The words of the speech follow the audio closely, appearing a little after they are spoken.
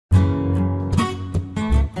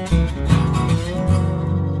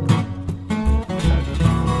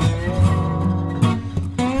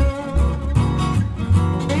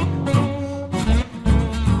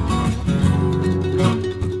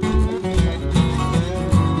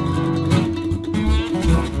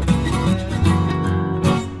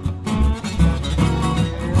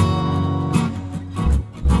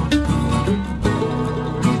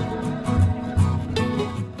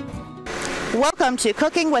welcome to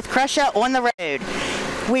Cooking with Kresha on the Road.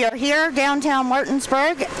 We are here downtown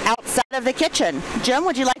Martinsburg, outside of the kitchen. Jim,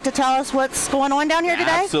 would you like to tell us what's going on down here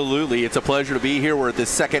today? Absolutely. It's a pleasure to be here. We're at the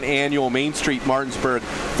second annual Main Street Martinsburg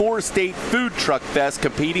Four-State Food Truck Fest,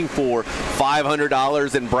 competing for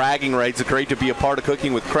 $500 in bragging rights. It's great to be a part of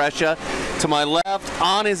Cooking with Kresha. To my left,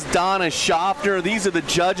 Honest Donna Schaffner. These are the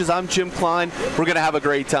judges. I'm Jim Klein. We're going to have a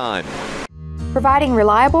great time. Providing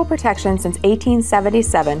reliable protection since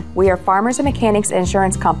 1877, we are Farmers and Mechanics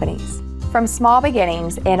Insurance Companies. From small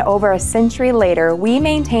beginnings and over a century later, we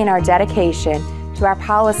maintain our dedication to our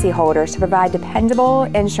policyholders to provide dependable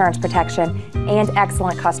insurance protection and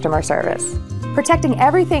excellent customer service. Protecting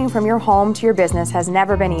everything from your home to your business has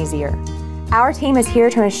never been easier. Our team is here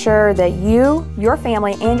to ensure that you, your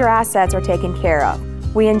family, and your assets are taken care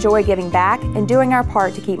of. We enjoy giving back and doing our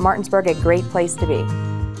part to keep Martinsburg a great place to be.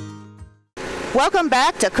 Welcome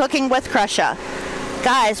back to Cooking with Kresha.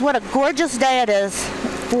 Guys, what a gorgeous day it is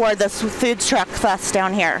for this food truck fest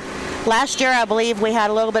down here. Last year, I believe we had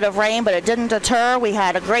a little bit of rain, but it didn't deter. We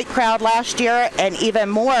had a great crowd last year, and even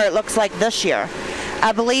more it looks like this year.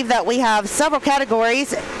 I believe that we have several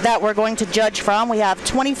categories that we're going to judge from. We have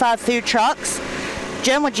 25 food trucks.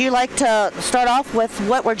 Jim, would you like to start off with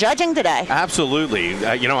what we're judging today? Absolutely.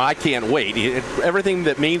 You know, I can't wait. Everything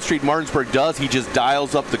that Main Street Martinsburg does, he just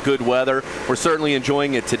dials up the good weather. We're certainly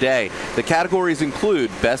enjoying it today. The categories include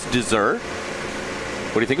Best Dessert.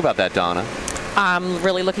 What do you think about that, Donna? I'm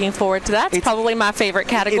really looking forward to that. It's probably my favorite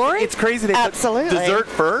category. It's crazy they put dessert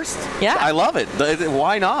first. Yeah. I love it.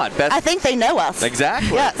 Why not? I think they know us.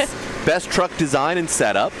 Exactly. Yes. Best Truck Design and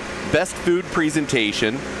Setup, Best Food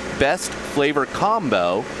Presentation, Best Flavor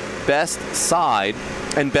Combo, Best Side,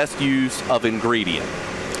 and Best Use of Ingredient.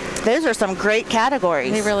 Those are some great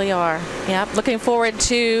categories. They really are. Yeah. Looking forward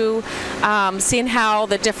to seeing how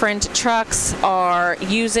the different trucks are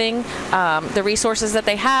using the resources that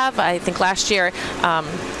they have. I think last year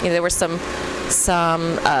there was some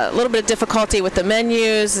little bit of difficulty with the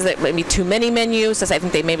menus, that maybe too many menus. I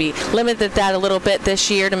think they maybe limited that a little bit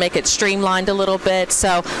this year to make it streamlined a little bit.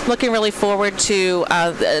 So looking really forward to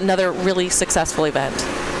another really successful event.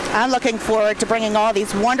 I'm looking forward to bringing all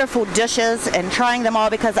these wonderful dishes and trying them all,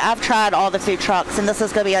 because I've tried all the food trucks, and this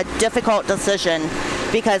is going to be a difficult decision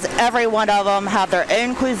because every one of them have their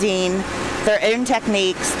own cuisine, their own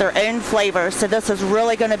techniques, their own flavors. So this is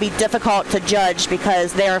really going to be difficult to judge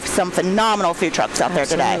because there are some phenomenal food trucks out there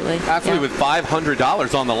today. Absolutely. With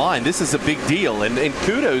 $500 on the line, this is a big deal. And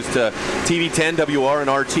kudos to TV10, WR, and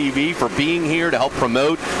RTV for being here to help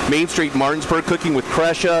promote Main Street Martinsburg, Cooking with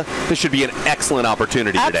Kresha. This should be an excellent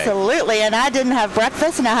opportunity today. Absolutely. And I didn't have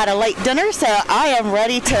breakfast and I had a late dinner, so I am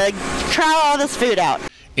ready to try all this food out.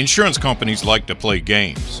 Insurance companies like to play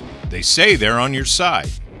games. They say they're on your side,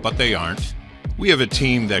 but they aren't. We have a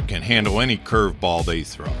team that can handle any curveball they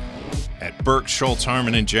throw. At Burke, Schultz,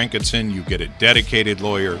 Harmon, and Jenkinson, you get a dedicated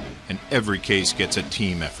lawyer, and every case gets a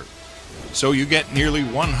team effort. So you get nearly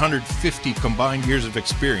 150 combined years of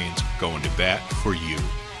experience going to bat for you.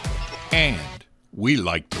 And we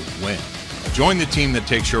like to win. Join the team that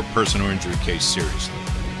takes your personal injury case seriously.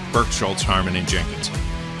 Burke, Schultz, Harmon, and Jenkinson.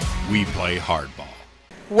 We play hardball.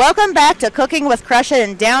 Welcome back to Cooking with Kresha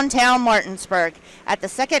in downtown Martinsburg at the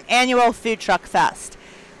second annual Food Truck Fest.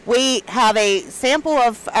 We have a sample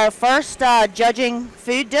of our first judging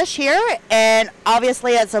food dish here, and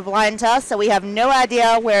obviously it's a blind test, so we have no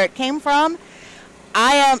idea where it came from.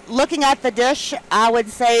 I am looking at the dish. I would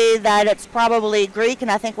say that it's probably Greek, and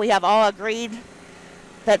I think we have all agreed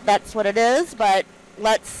that that's what it is, but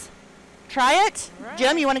let's try it. Right.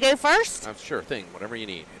 Jim, you want to go first? Sure thing. Whatever you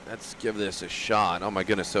need. Let's give this a shot. Oh, my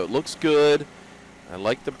goodness. So it looks good. I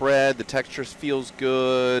like the bread. The texture feels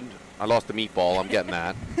good. I lost the meatball. I'm getting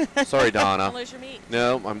that. Sorry, Donna. Don't lose your meat.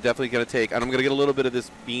 No, I'm definitely going to take. And I'm going to get a little bit of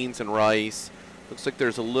this beans and rice. Looks like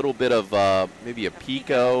there's a little bit of maybe a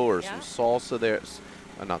pico or some salsa there.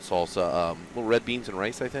 Not salsa. Little red beans and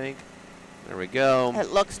rice, I think. There we go.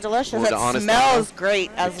 It looks delicious. It smells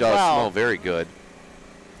great as well. It does smell very good.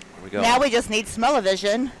 There we go. Now we just need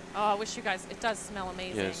smell-o-vision. Oh, I wish you guys, it does smell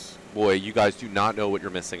amazing. Yes. Boy, you guys do not know what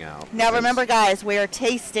you're missing out. Now remember, guys, we are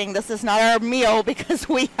tasting. This is not our meal because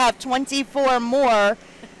we have 24 more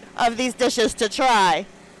of these dishes to try.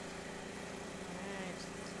 All right.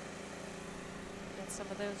 Get some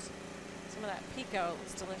of that pico. It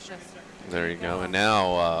looks delicious. There you go. And now,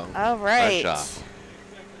 all right. Kresha.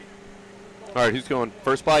 All right, who's going?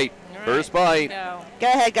 First bite. Right, first bite. Go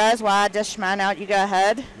ahead, guys. While I dish mine out, you go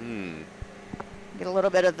ahead. Get a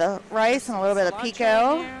little bit of the rice and a little bit of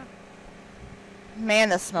pico. Man,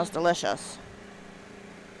 this smells delicious.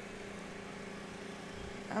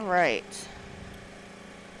 All right.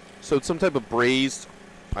 So it's some type of braised.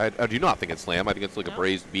 I do not think it's lamb. I think it's like a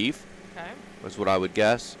braised beef. Okay. That's what I would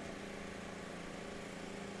guess.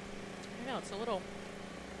 I know it's a little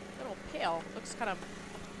pale. Looks kind of,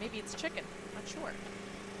 maybe it's chicken. Not sure.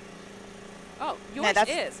 Oh,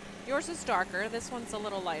 yours is darker. This one's a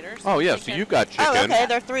little lighter. So Oh yeah, so you got chicken. Oh, okay.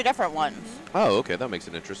 There are 3 different ones. Oh, okay. That makes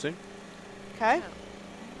it interesting. Okay. Yeah.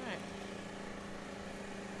 All right.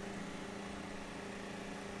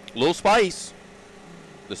 Little spice.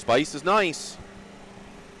 The spice is nice.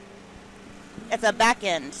 It's a back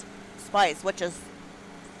end spice, which is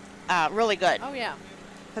really good. Oh yeah.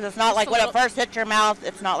 Because it's not like a when it little- first hits your mouth,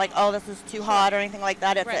 it's not like, oh, this is too hot or anything like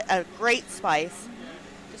that. It's Right. a great spice.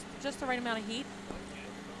 Just the right amount of heat.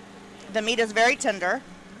 The meat is very tender.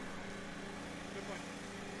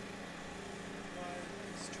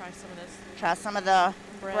 Let's try some of this. Try some of the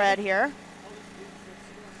bread here.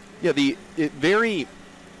 Yeah, very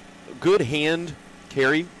good hand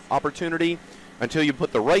carry opportunity until you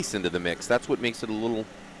put the rice into the mix. That's what makes it a little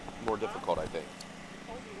more difficult, I think.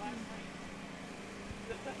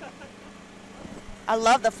 I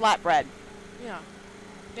love the flatbread. Yeah.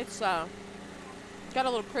 It's got a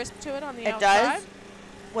little crisp to it on the It outside. does,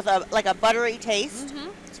 with a buttery taste. Mm-hmm.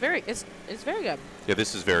 It's very good. Yeah,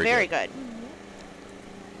 this is very Very good. good.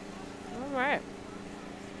 All right.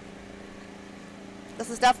 This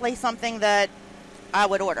is definitely something that I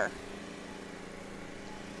would order.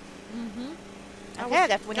 Okay, I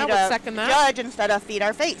guess we I need would to second that. judge instead of feed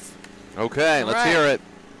our face. Okay, let's All right. hear it.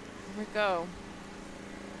 Here we go.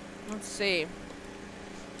 Let's see.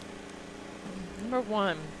 Number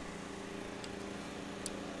 1.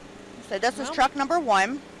 So this is Well- truck number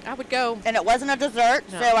 1, I would go. and it wasn't a dessert.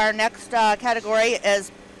 No. So our next category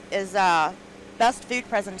is best food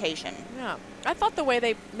presentation. Yeah. I thought the way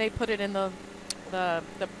they put it in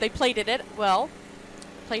they plated it well.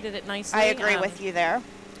 Plated it nicely. I agree with you there,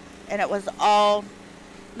 and it was all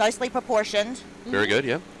nicely proportioned. Very good,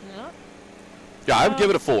 yeah. Yeah. Yeah, I would give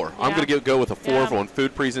it a 4. I'm Yeah. going to go with a 4 Yeah. on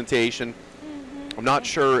food presentation. I'm not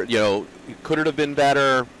sure, could it have been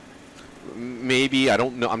better? Maybe. I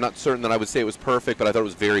don't know. I'm not certain that I would say it was perfect, but I thought it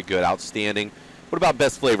was very good, outstanding. What about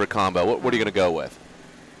best flavor combo? What are you going to go with?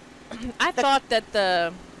 I thought that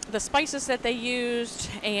the spices that they used,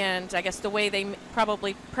 and I guess the way they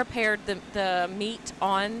probably prepared the meat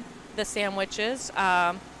on the sandwiches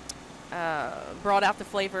brought out the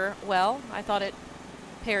flavor well. I thought it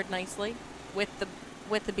paired nicely with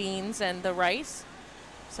the beans and the rice.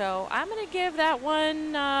 So I'm going to give that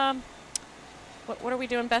one. What are we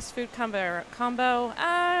doing? Best food combo.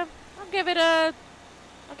 I'll give it a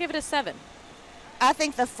 7. I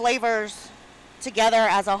think the flavors together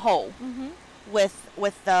as a whole,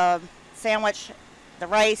 with the sandwich, the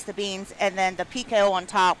rice, the beans, and then the pico on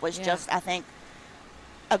top was just, I think,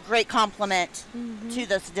 a great compliment to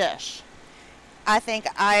this dish. I think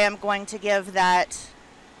I am going to give that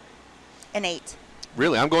an 8.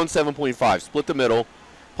 Really? I'm going 7.5. Split the middle.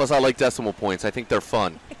 Plus, I like decimal points. I think they're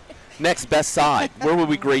fun. Next, best side. Where would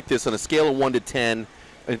we grade this on a scale of 1 to 10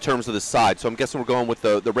 in terms of the side? So I'm guessing we're going with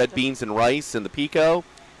the red beans and rice and the pico.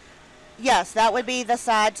 Yes, that would be the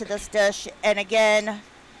side to this dish. And again,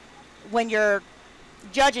 when you're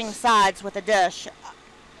judging sides with a dish,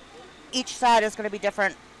 each side is going to be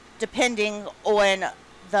different depending on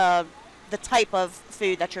the type of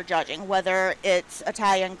food that you're judging, whether it's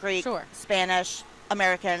Italian, Greek, Spanish,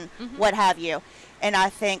 American, what have you. And I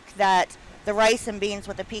think that the rice and beans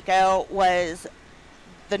with the pico was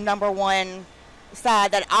the number 1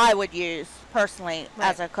 side that I would use personally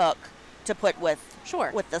as a cook to put with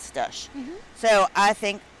this dish. So I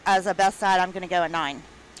think as a best side, I'm going to go a 9.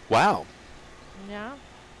 Wow. Yeah.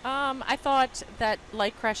 I thought that,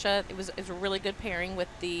 like Kresha, it was a really good pairing with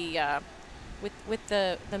the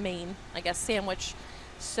main, I guess, sandwich.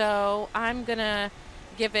 So I'm gonna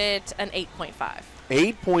give it an 8.5.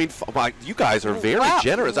 8.5. Wow, you guys are very Wow.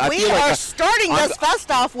 generous. I we feel like are starting this fest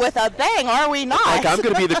off with a bang, are we not? like I'm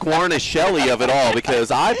going to be the Guarna Shelley of it all because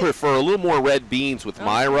I prefer a little more red beans with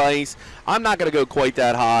my rice. I'm not going to go quite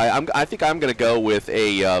that high. I think I'm going to go with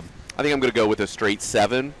a straight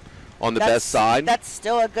 7 on the best side. That's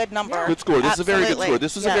still a good number. Good score. This is a very good Absolutely. score.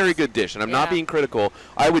 This is a Yes. very good dish, and I'm not being critical.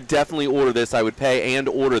 I would definitely order this. I would pay and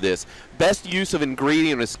order this. Best use of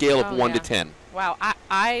ingredient on a scale of 1 to 10. Wow,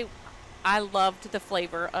 I loved the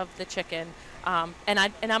flavor of the chicken, and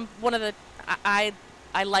I'm one of the I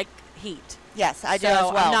like heat. Yes, I do So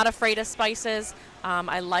as well. I'm not afraid of spices.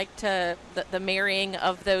 I like the marrying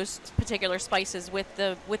of those particular spices with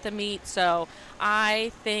the meat. So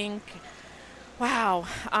I think, wow,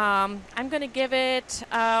 I'm going to give it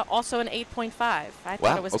also an 8.5. I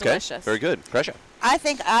thought it was delicious. Very good. Kresha. I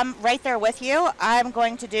think I'm right there with you. I'm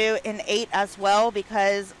going to do an 8 as well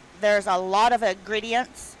because there's a lot of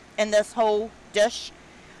ingredients in this whole dish.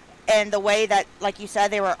 And the way that, like you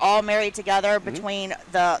said, they were all married together between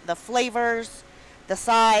the flavors, the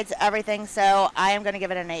sides, everything. So I am going to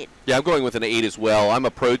give it an 8. Yeah, I'm going with an 8 as well. I'm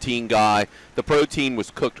a protein guy. The protein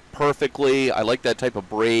was cooked perfectly. I like that type of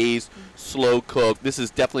braised, slow cook. This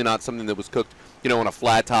is definitely not something that was cooked, on a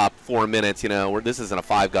flat top 4 minutes, where this isn't a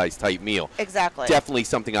Five Guys type meal. Exactly. Definitely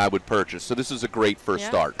something I would purchase. So this is a great first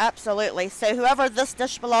start. Absolutely. So whoever this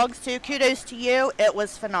dish belongs to, kudos to you. It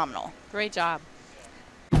was phenomenal. Great job.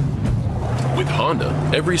 With Honda,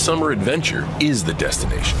 every summer adventure is the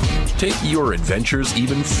destination. Take your adventures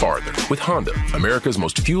even farther with Honda, America's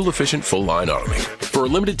most fuel-efficient full-line automaker. For a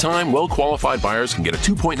limited time, well-qualified buyers can get a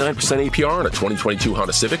 2.9% APR on a 2022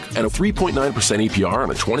 Honda Civic and a 3.9% APR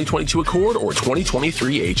on a 2022 Accord or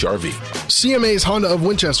 2023 HRV. CMA's Honda of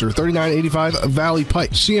Winchester, 3985 Valley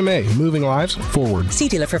Pike. CMA, moving lives forward. See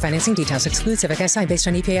dealer for financing details. Exclude Civic Si based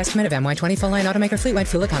on EPA estimate of MY20 full-line automaker fleet-wide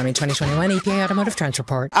fuel economy 2021 EPA Automotive Trends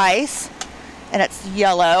Report. Ice. And it's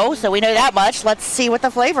yellow, so we know that much. Let's see what the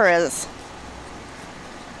flavor is.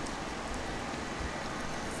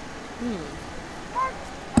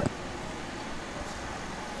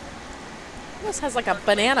 This has like a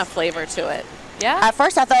banana flavor to it. Yeah? At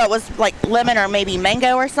first I thought it was like lemon or maybe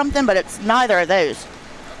mango or something, but it's neither of those.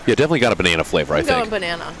 Yeah, definitely got a banana flavor, I think. Going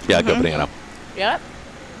banana. Yeah, I'd go banana. Yep.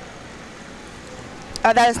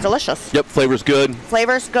 Oh, that is delicious. Yep, flavor's good.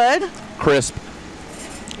 Flavor's good. Crisp.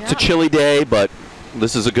 It's a chilly day, but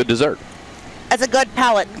this is a good dessert. It's a good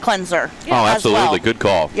palate cleanser. Oh, absolutely. Well. Good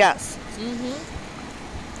call. Yes.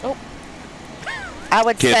 Oh, I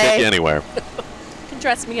would Can't say take you anywhere. you can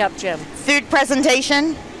dress me up, Jim. food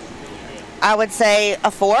presentation, I would say a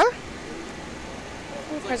 4.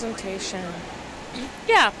 Food presentation.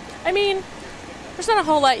 Yeah, I mean, there's not a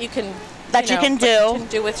whole lot you can you can do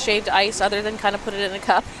with shaved ice other than kind of put it in a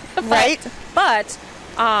cup. Right. But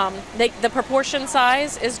the proportion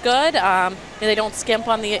size is good. They don't skimp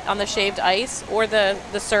on the shaved ice or the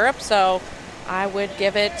syrup, so I would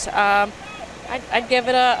give it. I'd give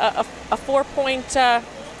it a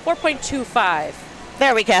 4.25.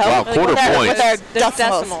 There we go. Wow, quarter point. With our The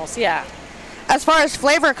decimals. yeah. As far as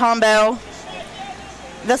flavor combo,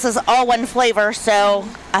 this is all one flavor, so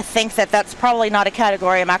I think that's probably not a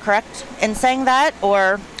category. Am I correct in saying that?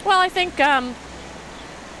 Or Well, I think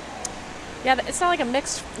it's not like a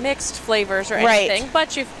mixed flavors or Right. anything,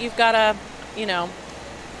 but you've got a,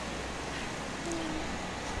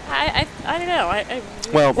 I don't know.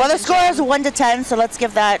 Well, the score is 1 to 10, so let's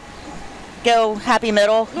give that go happy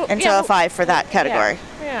middle into a 5 for that category.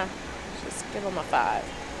 Yeah. Just give them a 5.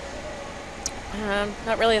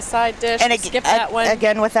 Not really a side dish. And skip that one.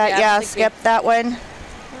 Again with that, I think skip that one.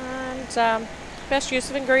 And best use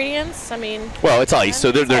of ingredients. I mean. Well, it's ice, so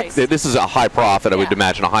it's ice. this is a high profit. I would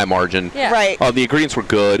imagine a high margin. Yeah. Right. The ingredients were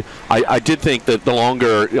good. I did think that the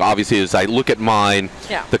longer, obviously, as I look at mine,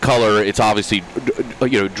 the color, it's obviously,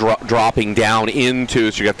 dropping down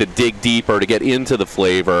into, so you have to dig deeper to get into the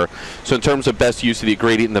flavor. So in terms of best use of the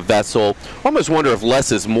ingredient in the vessel, I almost wonder if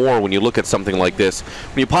less is more when you look at something like this.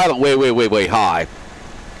 When you pile it way, way, way, way high,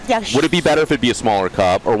 Yeah. would it be better if it'd be a smaller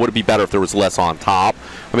cup, or would it be better if there was less on top?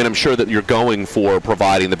 I mean, I'm sure that you're going for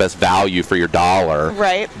providing the best value for your dollar.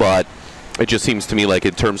 Right. But it just seems to me like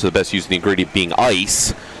in terms of the best use of the ingredient being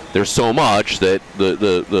ice, there's so much that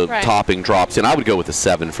the topping drops in. I would go with a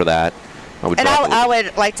 7 for that. I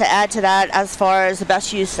would like to add to that as far as the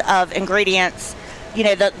best use of ingredients,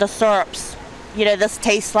 the syrups. This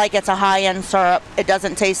tastes like it's a high-end syrup. It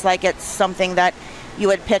doesn't taste like it's something that you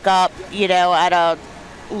would pick up, at a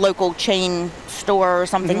local chain store or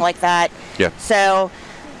something like that. Yeah. So,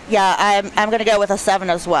 yeah, I'm going to go with a 7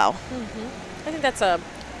 as well. I think that's a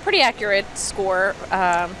pretty accurate score.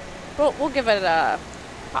 We'll give it a.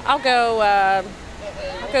 I'll go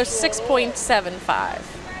 6.75.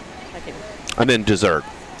 And then dessert.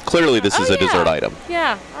 Clearly, this is a dessert item.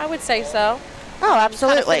 Yeah, I would say so. Oh,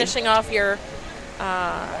 absolutely. Kind of finishing off your.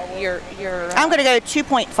 I'm going to go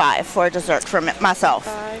 2.5 for dessert for myself.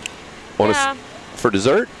 For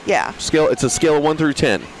dessert? Yeah. It's a scale of 1 through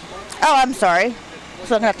 10. Oh, I'm sorry. I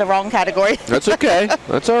was looking at the wrong category. That's okay.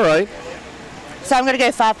 That's all right. So I'm going to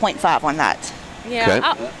go 5.5 on that.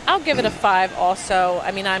 Yeah, okay. I'll give it a 5 also.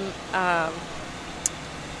 I mean, I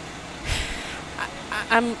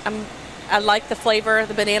like the flavor.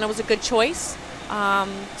 The banana was a good choice.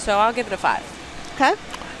 So I'll give it a 5. Okay.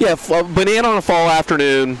 Yeah, banana on a fall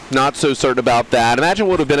afternoon, not so certain about that. Imagine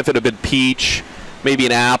what would have been if it had been peach, maybe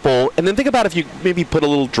an apple, and then think about if you maybe put a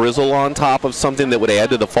little drizzle on top of something that would add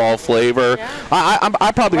to the fall flavor. Yeah.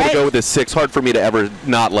 I'm probably going to go with this 6. Hard for me to ever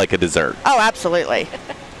not like a dessert. Oh, absolutely.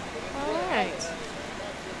 All right.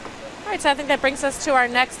 All right, so I think that brings us to our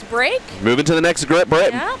next break. Moving to the next break.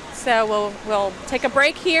 Yeah, so we'll take a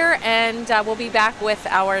break here, and we'll be back with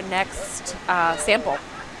our next sample.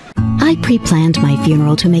 I pre-planned my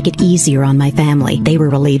funeral to make it easier on my family. They were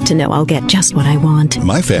relieved to know I'll get just what I want.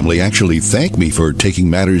 My family actually thanked me for taking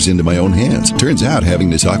matters into my own hands. Turns out having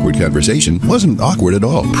this awkward conversation wasn't awkward at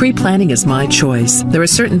all. Pre-planning is my choice. There are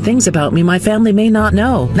certain things about me my family may not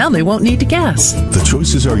know. Now they won't need to guess. The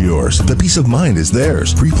choices are yours. The peace of mind is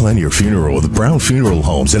theirs. Pre-plan your funeral with Brown Funeral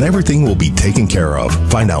Homes and everything will be taken care of.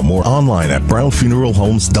 Find out more online at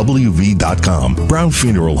brownfuneralhomeswv.com. Brown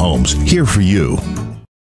Funeral Homes, here for you.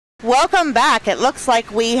 Welcome back. It looks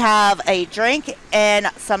like we have a drink and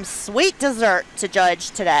some sweet dessert to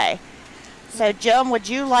judge today. So, Jim, would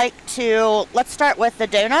you like to, let's start with the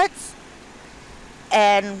donuts.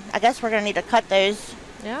 And I guess we're going to need to cut those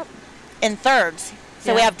in thirds.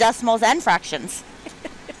 So we have decimals and fractions.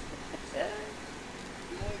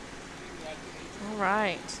 All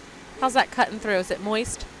right. How's that cutting through? Is it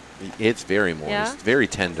moist? It's very moist, Yeah? very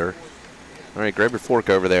tender. All right, grab your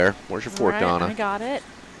fork over there. Where's your fork, All right, Donna? I got it.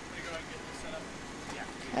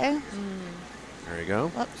 Okay. There you go.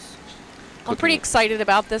 Whoops. I'm pretty excited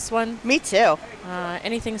about this one. Me too.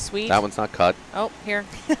 Anything sweet? That one's not cut. Oh, here.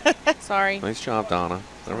 Sorry. Nice job, Donna.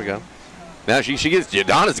 There we go. Now she gets,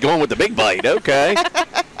 Donna's going with the big bite. Okay. All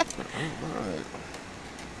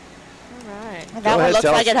right. That one looks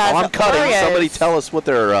like it has I'm cutting. Oreos. Somebody tell us what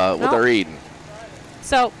they're eating.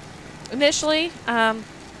 So, initially,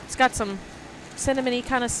 it's got some cinnamony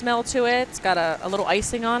kind of smell to it. It's got a little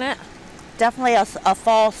icing on it. Definitely a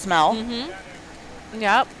fall smell. Mm-hmm.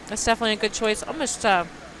 Yep, that's definitely a good choice. Almost kind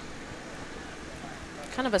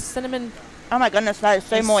of a cinnamon. Oh my goodness, that is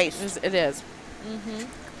so moist. It is. Mm-hmm.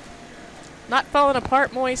 Not falling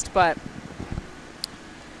apart moist, but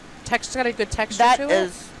got a good texture That to it.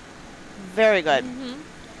 is very good. Mm-hmm.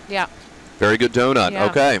 Yeah. Very good donut. Yeah,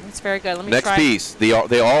 okay. it's very good. Let me Next try piece. They all.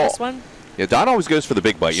 this one. Yeah, Donna always goes for the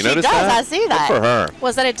big bite. You notice does, that? I see that. Good for her.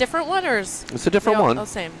 Was that a different one, or is It's a different they all one. the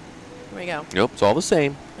same? Here we go. Nope, it's all the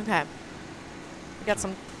same. Okay. We got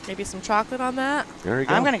maybe some chocolate on that. There you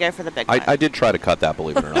go. I'm going to go for the big one. I did try to cut that,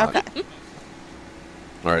 believe it or not. Okay.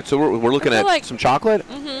 All right, so we're looking at like some chocolate.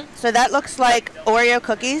 Mm-hmm. So that looks like Oreo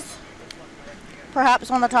cookies,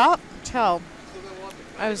 perhaps on the top. The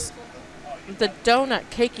donut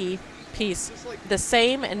cakey piece the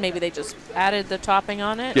same, and maybe they just added the topping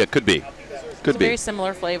on it. Yeah, could be. Could be. Very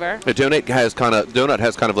similar flavor. The donut has kind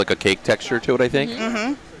of like a cake texture to it, I think.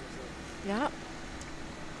 Mm-hmm. Yeah.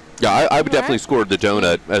 Yeah, I would definitely score the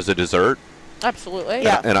donut as a dessert. Absolutely.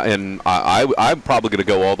 Yeah. And I'm probably going to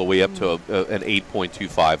go all the way up to an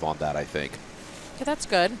 8.25 on that, I think. Yeah, that's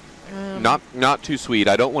good. Not too sweet.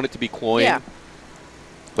 I don't want it to be cloying. Yeah.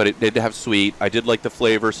 But it did have sweet. I did like the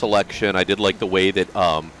flavor selection. I did like the way that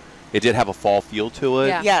it did have a fall feel to it.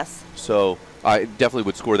 Yeah. Yes. So I definitely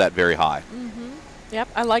would score that very high. Mm-hmm. Yep.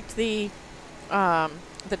 I liked the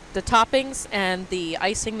toppings and the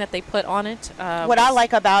icing that they put on it. What I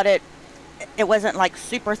like about it, it wasn't like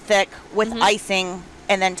super thick with Mm-hmm. icing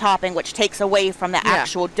and then topping, which takes away from the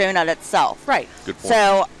actual donut itself. Right. Good point.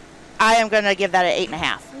 So I am going to give that an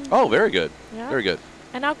 8.5. Oh, very good. Yeah. Very good.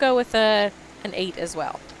 And I'll go with an 8 as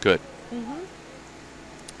well. Good. Mm-hmm.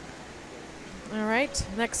 All right.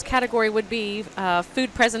 Next category would be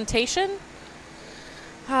food presentation.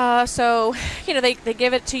 So, they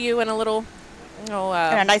give it to you in a little, In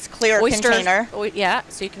a nice clear container. Yeah,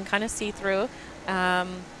 so you can kind of see through.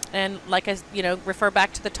 And like I, refer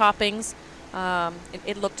back to the toppings.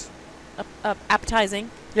 It looked appetizing.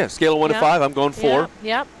 Yeah, scale of 1 to 5, I'm going 4.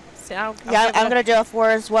 Yep. So I'll I'm going to do a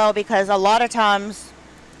 4 as well, because a lot of times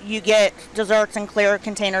you get desserts in clear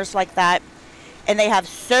containers like that, and they have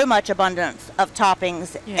so much abundance of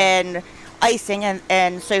toppings and icing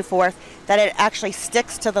and so forth that it actually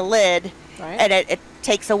sticks to the lid, and it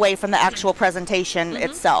takes away from the actual presentation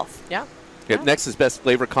itself. Yeah. Next is best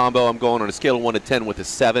flavor combo. I'm going on a scale of 1 to 10 with a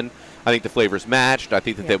 7. I think the flavors matched. I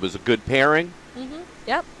think that was a good pairing. Mm-hmm.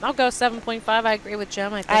 Yep, I'll go 7.5. I agree with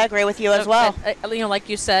Jim. I agree with you as well. Like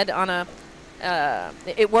you said, on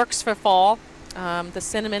it works for fall. The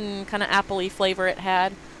cinnamon kind of appley flavor it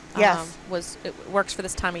had, it works for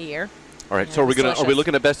this time of year. All right, so are we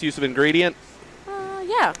looking at best use of ingredient?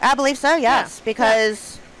 Yeah, I believe so. Yes,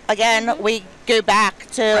 because again, we go back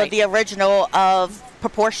to the original of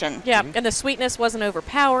proportion. Yeah, and the sweetness wasn't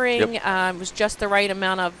overpowering. It was just the right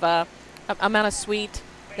amount of sweet.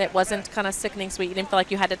 that wasn't kind of sickening sweet. You didn't feel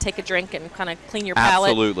like you had to take a drink and kind of clean your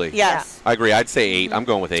palate. Absolutely. Yes. I agree. I'd say 8. I'm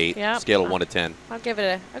going with 8. Yep. Scale of 1 to 10. I'll give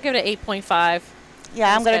it a 8.5.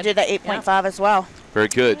 Yeah, I'm going to do the 8.5 as well. Very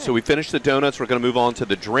good. So we finished the donuts. We're going to move on to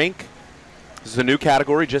the drink. This is a new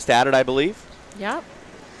category just added, I believe. Yep.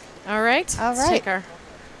 All right. All Let's right. take our,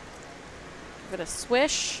 give it a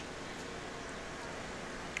swish.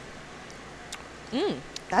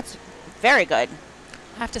 That's very good.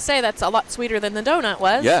 I have to say that's a lot sweeter than the donut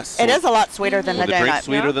was. Yes. It is a lot sweeter than Well, the the donut. drink's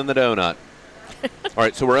sweeter than the donut. All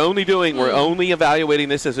right, so we're only evaluating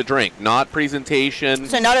this as a drink, not presentation.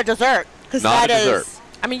 So not a dessert. Not a dessert.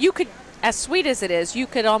 I mean, you could, as sweet as it is, you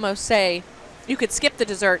could almost say, you could skip the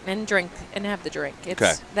dessert and drink and have the drink.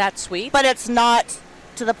 It's that sweet. But it's not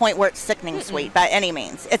to the point where it's sickening sweet by any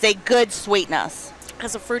means. It's a good sweetness.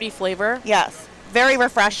 Has a fruity flavor. Yes. Very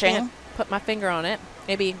refreshing. Can't put my finger on it.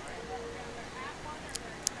 Maybe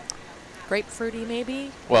grapefruity,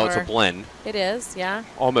 maybe. Well, it's a blend. It is, yeah.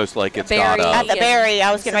 Almost like it's berry. got At the berry.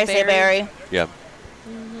 I was going to say berry. Yeah.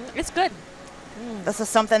 It's good. This is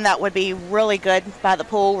something that would be really good by the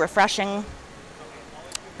pool, refreshing.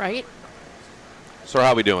 Right. So how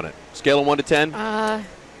are we doing it? Scale of 1 to 10? I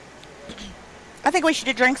think we should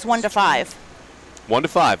do drinks 1 to 5. 1 to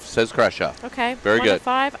 5, says Kresha. Okay. Very 1 good. to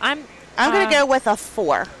 5. I'm going to go with a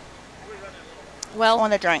 4. Well, on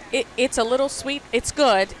the drink. It's a little sweet. It's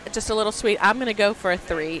good, just a little sweet. I'm going to go for a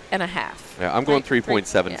 3.5. Yeah, I'm going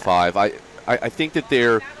 3.75. Yeah. I think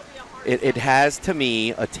that it has to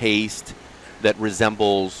me a taste that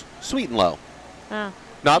resembles Sweet and Low.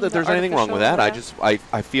 Not that there's anything wrong with that.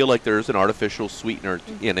 I feel like there's an artificial sweetener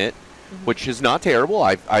in it, which is not terrible.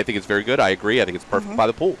 I think it's very good. I agree. I think it's perfect by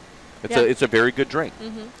the pool. It's a very good drink.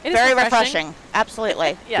 It very refreshing.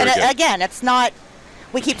 Absolutely. Yeah. And again, it's not.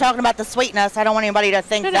 We keep talking about the sweetness. I don't want anybody to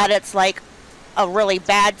think that it's like a really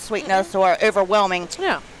bad sweetness or overwhelming.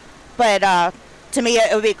 Yeah. But to me,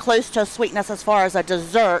 it would be close to sweetness as far as a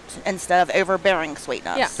dessert instead of overbearing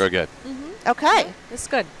sweetness. Yeah. Very good. Okay. It's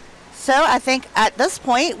good. So I think at this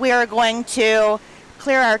point we are going to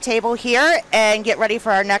clear our table here and get ready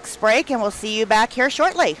for our next break, and we'll see you back here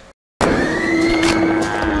shortly.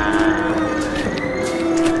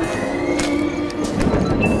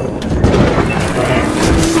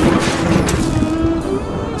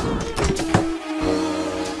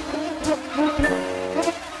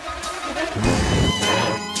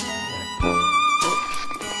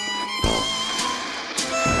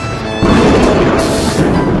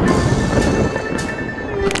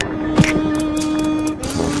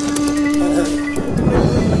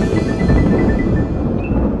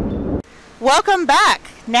 Welcome back.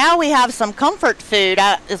 Now we have some comfort food,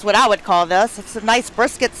 is what I would call this. It's a nice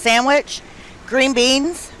brisket sandwich, green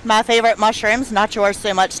beans, my favorite mushrooms, not yours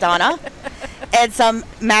so much, Donna, and some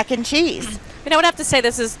mac and cheese. I would have to say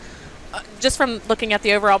this is, just from looking at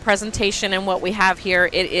the overall presentation and what we have here,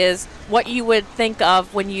 it is what you would think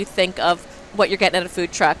of when you think of what you're getting at a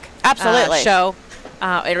food truck. Absolutely. Show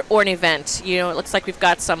or an event. You know, it looks like we've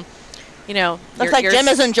got some, looks like Jim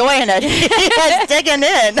is enjoying it. He's digging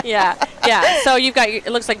in. Yeah. So you've got, it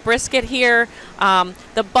looks like brisket here.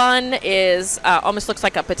 The bun is almost looks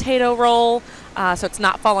like a potato roll, so it's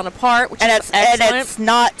not falling apart, which is excellent. And it's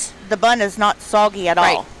not, the bun is not soggy at all.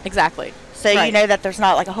 Right, exactly. So you know that there's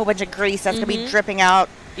not like a whole bunch of grease that's going to be dripping out.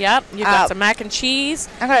 Yep, you've got some mac and cheese.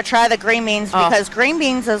 I'm going to try the green beans because green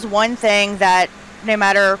beans is one thing that no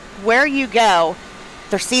matter where you go,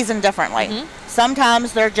 they're seasoned differently.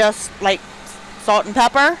 Sometimes they're just like salt and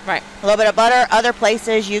pepper, right? A little bit of butter. Other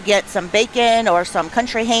places you get some bacon or some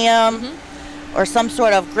country ham or some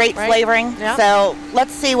sort of great flavoring. Yeah. So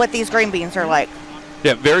let's see what these green beans are like.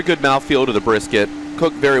 Yeah, very good mouthfeel to the brisket.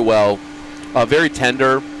 Cooked very well. Very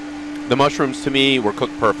tender. The mushrooms, to me, were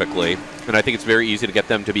cooked perfectly. And I think it's very easy to get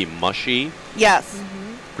them to be mushy. Yes.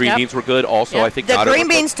 Green beans were good. Also, I think the green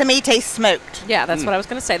beans to me taste smoked. Yeah, that's what I was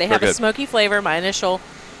going to say. They have a smoky flavor. My initial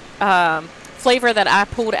flavor that I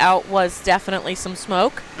pulled out was definitely some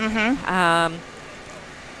smoke. They're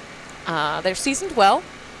seasoned well.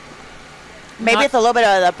 Maybe it's a little bit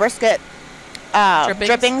of the brisket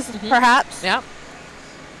drippings perhaps. Yep.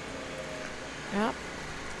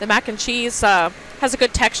 The mac and cheese has a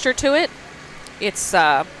good texture to it. It's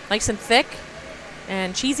nice and thick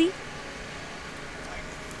and cheesy.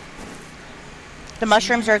 The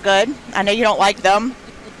mushrooms are good. I know you don't like them,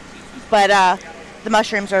 but the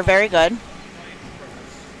mushrooms are very good.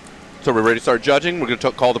 So we're ready to start judging. We're going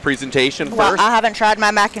to call the presentation first. Well, I haven't tried my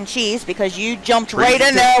mac and cheese because you jumped right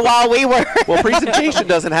in there while we were. Well, presentation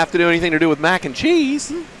doesn't have to do anything to do with mac and cheese.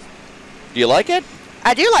 Do you like it?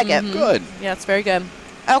 I do like it. Good. Yeah, it's very good.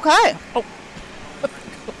 Okay.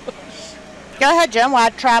 Go ahead, Jim, while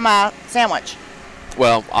I try my sandwich.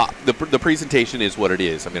 Well, the presentation is what it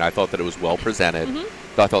is. I mean, I thought that it was well presented.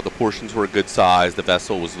 I thought the portions were a good size. The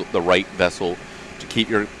vessel was the right vessel to keep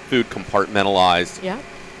your food compartmentalized. Yeah.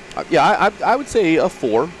 I would say a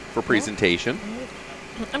 4 for presentation.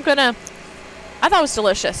 I thought it was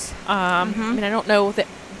delicious. I mean, I don't know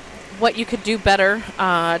what you could do better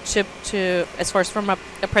to as far as from a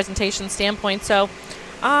presentation standpoint. So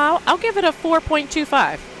I'll give it a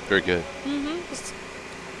 4.25. Very good.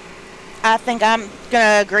 I think I'm going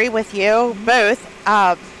to agree with you both.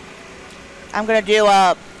 I'm going to do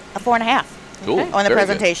a 4.5 Cool. on the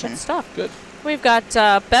presentation. Good stuff. Good. We've got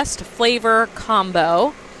best flavor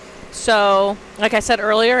combo. So, like I said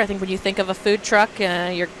earlier, I think when you think of a food truck,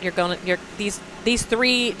 these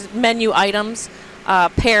 3 menu items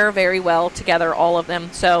pair very well together, all of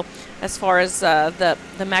them. So, as far as the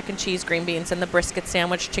mac and cheese, green beans, and the brisket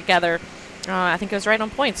sandwich together, I think it was right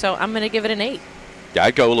on point. So, I'm going to give it an 8. Yeah,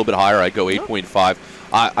 I'd go a little bit higher. I'd go 8.5.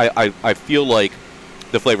 I feel like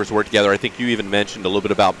the flavors work together. I think you even mentioned a little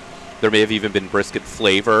bit about there may have even been brisket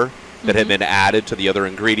flavor that had been added to the other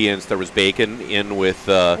ingredients. There was bacon in with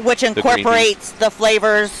which incorporates the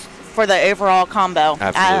flavors for the overall combo.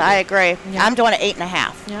 Absolutely. I agree. Yeah. I'm doing an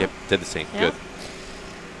 8.5. Yep, did the same. Yeah. Good.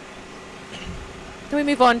 Then we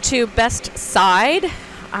move on to best side.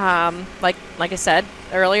 Like I said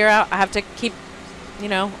earlier, I have to keep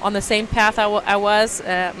on the same path I was.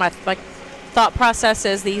 My thought process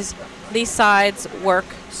is these sides work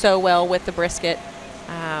so well with the brisket.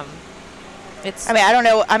 I don't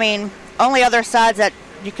know. I mean, only other sides that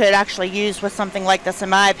you could actually use with something like this, in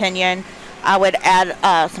my opinion, I would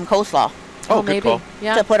add some coleslaw. Oh, good call.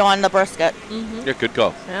 Yeah. To put on the brisket. Yeah, good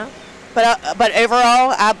call. Yeah. But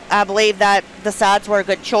overall, I believe that the sides were a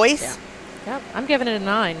good choice. Yeah. I'm giving it a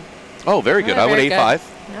 9. Oh, very good. I would 8.5.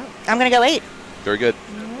 Yeah. I'm going to go 8. Very good.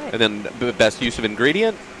 Right. And then best use of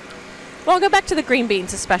ingredient? Well, I'll go back to the green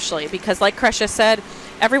beans especially because, like Kresha said,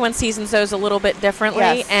 everyone seasons those a little bit differently.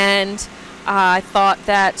 Yes. And I thought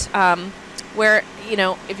that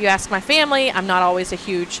if you ask my family, I'm not always a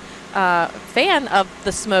huge fan of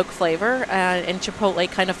the smoke flavor and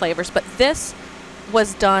chipotle kind of flavors, but this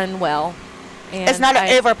was done well. And it's not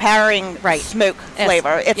an overpowering smoke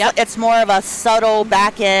flavor. It's more of a subtle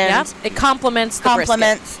back end. Yeah, it complements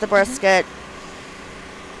the brisket.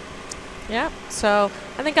 Yeah, so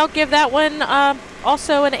I think I'll give that one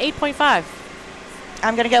also an 8.5.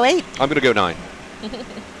 I'm going to go 8. I'm going to go 9.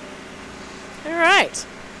 All right.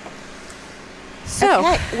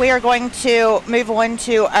 So we are going to move on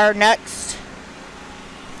to our next.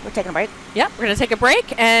 We're taking a break. Yep, we're going to take a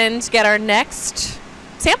break and get our next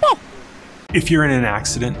sample. If you're in an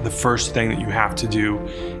accident, the first thing that you have to do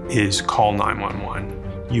is call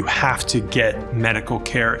 911. You have to get medical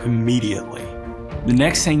care immediately. The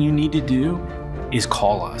next thing you need to do is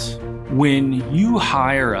call us. When you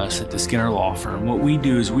hire us at the Skinner Law Firm, what we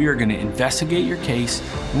do is we are going to investigate your case,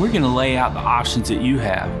 and we're going to lay out the options that you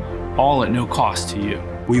have, all at no cost to you.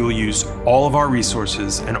 We will use all of our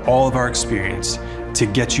resources and all of our experience to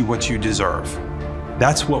get you what you deserve.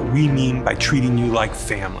 That's what we mean by treating you like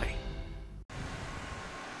family.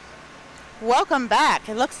 Welcome back.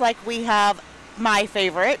 It looks like we have my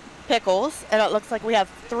favorite, pickles, and it looks like we have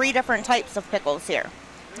 3 different types of pickles here.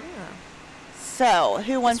 Yeah. So,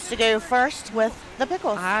 who wants to go first with the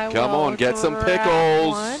pickles? Come on, get some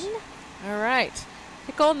pickles. All right.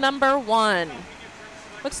 Pickle number 1.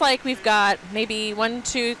 Looks like we've got maybe 1,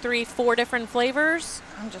 2, 3, 4 different flavors.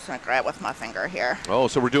 I'm just going to grab with my finger here. Oh,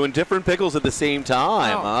 so we're doing different pickles at the same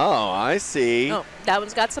time. Oh, I see. Oh, that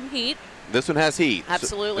one's got some heat. This one has heat.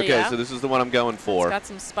 Absolutely, Okay, so this is the one I'm going for. It's got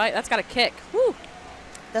some spice. That's got a kick. Woo.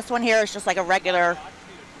 This one here is just like a regular,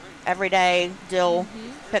 everyday dill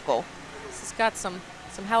pickle. This has got some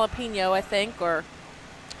jalapeno, I think, or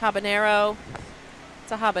habanero.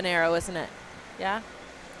 It's a habanero, isn't it? Yeah?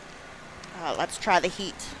 Let's try the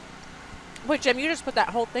heat. Wait, Jim, you just put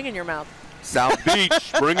that whole thing in your mouth. South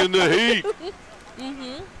Beach, bringing the heat.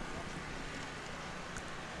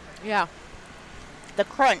 Yeah. The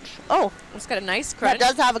crunch. Oh. It's got a nice crunch.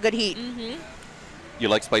 That does have a good heat. You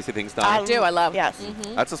like spicy things, Donna? I do. I love. Yes.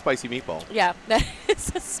 That's a spicy meatball. Yeah, that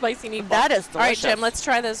is a spicy meatball. That is delicious. All right, Jim, let's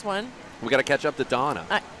try this one. We got to catch up to Donna.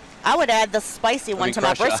 I would add the spicy one to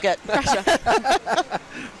my brisket.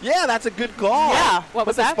 Yeah, that's a good call. Yeah. What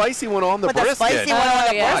was Put that? the spicy one on the Put brisket. the spicy one on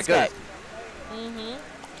the brisket.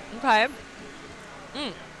 Okay.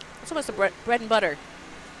 It's almost a bread and butter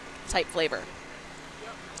type flavor.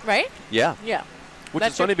 Right? Yeah. Yeah. Which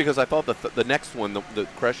is funny because I thought the next one, the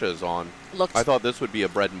Kresha is on, I thought this would be a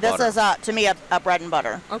bread and butter. This is, to me, a bread and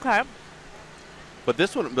butter. Okay. But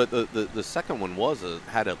this one, but the second one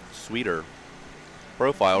had a sweeter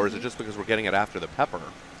profile, or is it just because we're getting it after the pepper?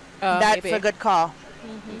 That's maybe. a good call.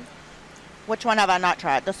 Which one have I not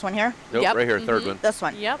tried? This one here? Nope, right here, third one. This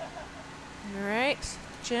one. Yep. All right,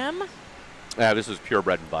 Jim. Yeah, this is pure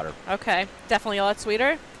bread and butter. Okay, definitely a lot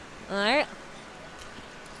sweeter. All right.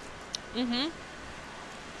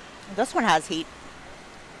 This one has heat.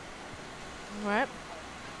 All right.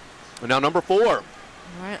 And now number 4. All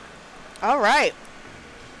right. All right.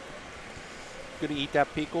 Gonna eat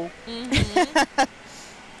that pickle?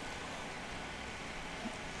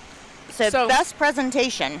 So best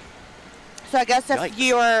presentation. So I guess if Yikes.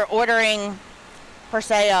 you were ordering, per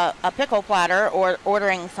se, a pickle platter or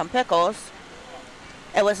ordering some pickles,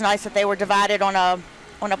 it was nice that they were divided on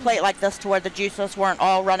a plate like this to where the juices weren't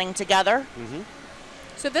all running together.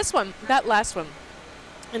 So this one, that last one,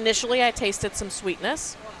 initially I tasted some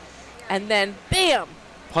sweetness, and then bam,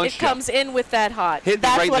 Punch it comes in with that hot. Hit me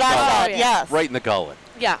That's right in what the I gullet. thought, yes. Right in the gullet.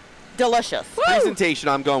 Yeah. Delicious. Presentation,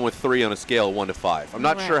 I'm going with 3 on a scale of 1 to 5. I'm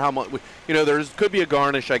not Right. sure how much. There's could be a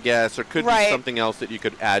garnish, I guess, or could Right. be something else that you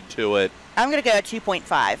could add to it. I'm going to go at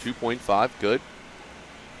 2.5. 2.5, good.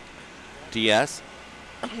 DS.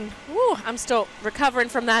 Woo, I'm still recovering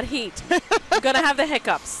from that heat. I'm going to have the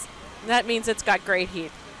hiccups. That means it's got great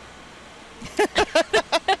heat.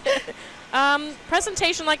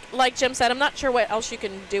 Presentation, like Jim said, I'm not sure what else you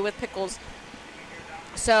can do with pickles.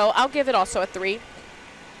 So I'll give it also a 3.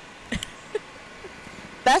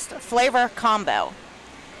 Best flavor combo.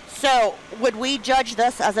 So would we judge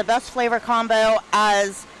this as a best flavor combo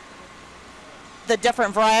as the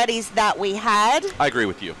different varieties that we had? I agree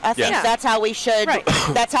with you. I think Yes. that's how we should, Right.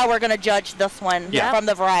 that's how we're going to judge this one Yeah. from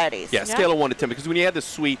the varieties. Yeah, scale of 1 to 10, because when you add the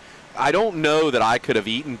sweet, I don't know that I could have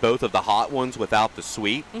eaten both of the hot ones without the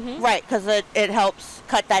sweet. Right, because it helps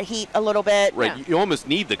cut that heat a little bit. Right, you almost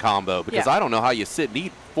need the combo, because Yeah. I don't know how you sit and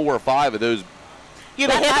eat 4 or 5 of those. You've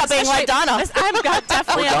been hiccuping like Donna. I've got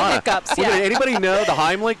definitely Or Donna. hiccups. Well, Yeah. anybody know the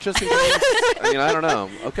Heimlich, just in case? I don't know.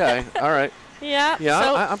 Okay, all right. Yeah. Yeah,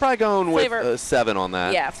 So I'm probably going with flavor- a 7 on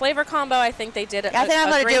that. yeah, flavor combo. I think they did a I think I'm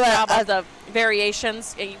gonna great do job a- of the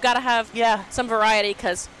variations. You got to have some variety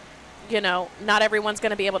because, not everyone's going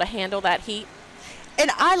to be able to handle that heat. And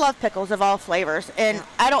I love pickles of all flavors, and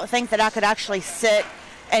I don't think that I could actually sit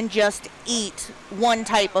and just eat one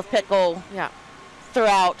type of pickle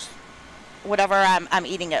throughout whatever I'm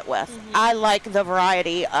eating it with. I like the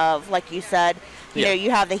variety of, like you said, you know, you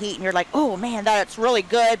have the heat and you're like, oh man, that's really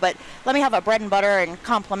good, but let me have a bread and butter and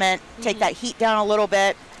complement, take that heat down a little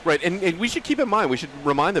bit. Right, and we should keep in mind, we should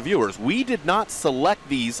remind the viewers, we did not select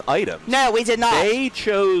these items. No, we did not. They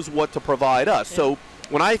chose what to provide us. So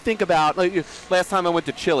when I think about, last time I went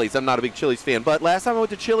to Chili's, I'm not a big Chili's fan, but last time I went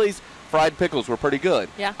to Chili's, fried pickles were pretty good.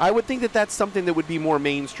 Yeah. I would think that that's something that would be more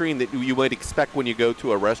mainstream that you might expect when you go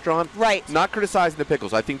to a restaurant. Right. Not criticizing the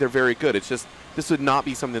pickles. I think they're very good. It's just, this would not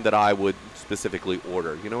be something that I would specifically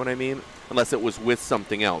order. You know what I mean? Unless it was with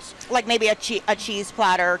something else. Like maybe a cheese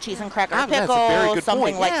platter, cheese and cracker That's pickle, a very good something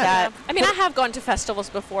point. like that. I mean, I have gone to festivals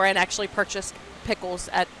before and actually purchased pickles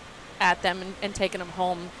at them and taken them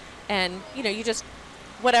home. And, you just,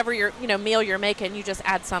 whatever your, meal you're making, you just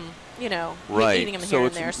add some, Right. eating them So here and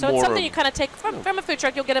it's there. So it's more something of- you kind of take from a food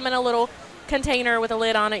truck. You'll get them in a little container with a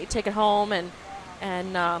lid on it. You take it home and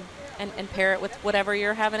pair it with whatever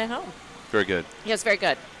you're having at home. Very good. Yeah, it's very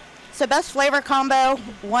good. So best flavor combo,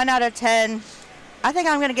 1 out of 10. I think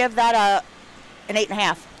I'm going to give that an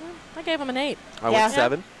 8.5. I gave them an 8. I went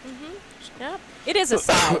 7. Yeah, it is a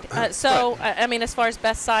side. I mean, as far as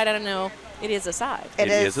best side, I don't know. It is a side. It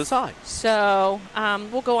is a side. So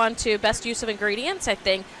we'll go on to best use of ingredients. I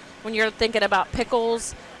think when you're thinking about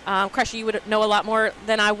pickles, Kresha, you would know a lot more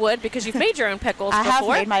than I would because you've made your own pickles I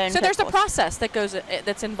before. have made my own so there's a pickles. process that goes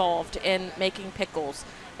that's involved in making pickles,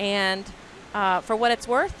 and for what it's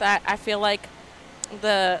worth, I feel like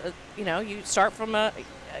you start from a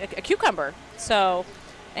cucumber. So.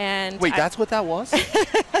 And Wait, that's what that was?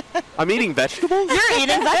 I'm eating vegetables? You're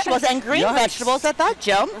eating vegetables and green Yikes. vegetables at that,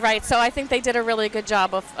 Jim. Right, so I think they did a really good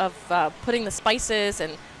job of putting the spices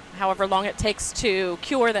and however long it takes to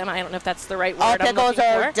cure them. I don't know if that's the right word. All I'm pickles looking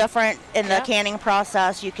are for. different in the canning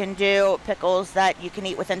process. You can do pickles that you can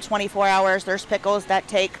eat within 24 hours. There's pickles that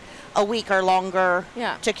take a week or longer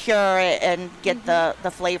to cure it and get the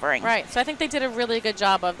flavoring. Right, so I think they did a really good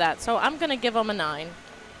job of that. So I'm going to give them a 9.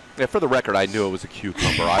 Yeah, for the record, I knew it was a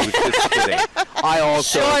cucumber. I was just kidding. I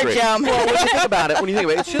also Sure, agree. Jim. Well, when you think about it,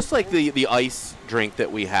 it's just like the ice drink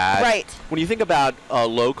that we had. Right. When you think about a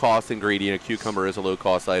low-cost ingredient, a cucumber is a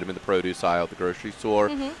low-cost item in the produce aisle at the grocery store.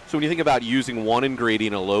 So when you think about using one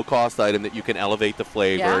ingredient, a low-cost item that you can elevate the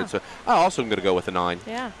flavor, Yeah. so I also am going to go with a 9.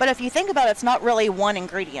 Yeah. But if you think about it, it's not really one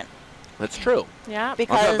ingredient. That's true. Yeah.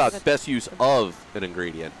 Because I'm talking about best use of an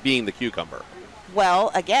ingredient, being the cucumber.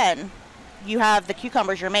 Well, again, you have the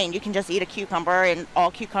cucumber's your main. You can just eat a cucumber, and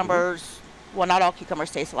all cucumbers, well, not all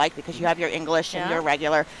cucumbers taste alike because you have your English and your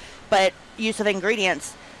regular. But use of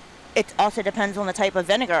ingredients, it also depends on the type of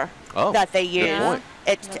vinegar that they use. Good point.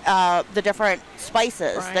 It's the different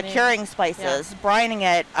spices, the curing spices, brining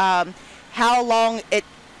it, how long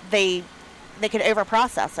they can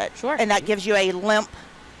overprocess it. Sure. And that gives you a limp,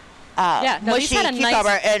 mushy had a cucumber,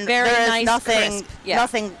 nice, and very there is nice nothing, crisp. Yeah.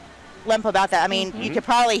 nothing limp about that. I mean, you could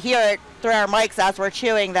probably hear it through our mics as we're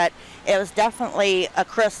chewing that it was definitely a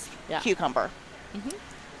crisp cucumber.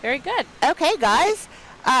 Very good. Okay, guys,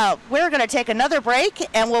 we're going to take another break,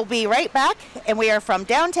 and we'll be right back. And we are from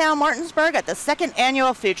downtown Martinsburg at the 2nd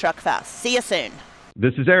Annual Food Truck Fest. See you soon.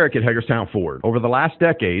 This is Eric at Hagerstown Ford. Over the last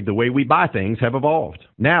decade, the way we buy things have evolved.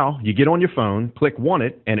 Now, you get on your phone, click Want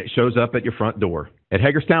It, and it shows up at your front door. At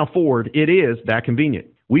Hagerstown Ford, it is that convenient.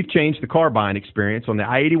 We've changed the car buying experience on the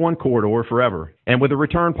I-81 corridor forever. And with a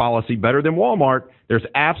return policy better than Walmart, there's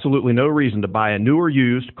absolutely no reason to buy a new or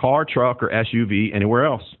used car, truck, or SUV anywhere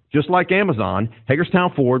else. Just like Amazon,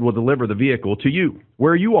 Hagerstown Ford will deliver the vehicle to you,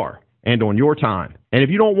 where you are, and on your time. And if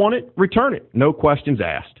you don't want it, return it. No questions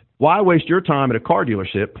asked. Why waste your time at a car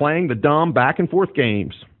dealership playing the dumb back-and-forth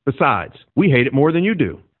games? Besides, we hate it more than you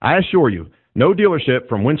do. I assure you, no dealership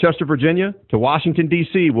from Winchester, Virginia to Washington,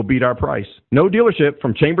 D.C. will beat our price. No dealership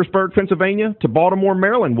from Chambersburg, Pennsylvania to Baltimore,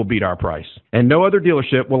 Maryland will beat our price. And no other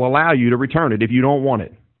dealership will allow you to return it if you don't want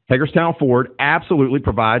it. Hagerstown Ford absolutely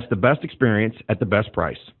provides the best experience at the best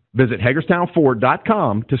price. Visit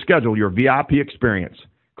HagerstownFord.com to schedule your VIP experience.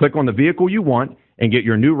 Click on the vehicle you want and get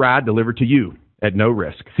your new ride delivered to you at no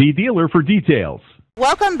risk. See dealer for details.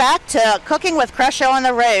 Welcome back to Cooking with Kresha on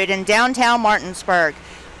the Road in downtown Martinsburg.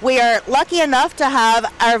 We are lucky enough to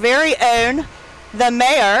have our very own, the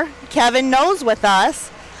mayor, Kevin Knowles, with us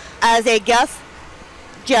as a guest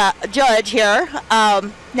judge here.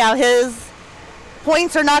 Now, his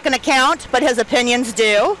points are not going to count, but his opinions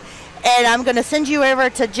do. And I'm going to send you over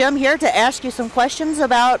to Jim here to ask you some questions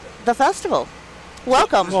about the festival.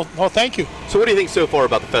 Welcome. Well, thank you. So what do you think so far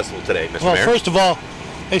about the festival today, Mr. Well, Mayor? first of all,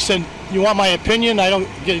 they said, you want my opinion? I don't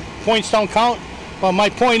get points don't count. Well, my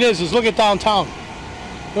point is look at downtown.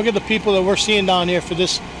 Look at the people that we're seeing down here for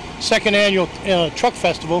this 2nd annual truck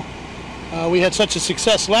festival. We had such a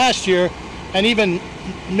success last year, and even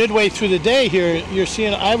midway through the day here, you're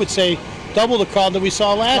seeing, I would say, double the crowd that we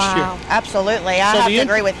saw last year. Absolutely. I have to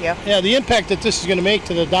agree with you. Yeah, the impact that this is going to make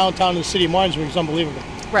to the downtown and the city of Martinsburg is unbelievable.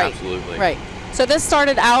 Right. Absolutely. Right. So this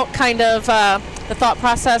started out kind of, the thought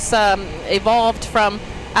process evolved from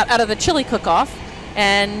out of the chili cook-off,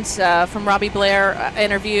 and from Robbie Blair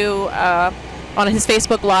interview on his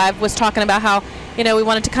Facebook Live was talking about how, we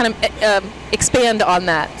wanted to kind of expand on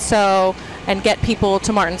that. So, and get people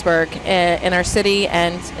to Martinsburg in our city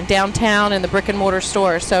and downtown and the brick and mortar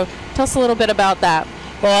stores. So tell us a little bit about that.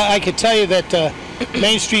 Well, I could tell you that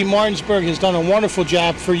Main Street Martinsburg has done a wonderful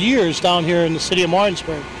job for years down here in the city of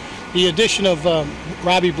Martinsburg. The addition of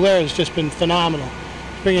Robbie Blair has just been phenomenal,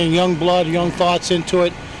 bringing young blood, young thoughts into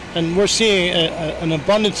it, and we're seeing an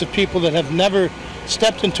abundance of people that have never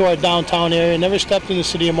stepped into our downtown area, never stepped in the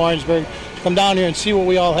city of Martinsburg, to come down here and see what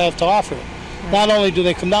we all have to offer. Right. Not only do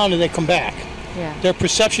they come down, they come back. Yeah. Their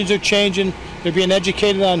perceptions are changing. They're being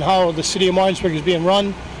educated on how the city of Martinsburg is being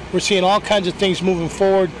run. We're seeing all kinds of things moving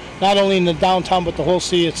forward, not only in the downtown, but the whole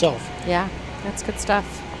city itself. Yeah, that's good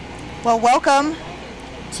stuff. Well, welcome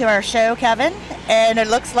to our show, Kevin. And it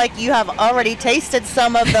looks like you have already tasted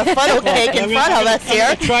some of the funnel cake in front of us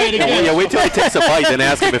here. Try it again. Yeah, wait till he takes a bite, then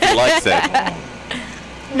ask him if he likes it.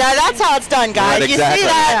 No, that's how it's done, guys. Right, exactly. You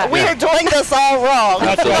see that? We are doing this all wrong.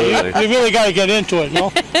 That's right. You really got to get into it,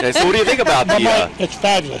 no? Yeah, so what do you think about It's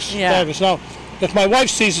fabulous. Yeah. Fabulous. Now, if my wife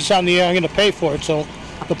sees this on the air, I'm going to pay for it. So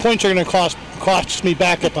the points are going to cost me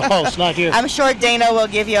back at the house, not here. I'm sure Dana will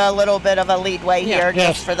give you a little bit of a leadway here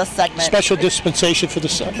just for the segment. Special dispensation for the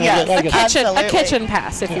segment. Yes, a kitchen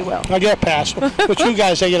pass, if you will. I get a pass. But you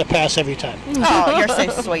guys, I get a pass every time. Oh, you're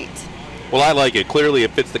so sweet. Well, I like it. Clearly,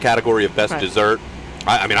 it fits the category of best dessert.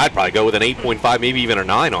 I mean, I'd probably go with an 8.5, maybe even a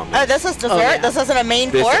 9 on this. Oh, this is dessert? Oh, yeah. This isn't a main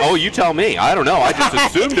course? Oh, you tell me. I don't know. I just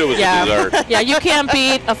assumed it was a dessert. Yeah, you can't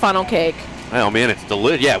beat a funnel cake. Oh, man, it's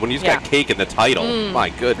delicious. Yeah, when you just got cake in the title. My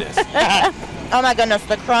goodness. Oh, my goodness.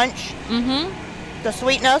 The crunch. The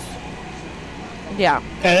sweetness. Yeah.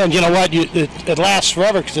 And you know what? It lasts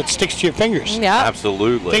forever because it sticks to your fingers. Yeah.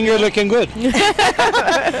 Absolutely. Finger looking good. And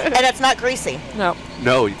it's not greasy. No.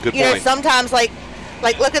 No, good point. You know, sometimes, like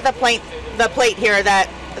look at the plate here that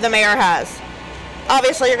the mayor has.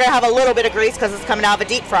 Obviously, you're going to have a little bit of grease because it's coming out of a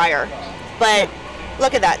deep fryer. But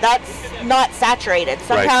Look at that. That's not saturated.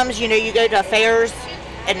 Sometimes, you know, you go to fairs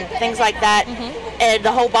and things like that, and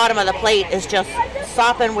the whole bottom of the plate is just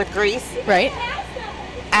sopping with grease. Right.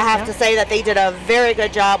 I have to say that they did a very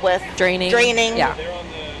good job with draining. Yeah.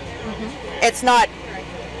 It's not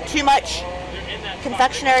too much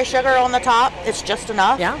confectionery sugar on the top. It's just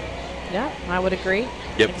enough. Yeah. Yeah, I would agree.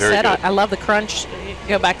 Yep, Like very said, good. I love the crunch.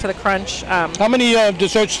 Go back to the crunch. How many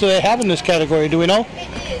desserts do they have in this category? Do we know?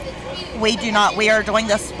 We do not. We are doing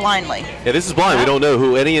this blindly. Yeah, this is blind. We don't know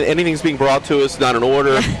who anything's being brought to us. Not an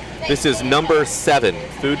order. This is number 7.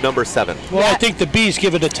 Food number 7. Well, I think the bees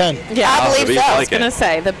give it a 10. Yeah, I believe so. I was going to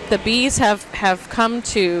say, the bees have come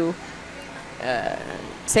to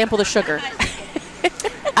sample the sugar.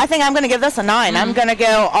 I think I'm going to give this a 9. I'm going to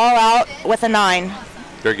go all out with a 9.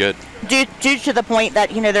 Very good. Due to the point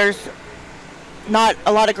that, you know, there's not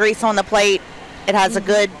a lot of grease on the plate. It has a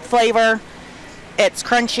good flavor. It's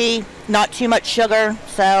crunchy, not too much sugar.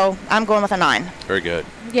 So I'm going with a 9. Very good.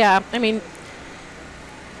 Yeah, I mean,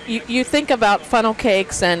 you think about funnel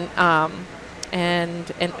cakes and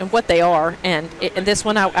what they are, and this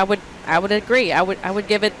one I would agree. I would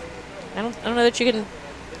give it. I don't know that you can,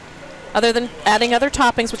 other than adding other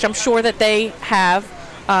toppings, which I'm sure that they have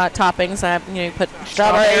toppings. You know, you put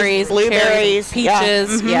strawberries, blueberries, cherries,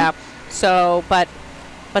 peaches. Yeah. So, but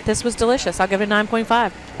this was delicious. I'll give it a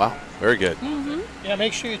 9.5. Wow. Very good. Yeah,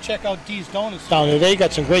 make sure you check out Dee's Donuts down there. They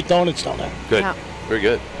got some great donuts down there. Good. Yeah. Very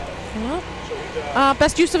good. Well,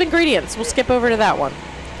 best use of ingredients. We'll skip over to that one.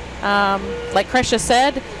 Like Kresha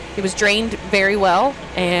said, it was drained very well,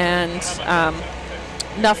 and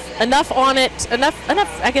enough on it, enough,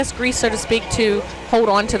 I guess, grease, so to speak, to hold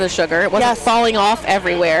on to the sugar. It wasn't falling off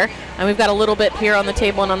everywhere. And we've got a little bit here on the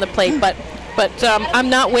table and on the plate, but I'm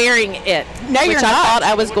not wearing it. No, which you're I not. thought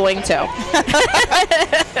I was going to.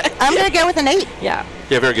 I'm going to go with an 8. Yeah.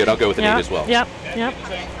 Yeah, very good. I'll go with an 8 as well. Yep. I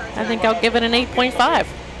think I'll give it an 8.5.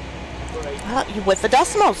 With the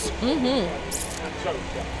decimals.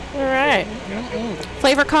 All right.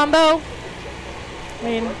 Flavor combo. I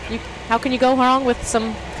mean, how can you go wrong with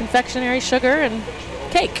some confectionery sugar and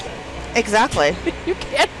cake? Exactly. You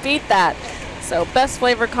can't beat that. So best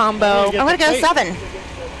flavor combo. I'm going to go 7.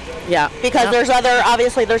 Yeah. Because there's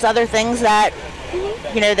other things that,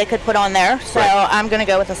 you know, they could put on there. So I'm going to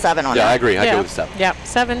go with a 7 on that. Yeah, I agree. I go with 7. Yeah.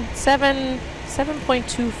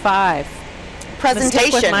 7.25.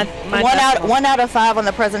 Presentation. My 1 out of 5 on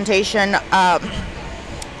the presentation.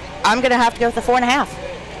 I'm going to have to go with a 4.5.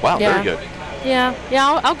 Wow, very good. Yeah,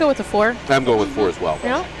 I'll go with a 4. I'm going with 4 as well.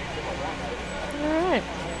 Yeah. All right.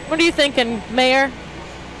 What are you thinking, Mayor?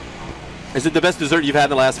 Is it the best dessert you've had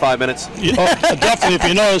in the last 5 minutes? Definitely. If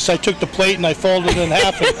you notice, I took the plate and I folded it in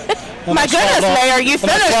half. And My goodness, Mayor, you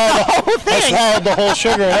finished the whole thing. I swallowed the whole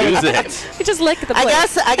sugar. Use it. You just licked the plate.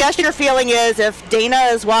 I guess your feeling is if Dana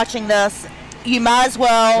is watching this, you might as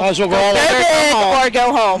well, go all big or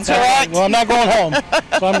go home, correct? Well, I'm not going home,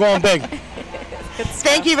 so I'm going big.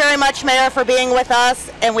 Thank you very much, Mayor, for being with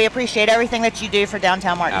us, and we appreciate everything that you do for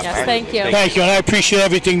downtown Martinsburg. Yes, thank you. Thank you, and I appreciate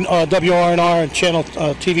everything WRNR and Channel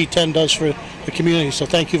TV 10 does for the community, so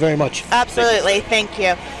thank you very much. Absolutely, thank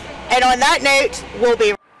you. And on that note, we'll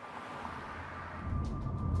be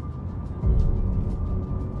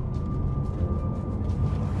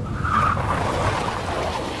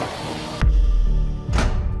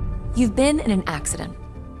You've been in an accident.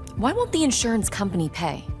 Why won't the insurance company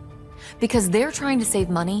pay? Because they're trying to save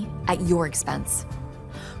money at your expense.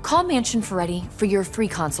 Call Mansion Ferretti for your free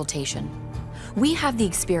consultation. We have the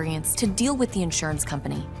experience to deal with the insurance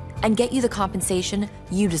company and get you the compensation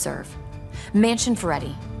you deserve. Mansion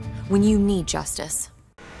Ferretti, when you need justice.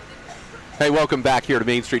 Hey, welcome back here to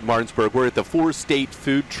Main Street, Martinsburg. We're at the 4-State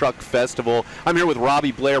Food Truck Festival. I'm here with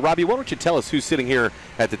Robbie Blair. Robbie, why don't you tell us who's sitting here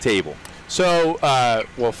at the table? So,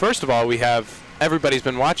 well, first of all, we have everybody's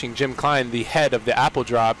been watching Jim Klein, the head of the Apple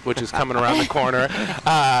Drop, which is coming around the corner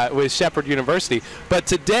with Shepherd University. But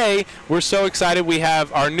today, we're so excited. We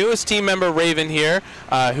have our newest team member, Raven, here,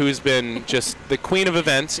 who's been just the queen of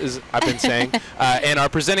events, as I've been saying, and our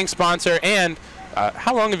presenting sponsor. And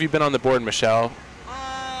how long have you been on the board, Michelle?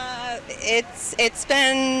 It's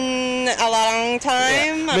been a long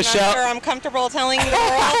time. I'm Michelle, not sure I'm comfortable telling the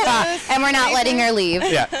world this. And we're not letting her leave.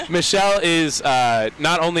 Yeah, Michelle is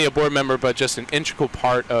not only a board member, but just an integral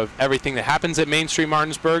part of everything that happens at Main Street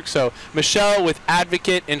Martinsburg. So Michelle with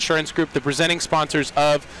Advocate Insurance Group, the presenting sponsors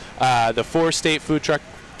of the 4-State Food Truck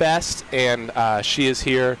Fest, and she is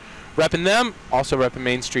here repping them, also repping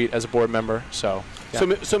Main Street as a board member. So.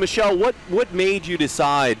 Yeah. So Michelle, what made you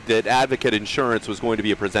decide that Advocate Insurance was going to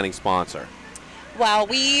be a presenting sponsor? Well,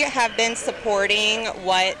 we have been supporting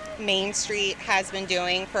what Main Street has been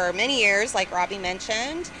doing for many years, like Robbie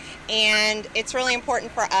mentioned, and it's really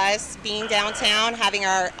important for us being downtown, having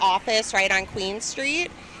our office right on Queen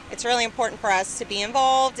Street. It's really important for us to be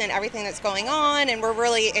involved in everything that's going on, and we're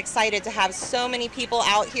really excited to have so many people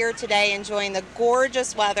out here today enjoying the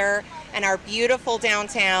gorgeous weather and our beautiful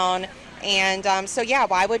downtown. And so, yeah,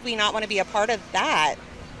 why would we not want to be a part of that?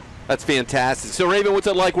 That's fantastic. So, Raven, what's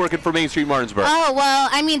it like working for Main Street Martinsburg? Oh, well,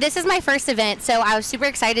 I mean, this is my first event, so I was super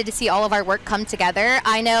excited to see all of our work come together.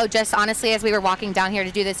 I know, just honestly, as we were walking down here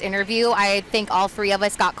to do this interview, I think all three of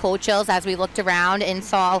us got cold chills as we looked around and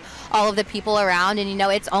saw all of the people around. And, you know,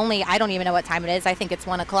 it's only, I don't even know what time it is. I think it's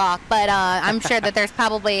 1 o'clock, but I'm sure that there's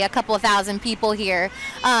probably a couple of thousand people here.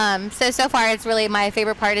 So far, it's really my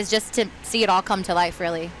favorite part is just to see it all come to life,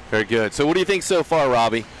 really. Very good. So what do you think so far,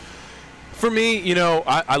 Robbie? For me, you know,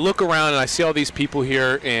 I look around and I see all these people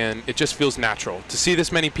here, and it just feels natural to see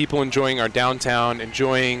this many people enjoying our downtown,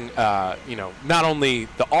 enjoying, you know, not only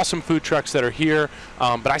the awesome food trucks that are here,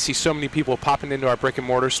 but I see so many people popping into our brick and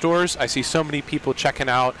mortar stores. I see so many people checking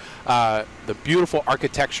out the beautiful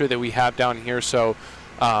architecture that we have down here. So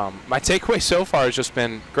my takeaway so far has just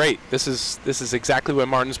been great. This is exactly what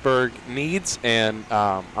Martinsburg needs, and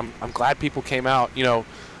I'm glad people came out. You know,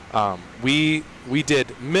 we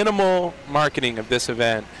did minimal marketing of this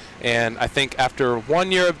event, and I think after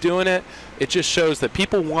 1 year of doing it, it just shows that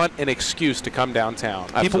people want an excuse to come downtown.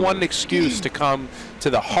 Absolutely. People want an excuse to come to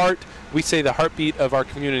the heart. We say the heartbeat of our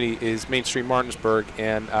community is Main Street Martinsburg,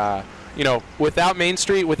 and you know, without Main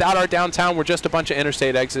Street, without our downtown, we're just a bunch of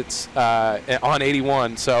interstate exits on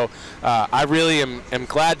 81. So I really am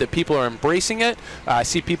glad that people are embracing it. I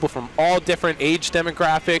see people from all different age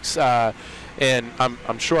demographics. And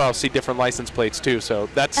I'm sure I'll see different license plates too. So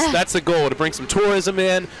that's the goal, to bring some tourism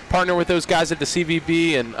in, partner with those guys at the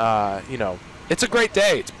CVB, and you know, it's a great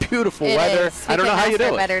day. It's beautiful weather. I don't know how you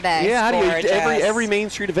do it. Yeah, how do you, every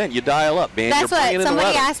Main Street event you dial up, man. That's You're what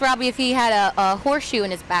somebody asked Robbie if he had a horseshoe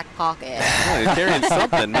in his back pocket. Yeah, he's carrying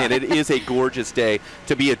something, man. It is a gorgeous day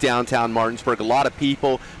to be at downtown Martinsburg. A lot of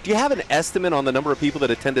people. Do you have an estimate on the number of people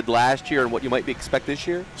that attended last year and what you might expect this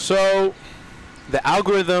year? So the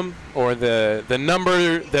algorithm, or the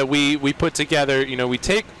number that we put together, you know, we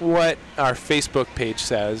take what our Facebook page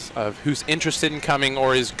says of who's interested in coming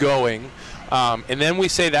or is going, and then we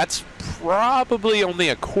say that's probably only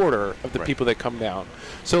a quarter of the people that come down.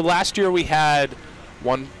 So last year we had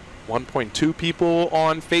 1.2 people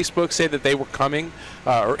on Facebook say that they were coming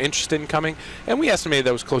or interested in coming, and we estimated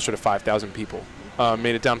that was closer to 5,000 people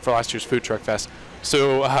made it down for last year's Food Truck Fest.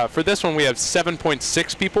 So for this one we have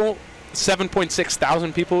 7.6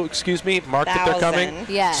 thousand people, excuse me, marked that they're coming.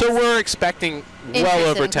 Yes. So we're expecting well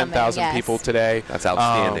over 10,000 people today. That's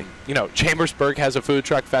outstanding. You know, Chambersburg has a Food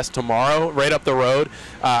Truck Fest tomorrow, right up the road.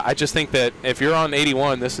 I just think that if you're on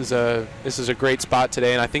 81, this is a great spot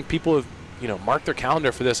today, and I think people have, you know, marked their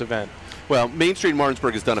calendar for this event. Well, Main Street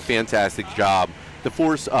Martinsburg has done a fantastic job. The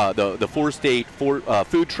four-state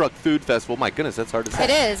Food Truck Food Festival. My goodness, that's hard to say. It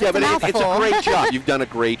is. Yeah, it's but a mouthful. it's a great job. You've done a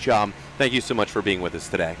great job. Thank you so much for being with us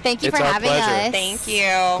today. Thank you It's for our having pleasure. us. Thank you.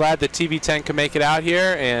 Glad that TV10 can make it out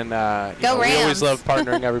here, and you know, we always love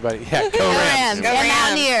partnering everybody. Yeah, go Rams. Go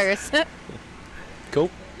Mountaineers.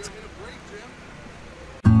 Cool.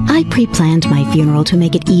 I pre-planned my funeral to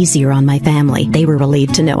make it easier on my family. They were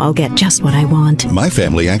relieved to know I'll get just what I want. My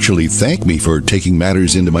family actually thanked me for taking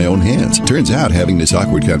matters into my own hands. Turns out having this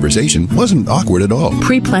awkward conversation wasn't awkward at all.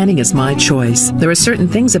 Pre-planning is my choice. There are certain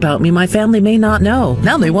things about me my family may not know.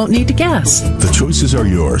 Now they won't need to guess. The choices are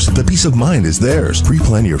yours. The peace of mind is theirs.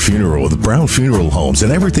 Pre-plan your funeral with Brown Funeral Homes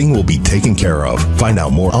and everything will be taken care of. Find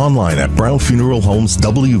out more online at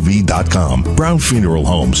brownfuneralhomeswv.com. Brown Funeral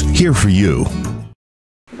Homes, here for you.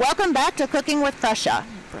 Welcome back to Cooking with Kresha.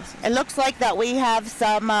 It looks like that we have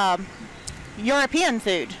some European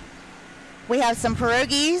food. We have some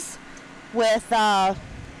pierogies with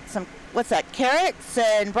some, what's that, carrots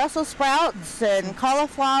and Brussels sprouts and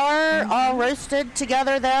cauliflower all roasted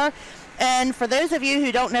together there. And for those of you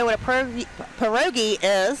who don't know what a pierogi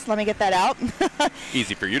is, let me get that out.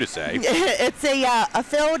 Easy for you to say. It's a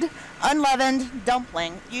filled, unleavened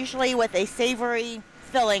dumpling, usually with a savory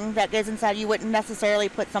filling that goes inside. You wouldn't necessarily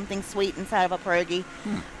put something sweet inside of a pierogi.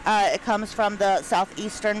 It comes from the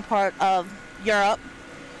southeastern part of Europe,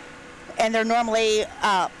 and they're normally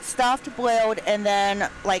stuffed, boiled, and then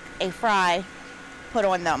like a fry put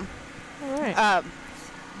on them. All right.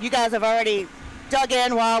 You guys have already dug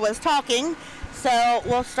in while I was talking, so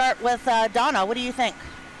we'll start with Donna. What do you think?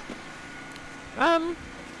 I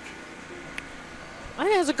think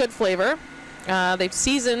it has a good flavor. They've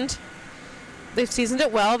seasoned they've seasoned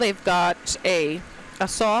it well. They've got a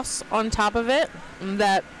sauce on top of it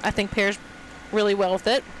that I think pairs really well with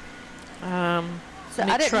it. So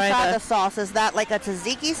I didn't try the sauce. Is that like a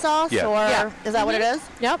tzatziki sauce, or is that what it is?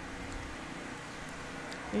 Yep.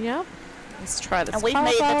 Yep. Let's try this. And we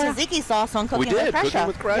made the tzatziki sauce on Cooking with Kresha. Cooking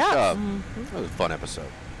with Kresha. Yes. That was a fun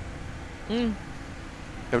episode.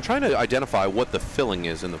 I'm trying to identify what the filling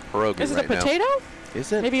is in the pierogi Is it right a potato? now.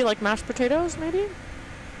 Is it? Maybe like mashed potatoes, maybe?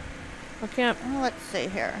 I can't. Well, let's see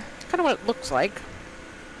here. It's kind of what it looks like.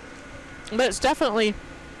 But it's definitely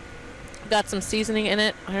got some seasoning in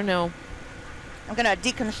it. I don't know. I'm going to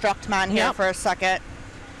deconstruct mine here for a second.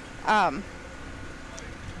 Yeah,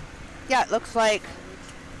 it looks like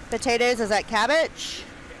potatoes. Is that cabbage?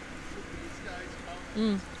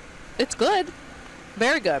 It's good.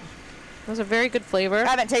 Very good. It was a very good flavor. I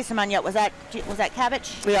haven't tasted mine yet. Was that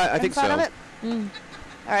cabbage? Yeah, I think so. Of it? All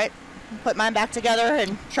right. Put mine back together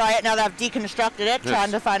and try it now that I've deconstructed it,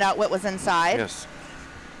 trying to find out what was inside. Yes.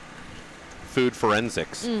 Food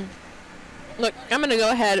forensics. Look, I'm going to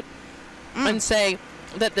go ahead and say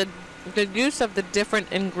that the use of the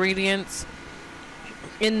different ingredients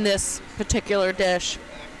in this particular dish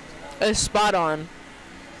is spot on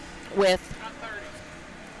with,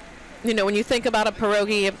 you know, when you think about a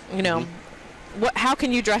pierogi, you know, how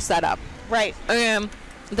can you dress that up? Right.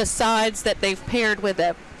 The sides that they've paired with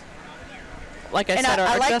it, like I said,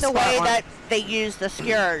 I are like just the way spot on. that they use the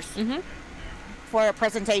skewers for a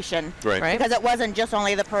presentation. Right. Because it wasn't just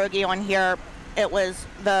only the pierogi on here. It was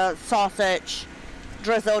the sausage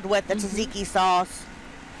drizzled with the tzatziki sauce,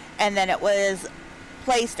 and then it was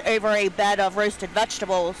placed over a bed of roasted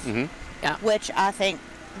vegetables, which I think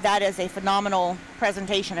that is a phenomenal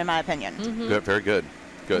presentation in my opinion. Good, very good.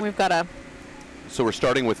 Good. We've got So we're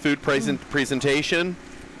starting with food presentation.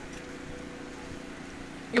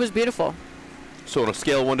 It was beautiful. So on a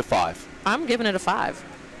scale of 1 to 5. I'm giving it a 5.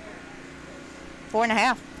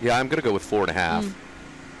 4.5. Yeah, I'm going to go with 4.5.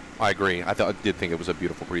 I agree. I did think it was a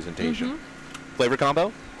beautiful presentation. Flavor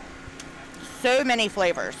combo? So many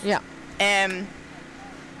flavors. Yeah. And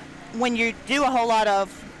when you do a whole lot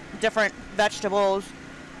of different vegetables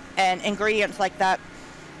and ingredients like that,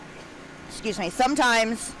 excuse me,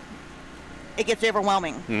 sometimes it gets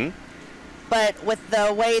overwhelming. But with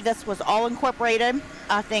the way this was all incorporated,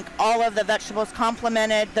 I think all of the vegetables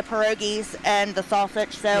complemented the pierogies and the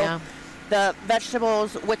sausage. So the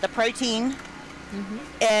vegetables with the protein,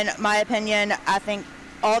 in my opinion, I think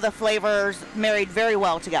all the flavors married very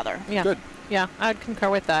well together. Yeah. Good. Yeah, I'd concur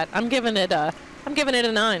with that. I'm giving it a 9. I'm going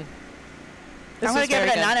to give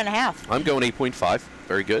it a 9.5. I'm going 8.5.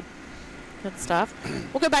 Very good. Good stuff.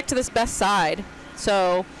 We'll go back to this best side.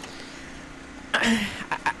 So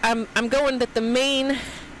I'm going that the main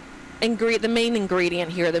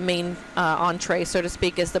ingredient here, the main entree, so to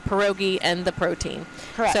speak, is the pierogi and the protein.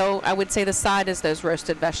 Correct. So I would say the side is those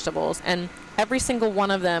roasted vegetables, and every single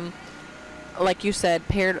one of them, like you said,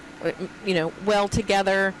 paired, well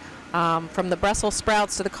together. From the Brussels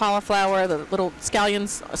sprouts to the cauliflower, the little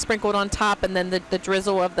scallions sprinkled on top, and then the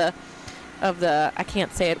drizzle of the I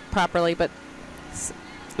can't say it properly, but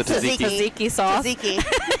the tzatziki sauce. Tzatziki.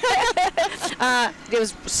 It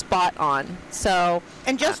was spot on. So,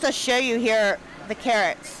 and just to show you here the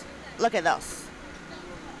carrots, look at this.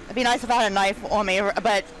 It'd be nice if I had a knife on me,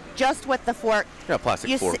 but just with the fork,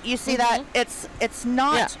 plastic fork. You see that it's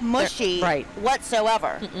not mushy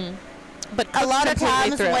whatsoever. But a lot of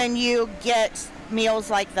times when you get meals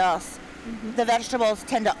like this, the vegetables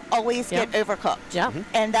tend to always get overcooked. Yeah.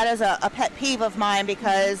 And that is a pet peeve of mine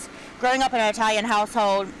because growing up in an Italian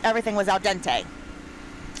household, everything was al dente.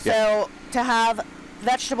 So to have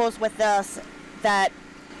vegetables with this that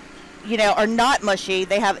are not mushy,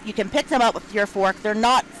 you can pick them up with your fork. They're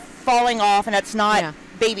not falling off, and it's not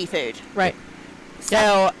baby food. Right.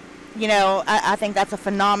 So, I think that's a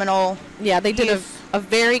phenomenal. Yeah, they did a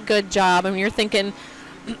very good job. I mean, you're thinking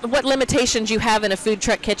what limitations you have in a food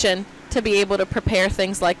truck kitchen to be able to prepare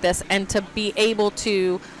things like this and to be able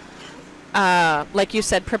to, like you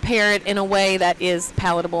said, prepare it in a way that is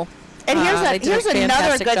palatable. And here's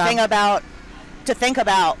another good thing to think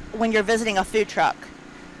about when you're visiting a food truck.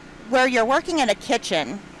 Where you're working in a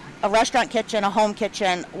kitchen, a restaurant kitchen, a home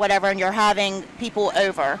kitchen, whatever, and you're having people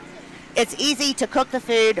over, it's easy to cook the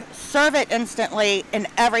food, serve it instantly, and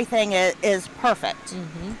everything is perfect.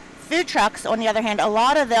 Food trucks, on the other hand, a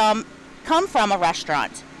lot of them come from a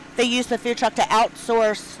restaurant. They use the food truck to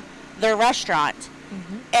outsource their restaurant.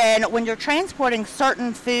 And when you're transporting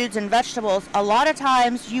certain foods and vegetables, a lot of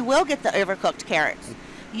times you will get the overcooked carrots.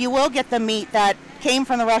 You will get the meat that came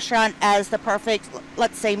from the restaurant as the perfect,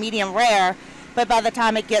 let's say, medium rare, but by the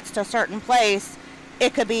time it gets to a certain place,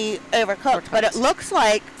 it could be overcooked. But it looks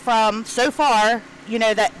like from so far, you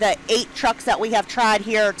know, that the 8 trucks that we have tried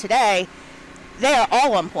here today, they are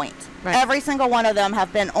all on point. Right. Every single one of them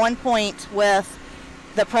have been on point with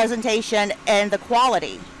the presentation and the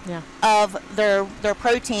quality of their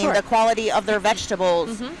protein, the quality of their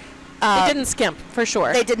vegetables. They didn't skimp, for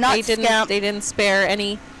sure. They did not skimp. They didn't spare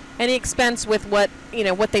any expense with what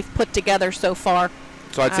they've put together so far.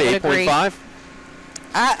 So I'd say 8.5.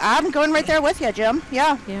 I'm going right there with you, Jim.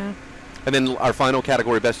 Yeah. Yeah. And then our final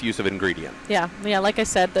category, best use of ingredient. Yeah. Like I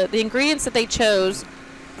said, the ingredients that they chose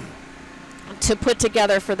to put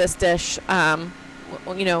together for this dish,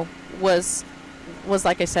 was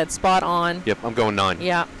like I said, spot on. Yep, I'm going 9.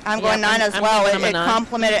 Yeah, I'm going 9 as well. It 9.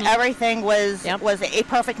 complemented everything. Was a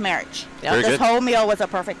perfect marriage. Very This good. whole meal was a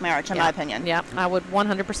perfect marriage, in my opinion. Yeah, I would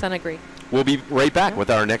 100% agree. We'll be right back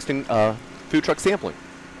with our next food truck sampling.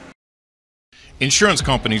 Insurance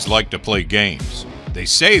companies like to play games. They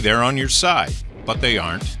say they're on your side, but they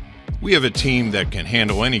aren't. We have a team that can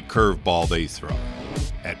handle any curveball they throw.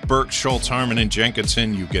 At Burke, Schultz, Harmon, and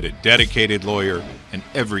Jenkinson, you get a dedicated lawyer, and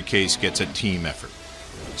every case gets a team effort.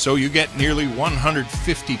 So you get nearly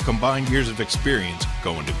 150 combined years of experience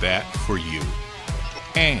going to bat for you.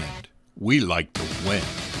 And we like to win.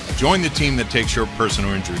 Join the team that takes your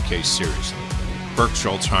personal injury case seriously. Burke,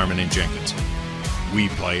 Schultz, Harmon, and Jenkinson. We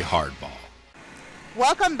play hardball.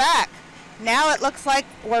 Welcome back. Now it looks like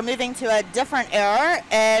we're moving to a different era,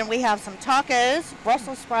 and we have some tacos,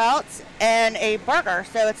 Brussels sprouts, and a burger.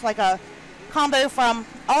 So it's like a combo from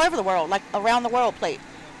all over the world, like around the world plate.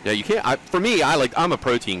 Yeah, you can't. For me, I'm a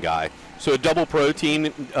protein guy. So a double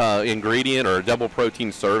protein ingredient or a double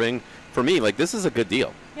protein serving, for me, like this is a good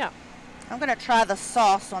deal. Yeah. I'm going to try the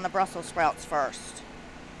sauce on the Brussels sprouts first.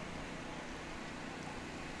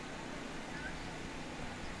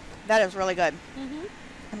 That is really good.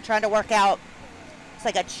 I'm trying to work out. It's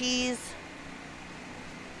like a cheese.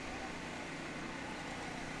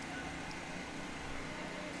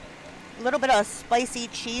 A little bit of spicy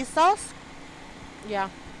cheese sauce. Yeah.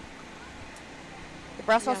 The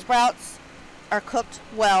Brussels sprouts are cooked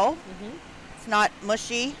well. It's not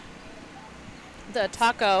mushy. The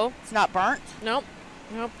taco. It's not burnt. Nope.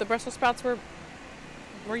 The Brussels sprouts were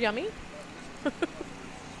yummy.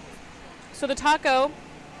 So the taco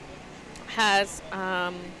has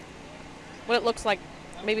what it looks like,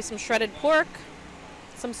 maybe some shredded pork,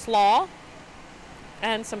 some slaw,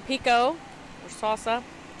 and some pico or salsa,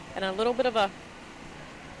 and a little bit of a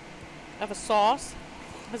sauce.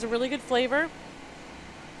 It has a really good flavor.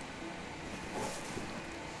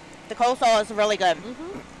 The coleslaw is really good.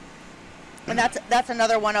 And that's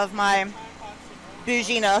another one of my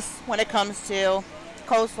bouginess when it comes to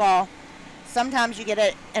coleslaw. Sometimes you get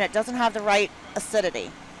it and it doesn't have the right acidity.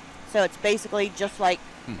 So it's basically just like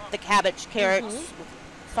the cabbage, carrots,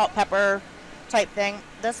 salt, pepper type thing.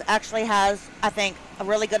 This actually has, I think, a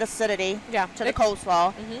really good acidity to the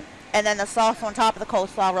coleslaw. And then the sauce on top of the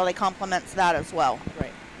coleslaw really complements that as well.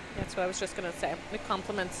 Right. That's what I was just going to say. It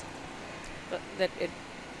complements it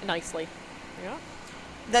nicely. Yeah.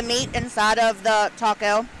 The meat inside of the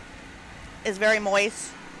taco is very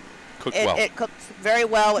moist. Cooked well. It cooks very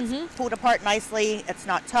well. It's pulled apart nicely. It's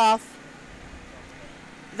not tough.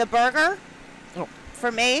 The burger, for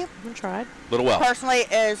me, little well. Personally,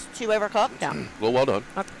 is too overcooked. Yeah. A little well done.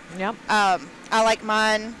 Yep. I like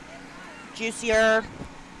mine juicier,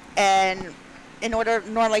 and in order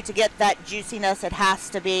normally to get that juiciness, it has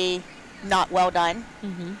to be not well done.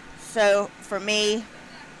 So for me,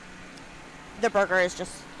 the burger is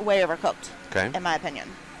just way overcooked. Okay. In my opinion.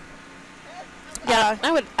 Yeah,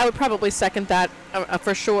 I would probably second that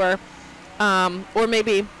for sure. Or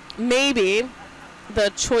maybe the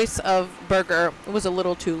choice of burger was a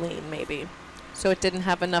little too lean, maybe. So it didn't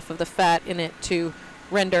have enough of the fat in it to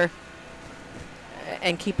render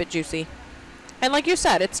and keep it juicy. And like you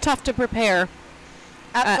said, it's tough to prepare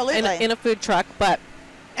Absolutely. in a food truck, but...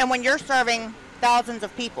 And when you're serving thousands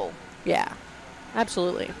of people. Yeah,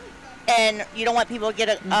 absolutely. And you don't want people to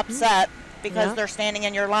get upset because they're standing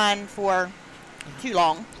in your line for too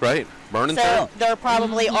long. Right. Burning So they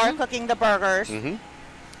probably are cooking the burgers.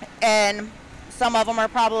 And some of them are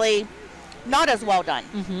probably not as well done.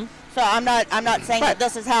 So I'm not saying that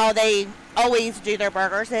this is how they always do their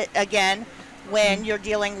burgers. Again, when you're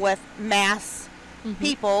dealing with mass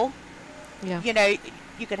people, you know,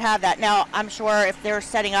 you could have that. Now, I'm sure if they're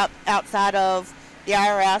setting up outside of the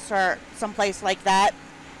IRS or someplace like that,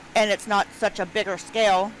 and it's not such a bigger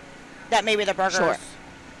scale, that maybe the burgers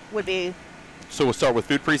would be. So we'll start with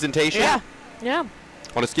food presentation. Yeah.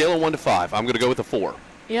 On a scale of 1 to 5, I'm going to go with a 4.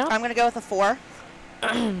 Yeah. I'm going to go with a 4.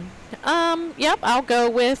 Yep, I'll go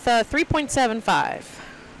with 3.75.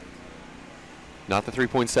 Not the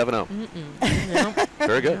 3.70. No.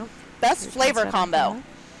 Very good. No. Best flavor combo.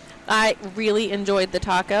 I really enjoyed the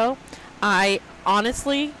taco. I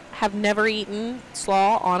honestly have never eaten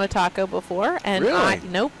slaw on a taco before, and Really?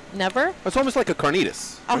 nope, never. It's almost like a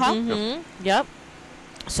carnitas. Yep.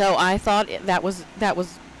 So I thought that was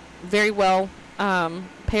very well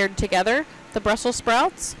paired together. The Brussels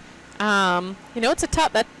sprouts. It's a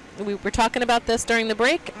tough. That we were talking about this during the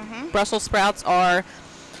break. Brussels sprouts are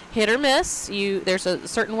hit or miss. There's a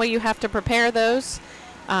certain way you have to prepare those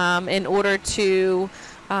in order to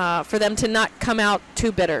for them to not come out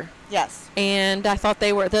too bitter. Yes. And I thought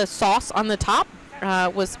the sauce on the top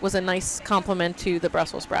was a nice compliment to the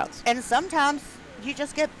Brussels sprouts. And sometimes you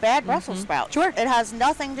just get bad Brussels sprouts. Sure. It has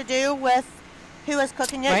nothing to do with who is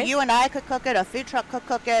cooking it. Right. You and I could cook it. A food truck could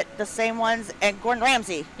cook it. The same ones. And Gordon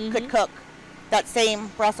Ramsay could cook that same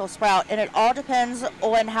Brussels sprout. And it all depends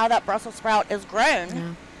on how that Brussels sprout is grown.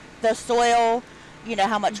 Yeah. The soil,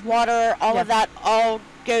 how much water, all of that all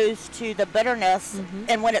goes to the bitterness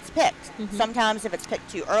and when it's picked. Sometimes if it's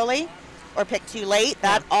picked too early or picked too late,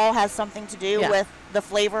 that all has something to do with the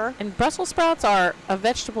flavor. And Brussels sprouts are a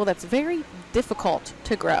vegetable that's very difficult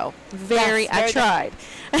to grow. I tried.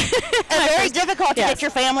 And very difficult to get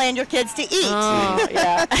your family and your kids to eat. Oh,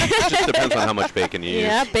 yeah. It just depends on how much bacon you use.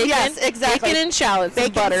 Yeah, bacon. Yes, exactly. Bacon and shallots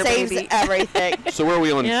and Bacon butter, saves baby. everything. So where are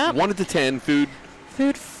we on 1 to 10 food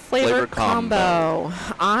flavor combo?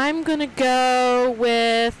 I'm going to go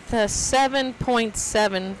with a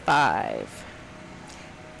 7.75.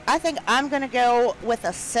 I think I'm going to go with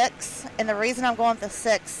a 6, and the reason I'm going with a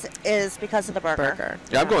 6 is because of the burger.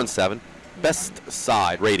 Yeah, I'm going 7. Best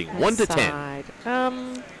side rating, 1 to 10.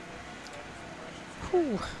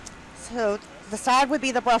 So the side would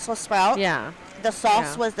be the Brussels sprout. Yeah. The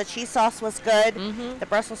sauce the cheese sauce was good. The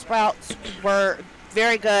Brussels sprouts were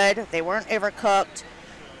very good. They weren't overcooked.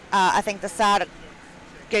 I think the side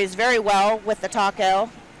goes very well with the taco.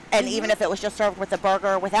 And even if it was just served with the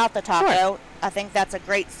burger without the taco, I think that's a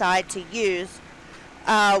great side to use.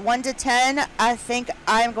 1 to 10, I think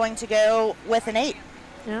I'm going to go with an 8.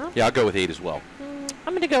 Yeah, I'll go with 8 as well.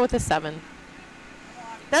 I'm going to go with a 7.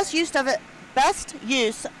 Best use of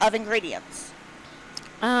ingredients.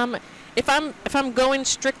 If I'm going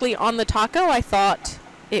strictly on the taco, I thought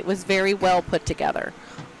it was very well put together.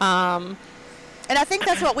 And I think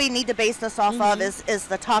that's what we need to base this off of is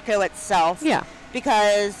the taco itself. Yeah.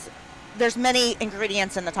 Because there's many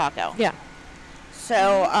ingredients in the taco. Yeah.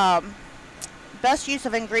 So best use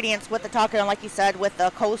of ingredients with the taco, and like you said, with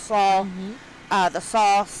the coleslaw, the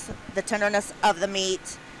sauce, the tenderness of the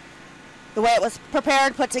meat, the way it was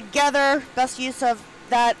prepared, put together, best use of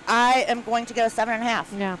that, I am going to go 7.5.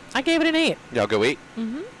 Yeah. I gave it an 8. Yeah, I'll go 8.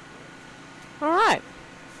 All right.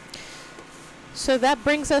 So that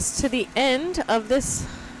brings us to the end of this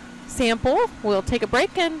sample. We'll take a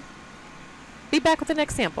break and be back with the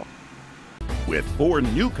next sample. With 4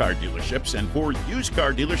 new car dealerships and 4 used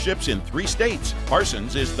car dealerships in 3 states,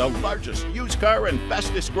 Parsons is the largest used car and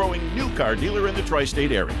fastest growing new car dealer in the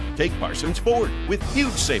tri-state area. Take Parsons Ford with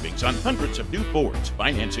huge savings on hundreds of new Fords,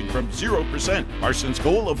 financing from 0%, Parsons'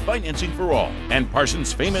 goal of financing for all, and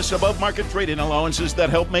Parsons' famous above-market trade-in allowances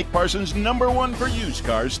that help make Parsons #1 for used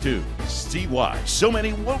cars too. See why so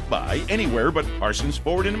many won't buy anywhere but Parsons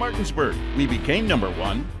Ford in Martinsburg. We became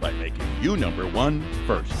 #1 by making you #1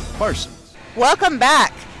 first. Parsons. Welcome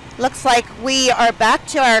back. Looks like we are back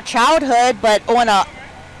to our childhood, but on a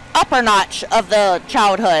upper notch of the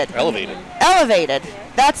childhood. Elevated.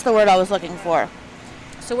 That's the word I was looking for.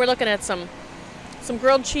 So we're looking at some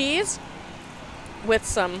grilled cheese with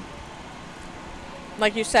some,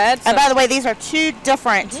 like you said. And by the way, these are 2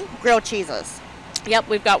 different grilled cheeses. Yep,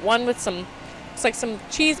 we've got one with it's like some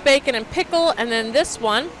cheese, bacon, and pickle, and then this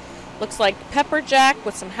one looks like pepper jack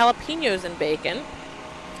with some jalapenos and bacon.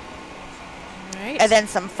 Right. And then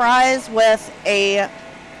some fries with a,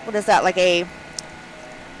 what is that, like a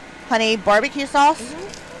honey barbecue sauce?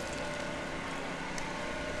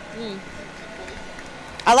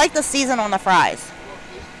 I like the season on the fries.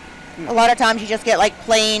 A lot of times you just get like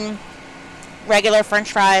plain, regular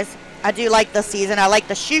French fries. I do like the season. I like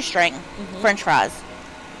the shoestring French fries.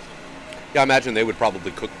 Yeah, I imagine they would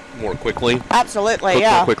probably cook more quickly. Absolutely, Cook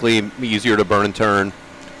yeah. more quickly, easier to burn and turn.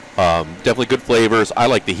 Definitely good flavors. I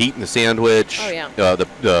like the heat in the sandwich. Oh, yeah.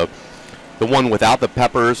 The one without the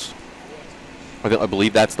peppers. I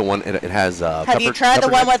believe that's the one. It has Have you tried the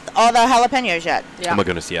one with all the jalapenos yet? Oh my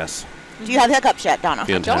goodness, yes. Do you have hiccups yet, Donna?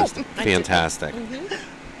 Fantastic. Fantastic.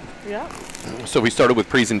 Yeah. So we started with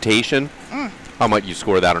presentation. How might you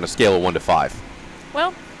score that on a scale of 1 to 5?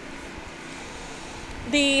 Well,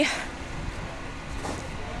 let's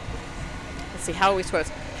see, how are we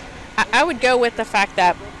supposed? I would go with the fact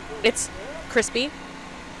that it's crispy.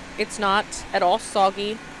 It's not at all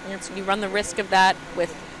soggy. You run the risk of that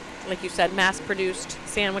with, like you said, mass-produced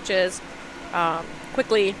sandwiches.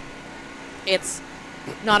 Quickly, it's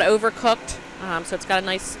not overcooked, so it's got a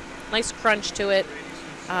nice crunch to it.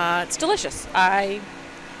 It's delicious. I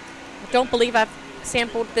don't believe I've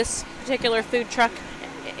sampled this particular food truck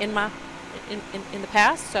in the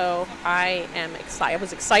past, so I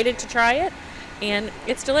was excited to try it, and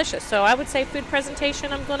it's delicious. So I would say food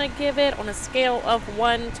presentation, I'm going to give it, on a scale of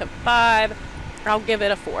 1 to 5, I'll give it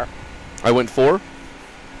a 4. I went 4.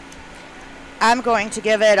 I'm going to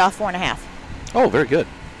give it a 4.5. Oh, very good.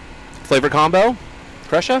 Flavor combo,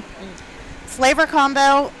 Kresha? Flavor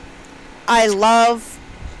combo, I love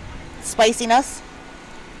spiciness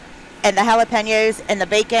and the jalapenos and the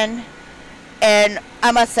bacon. And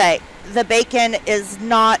I must say, the bacon is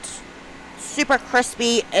not super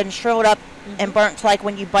crispy and shriveled up and burnt, like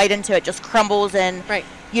when you bite into it, just crumbles and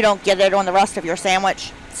you don't get it on the rest of your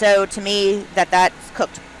sandwich. So to me, that's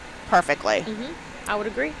cooked perfectly. I would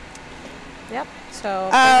agree. Yep. So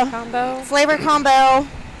flavor combo,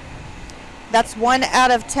 that's 1 out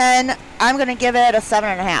of 10. I'm going to give it a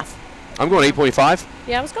 7.5. I'm going 8.5.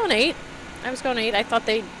 Yeah, I was going 8. I thought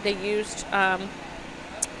they used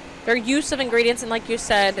their use of ingredients, and like you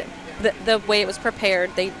said, the way it was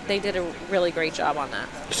prepared, they did a really great job on that.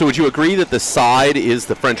 So would you agree that the side is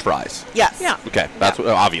the French fries? Yes. Yeah. Okay, that's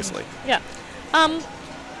obviously. Yeah.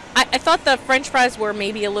 I thought the French fries were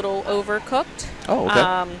maybe a little overcooked. Oh,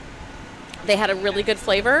 okay. They had a really good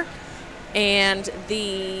flavor, and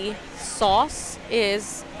the sauce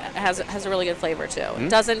has a really good flavor too.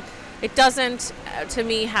 It doesn't to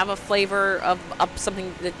me have a flavor of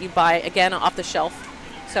something that you buy again off the shelf.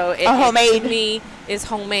 So homemade. It to me is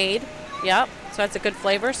homemade. Yep. So that's a good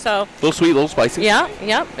flavor. So a little sweet, a little spicy. Yeah.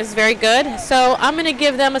 Yep. It's very good. So I'm going to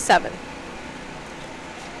give them a 7.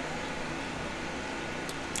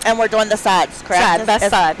 And we're doing the sides, correct? Best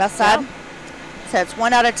side. Best side. Yep. So it's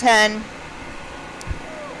 1 out of 10.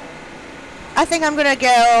 I think I'm going to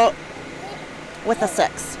go with a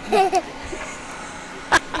 6. Hey.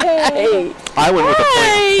 I went with a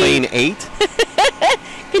plain 8.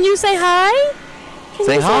 Can you say hi?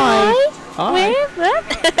 Say hi.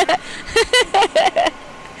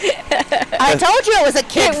 I told you it was a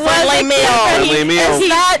kid-friendly meal. Is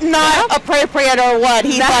that not appropriate or what?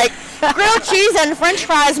 He's like, grilled cheese and French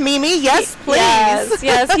fries, Mimi. Yes, please.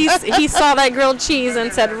 Yes. He saw that grilled cheese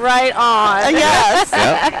and said, right on. Yes.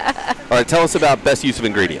 Yep. All right, tell us about best use of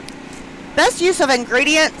ingredient. Best use of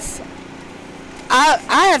ingredients.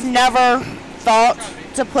 I have never thought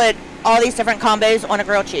to put all these different combos on a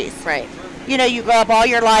grilled cheese. Right. You know, you grow up all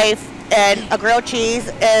your life, and a grilled cheese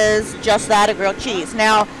is just that, a grilled cheese.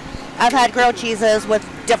 Now, I've had grilled cheeses with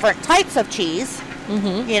different types of cheese,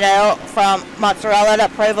 you know, from mozzarella to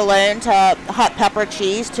provolone to hot pepper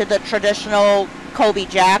cheese to the traditional Colby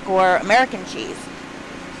Jack or American cheese.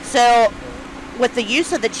 So, with the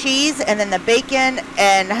use of the cheese and then the bacon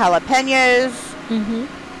and jalapenos,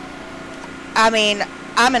 I mean,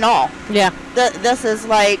 I'm in awe. Yeah. This is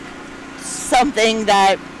like something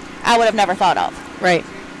that I would have never thought of. Right.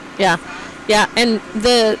 Yeah. Yeah. And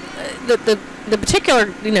the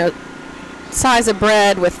particular, you know, size of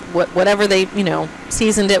bread with whatever they, you know,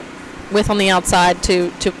 seasoned it with on the outside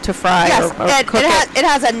to fry or cook it. It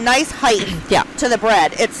has a nice height to the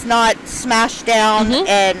bread. It's not smashed down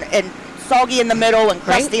and soggy in the middle and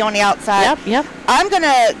crusty on the outside. Yep. I'm going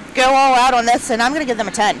to go all out on this, and I'm going to give them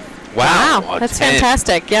a 10. Wow, that's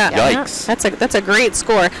fantastic. Yeah. Yikes. That's a great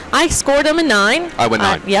score. I scored them a 9. I went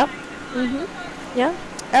 9. Yep. Yeah.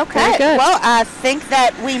 Okay. Well, I think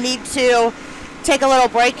that we need to take a little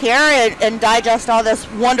break here and digest all this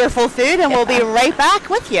wonderful food, and we'll be right back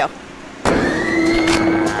with you.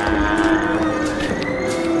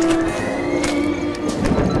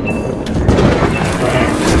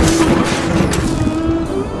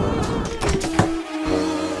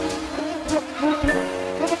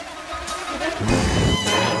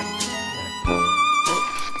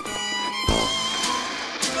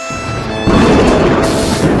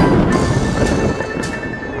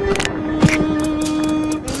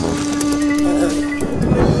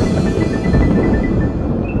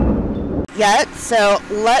 Yet, so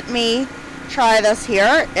let me try this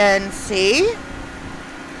here and see.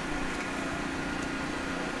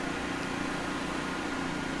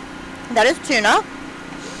 That is tuna.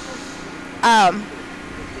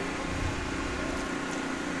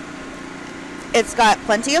 It's got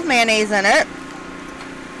plenty of mayonnaise in it.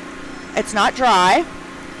 It's not dry.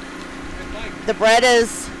 The bread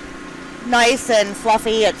is nice and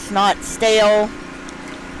fluffy. It's not stale.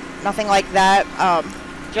 Nothing like that.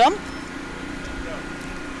 Jim?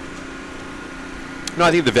 No,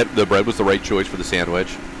 I think the bread was the right choice for the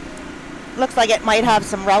sandwich. Looks like it might have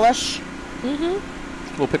some relish. Mm-hmm.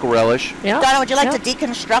 A little pickle relish. Yeah. Donna, would you like to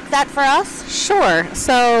deconstruct that for us? Sure.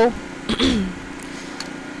 So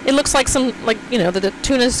it looks like the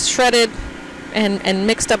tuna's shredded and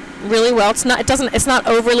mixed up really well. It's not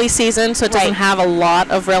overly seasoned, so it doesn't have a lot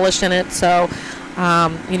of relish in it. So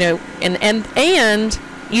and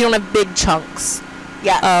you don't have big chunks.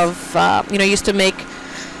 Of used to make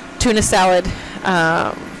tuna salad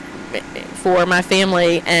for my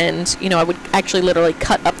family, and I would actually literally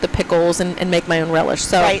cut up the pickles and make my own relish.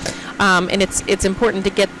 So and it's important to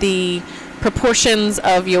get the proportions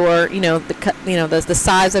of your the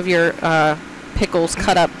size of your pickles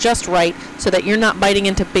cut up just right, so that you're not biting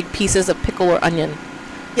into big pieces of pickle or onion.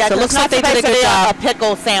 Yeah, so it looks like they did a good job. A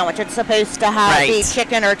pickle sandwich. It's supposed to have the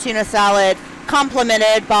chicken or tuna salad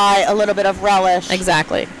complemented by a little bit of relish.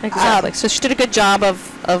 Exactly. So she did a good job of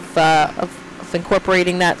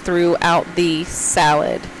incorporating that throughout the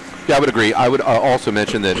salad. Yeah, I would agree. I would also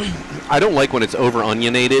mention that I don't like when it's over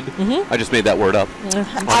onionated. I just made that word up.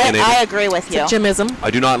 I agree with you. It's a Jimism. I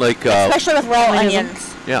do not like, especially with raw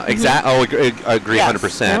onions. Yeah, exactly. I agree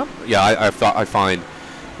 100%. Yeah, I find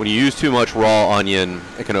when you use too much raw onion,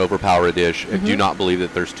 it can overpower a dish. I do not believe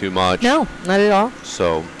that there's too much. No, not at all.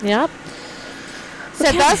 So. Yep.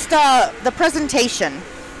 So that's the presentation.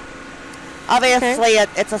 Obviously,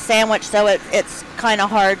 it's a sandwich, so it's kind of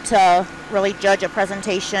hard to really judge a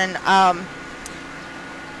presentation.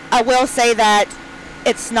 I will say that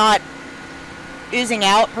it's not oozing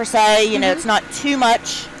out per se. It's not too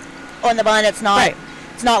much on the bun. It's not.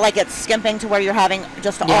 It's not like it's skimping to where you're having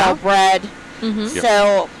just all bread.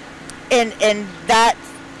 So, in that,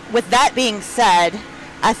 with that being said,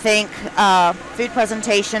 I think food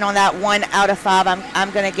presentation on that 1 out of 5.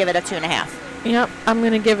 I'm going to give it a 2.5. Yep, I'm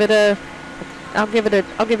going to give it a. I'll give it a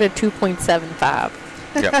 2.75.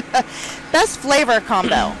 Yep. Best flavor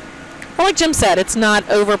combo. Well, like Jim said, it's not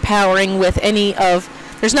overpowering with any of.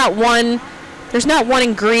 There's not one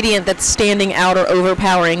ingredient that's standing out or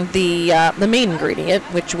overpowering the main ingredient,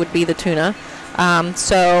 which would be the tuna.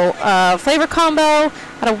 So flavor combo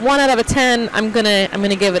out of 1 out of 10, I'm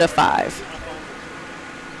gonna give it a 5.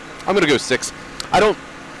 I'm gonna go 6. I don't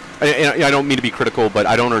mean to be critical, but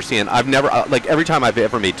I don't understand. I've never every time I've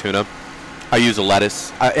ever made tuna, I use a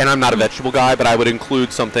lettuce, and I'm not a vegetable guy, but I would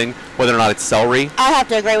include something, whether or not it's celery. I have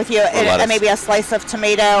to agree with you, and maybe a slice of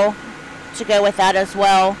tomato to go with that as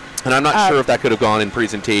well. And I'm not sure if that could have gone in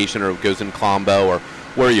presentation or goes in combo or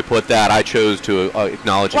where you put that. I chose to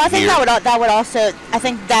acknowledge it here. I think that would also. I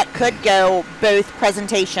think that could go both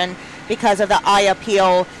presentation because of the eye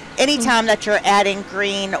appeal. Anytime that you're adding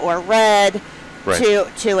green or red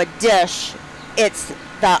to a dish, it's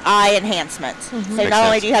the eye enhancement. So not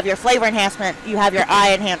only do you have your flavor enhancement, you have your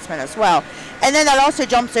eye enhancement as well. And then that also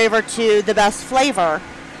jumps over to the best flavor.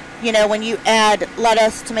 When you add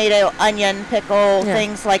lettuce, tomato, onion, pickle,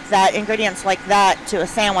 things like that, ingredients like that to a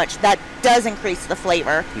sandwich, that does increase the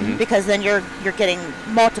flavor because then you're getting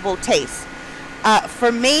multiple tastes.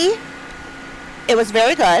 For me, it was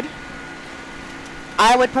very good.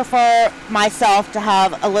 I would prefer myself to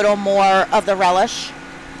have a little more of the relish.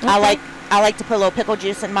 I like to put a little pickle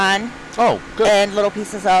juice in mine. Oh, good. And little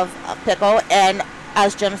pieces of pickle. And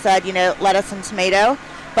as Jim said, lettuce and tomato.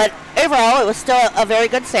 But overall, it was still a very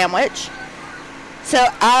good sandwich. So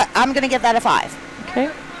I'm going to give that a 5. Okay.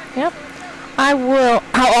 Yep.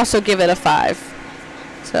 I'll also give it a 5.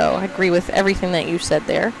 So I agree with everything that you said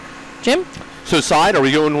there. Jim? So side, are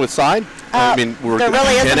we going with side? There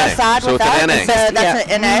really isn't a side with that. So that's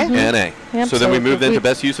an NA. NA. Yep. So then we move into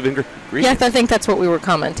best use of ingredients? Yes, I think that's what we were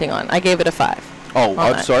commenting on. I gave it a 5. Oh,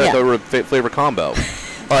 I'm sorry. I thought we were flavor combo.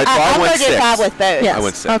 All right, so I went 6. I'm going to do 5 with both. Yes. I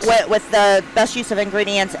went 6. With the best use of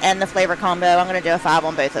ingredients and the flavor combo, I'm going to do a 5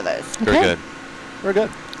 on both of those. Very good. Very good.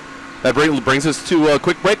 That brings us to a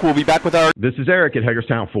quick break. We'll be back with our... This is Eric at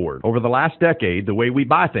Hagerstown Ford. Over the last decade, the way we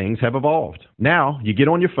buy things have evolved. Now, you get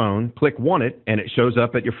on your phone, click Want It, and it shows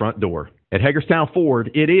up at your front door. At Hagerstown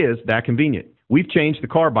Ford, it is that convenient. We've changed the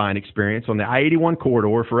car buying experience on the I-81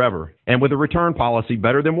 corridor forever. And with a return policy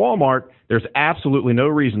better than Walmart, there's absolutely no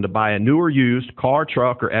reason to buy a new or used car,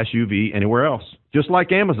 truck, or SUV anywhere else. Just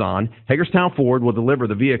like Amazon, Hagerstown Ford will deliver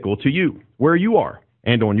the vehicle to you, where you are,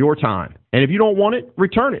 and on your time. And if you don't want it,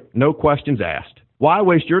 return it. No questions asked. Why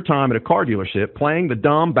waste your time at a car dealership playing the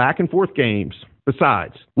dumb back and forth games?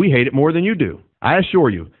 Besides, we hate it more than you do. I assure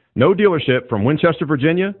you, No dealership from Winchester,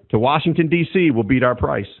 Virginia to Washington, D.C. will beat our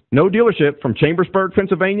price. No dealership from Chambersburg,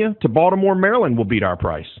 Pennsylvania to Baltimore, Maryland will beat our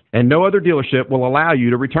price. And no other dealership will allow you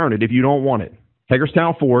to return it if you don't want it.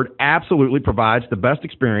 Hagerstown Ford absolutely provides the best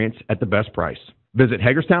experience at the best price. Visit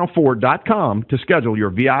HagerstownFord.com to schedule your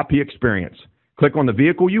VIP experience. Click on the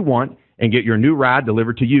vehicle you want and get your new ride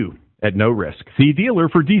delivered to you at no risk. See dealer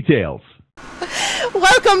for details.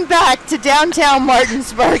 Welcome back to downtown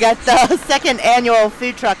Martinsburg at the second annual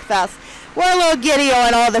Food Truck Fest. We're a little giddy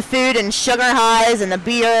on all the food and sugar highs and the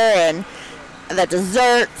beer and the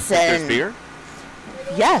desserts. There's beer?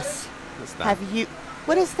 Yes. What's that? Have you?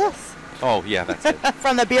 What is this? Oh, yeah, that's it.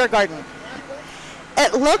 From the beer garden.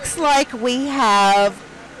 It looks like we have,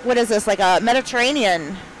 what is this, like a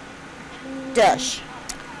Mediterranean dish?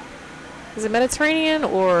 Is it Mediterranean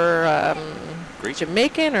or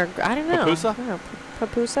Jamaican or I don't know. Pupusa?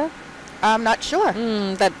 Pupusa? I'm not sure.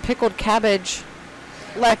 That pickled cabbage.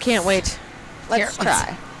 I can't wait. Let's try.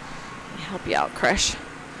 Let me help you out, Kresh.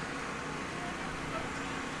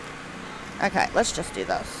 Okay, let's just do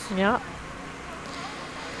this. Yeah.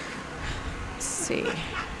 Let's see.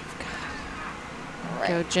 Right.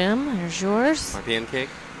 Go, Jim. There's yours. My pancake?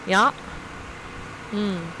 Yeah.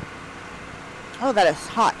 Oh, that is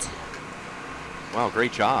hot. Wow,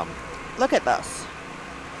 great job. Look at this.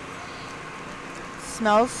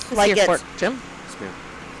 Smells Let's like see your it's... fork, Jim.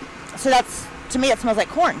 So that's, to me, it smells like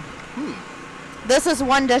corn. This is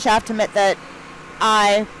one dish I have to admit that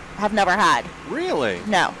I have never had. Really?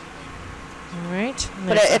 No. All right.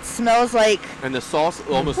 But it smells like... And the sauce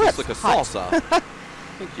almost looks like a salsa.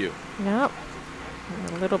 Thank you. Yep.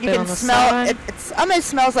 A little You bit can on the smell, side. it almost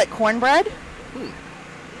smells like cornbread.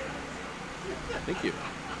 Thank you.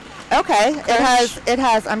 Okay, it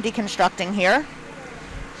has, I'm deconstructing here.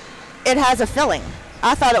 It has a filling.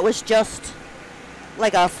 I thought it was just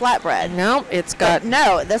like a flatbread. No, it's got... But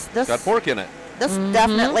no, this Got pork in it. This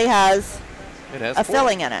definitely has, It has a pork.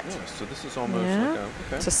 filling in it. Yeah, so this is almost Yeah. like a...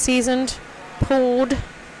 Okay. It's a seasoned, pulled,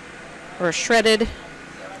 or shredded.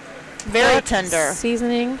 Very pork tender.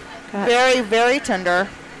 Seasoning. Got Very, very tender.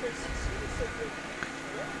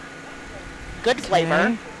 Good flavor.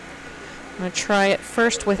 I'm going to try it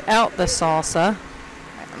first without the salsa. All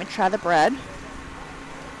right, let me try the bread.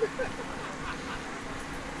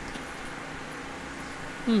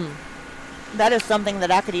 That is something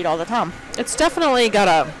that I could eat all the time. It's definitely got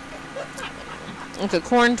a like a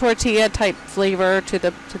corn tortilla type flavor to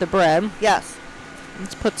the bread. Yes.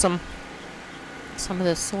 Let's put some of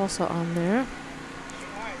this salsa on there.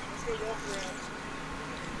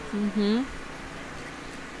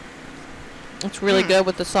 It's really good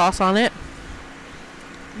with the sauce on it.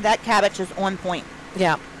 That cabbage is on point.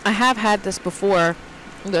 Yeah, I have had this before,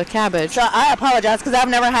 the cabbage. So I apologize because I've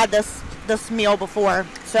never had this meal before.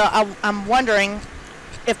 So I'm wondering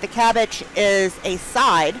if the cabbage is a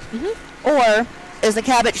side or is the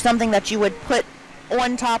cabbage something that you would put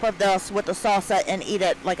on top of this with the salsa and eat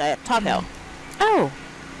it like a taco. Oh,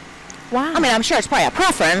 wow. I mean, I'm sure it's probably a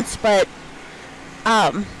preference, but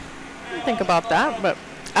I didn't think about that, but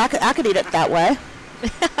I could eat it that way.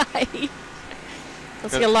 I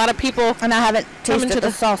see a lot of people, and I haven't coming tasted to the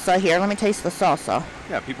salsa here. Let me taste the salsa.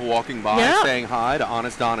 Yeah, people walking by Yeah. saying hi to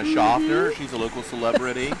Honest Donna Schaffner. She's a local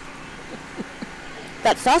celebrity.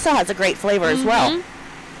 That salsa has a great flavor as well.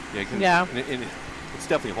 Yeah. Yeah. And it's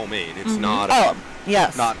definitely homemade. It's not Oh,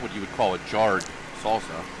 yes. not what you would call a jarred salsa.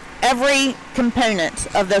 Every component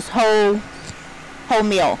of this whole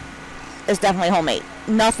meal is definitely homemade.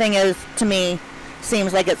 Nothing is, to me,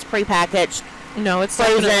 seems like it's prepackaged, no, it's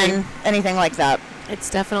frozen, definitely, anything like that. it's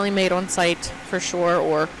definitely made on site for sure,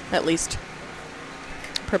 or at least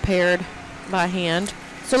prepared by hand.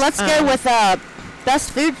 So let's go with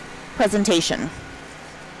best food presentation.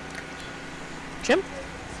 Jim,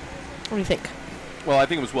 what do you think? Well, I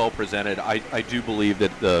think it was well presented. I do believe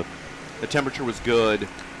that the temperature was good.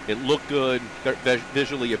 It looked good,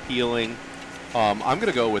 visually appealing. I'm going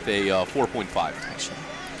to go with a 4.5. Actually,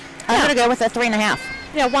 I'm going to go with a 3.5.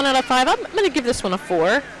 Yeah, 1 out of 5. I'm going to give this one a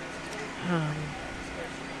 4.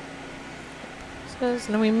 So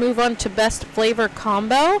then we move on to best flavor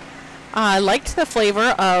combo. I liked the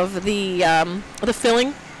flavor of the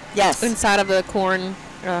filling. Yes. Inside of the corn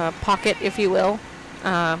pocket, if you will.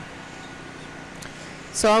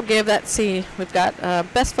 So I'll give that C. We've got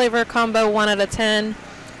best flavor combo 1 out of 10.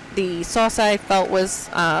 The sauce I felt was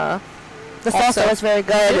the salsa was very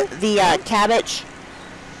good. The cabbage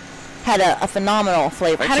had a phenomenal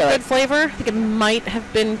flavor. Had to a it. good flavor. I think it might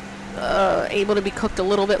have been able to be cooked a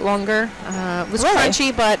little bit longer. It was Really?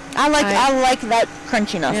 crunchy, but I like that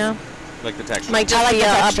crunchiness. Yeah. like the texture. Might just I like be the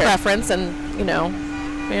a texture. preference, and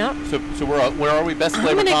Yeah. So where are we? Best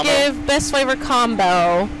flavor combo? I'm going to give best flavor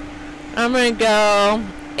combo. I'm going to go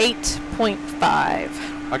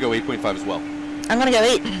 8.5. I'll go 8.5 as well. I'm going to go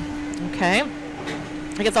 8. Okay.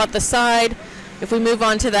 I guess off the side, if we move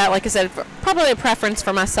on to that, like I said, probably a preference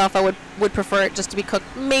for myself. I would prefer it just to be cooked.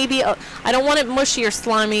 Maybe I don't want it mushy or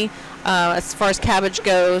slimy as far as cabbage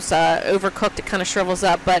goes. Overcooked, it kind of shrivels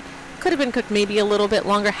up, but could have been cooked maybe a little bit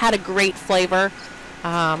longer. Had a great flavor.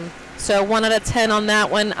 So 1 out of 10 on that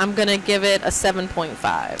one. I'm going to give it a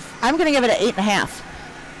 7.5. I'm going to give it an 8.5.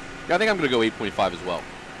 Yeah, I think I'm going to go 8.5 as well.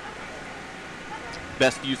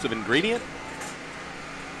 Best use of ingredient?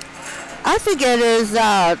 I think it is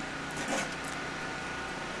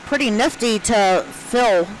pretty nifty to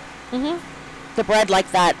fill the bread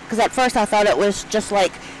like that, because at first I thought it was just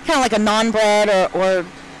like kind of like a naan bread or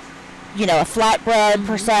you know, a flat bread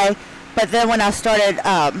per se, but then when I started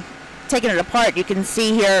taking it apart, you can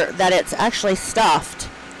see here that it's actually stuffed.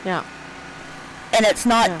 Yeah. And it's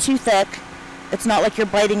not too thick. It's not like you're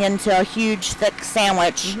biting into a huge thick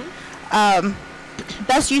sandwich.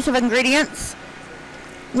 Best use of ingredients?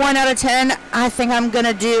 1 out of 10. I think I'm going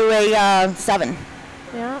to do a 7.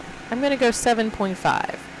 Yeah, I'm going to go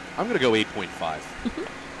 7.5. I'm going to go 8.5.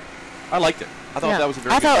 I liked it. I thought that was a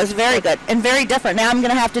very I thought it was very good and very different. Now I'm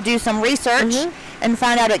going to have to do some research and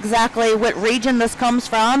find out exactly what region this comes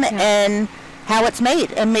from and how it's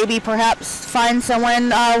made, and maybe perhaps find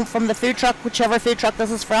someone from the food truck, whichever food truck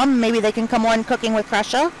this is from. Maybe they can come on Cooking with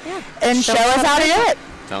Kresha and show us how to do it.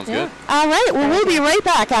 Sounds good. All right. Well, we'll be right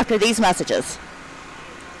back after these messages.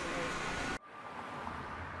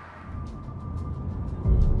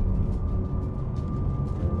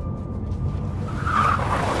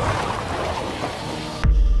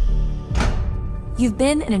 You've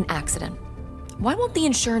been in an accident. Why won't the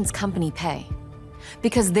insurance company pay?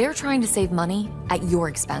 Because they're trying to save money at your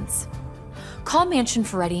expense. Call Mansion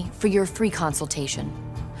Ferretti for your free consultation.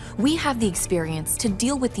 We have the experience to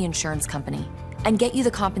deal with the insurance company and get you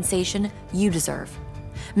the compensation you deserve.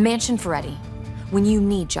 Mansion Ferretti, when you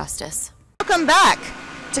need justice. Welcome back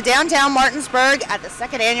to downtown Martinsburg at the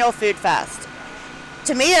 2nd Annual Food Fest.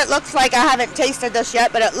 To me, it looks like, I haven't tasted this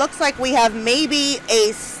yet, but it looks like we have maybe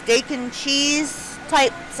a steak and cheese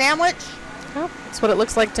type sandwich. Oh, that's what it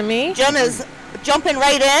looks like to me. Jim is jumping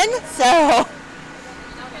right in, so.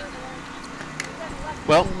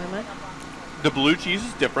 Well, the blue cheese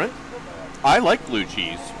is different. I like blue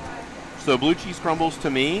cheese. So blue cheese crumbles to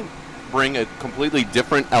me bring a completely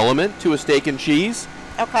different element to a steak and cheese.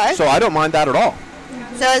 Okay. So I don't mind that at all.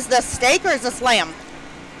 So is this steak or is this lamb?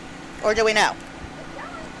 Or do we know?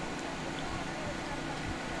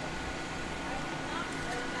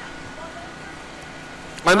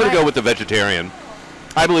 I'm going to go with the vegetarian.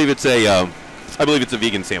 I believe it's a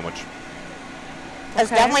vegan sandwich.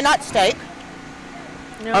 It's definitely not steak.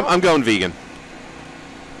 No. I'm going vegan.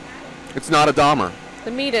 It's not a Dahmer.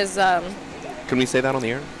 The meat is. Can we say that on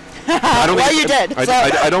the air? Well, you did.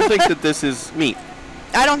 I don't think that this is meat.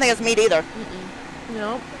 I don't think it's meat either.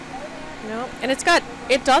 No. No. And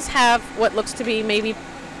it does have what looks to be maybe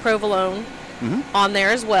provolone on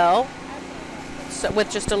there as well. So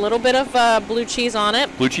with just a little bit of blue cheese on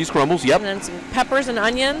it. Blue cheese crumbles, yep. And then some peppers and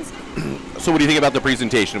onions. So what do you think about the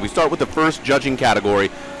presentation? If we start with the first judging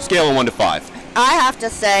category, scale of 1 to 5. I have to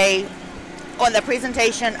say, on the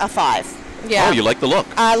presentation, a 5. Yeah. Oh, you like the look.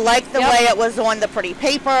 I like the way it was on the pretty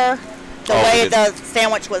paper, the way the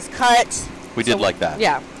sandwich was cut. We did like that.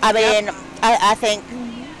 Yeah. I mean, I think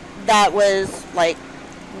that was like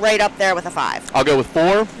right up there with a 5. I'll go with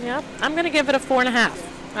 4. Yeah. I'm going to give it a 4.5.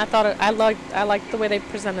 I liked the way they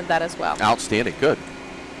presented that as well. Outstanding. Good.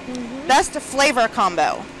 Best flavor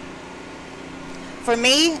combo. For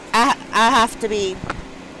me, I have to be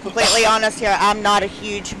completely honest here. I'm not a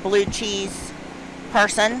huge blue cheese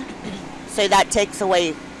person, so that takes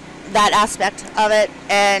away that aspect of it.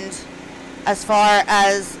 And as far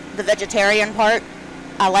as the vegetarian part,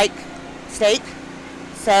 I like steak.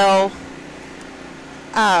 So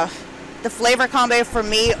the flavor combo for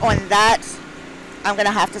me on that, I'm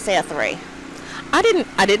gonna have to say a 3. I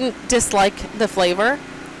didn't dislike the flavor.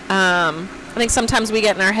 I think sometimes we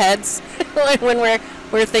get in our heads when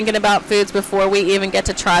we're thinking about foods before we even get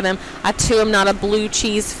to try them. I too am not a blue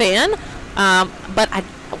cheese fan, but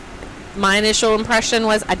my initial impression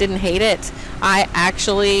was I didn't hate it. I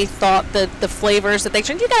actually thought that the flavors that they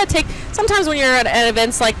you gotta take. Sometimes when you're at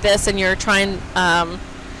events like this and you're trying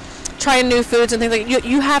new foods and things like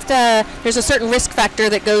you have to. There's a certain risk factor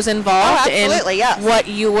that goes involved in what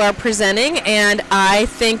you are presenting, and I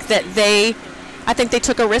think that they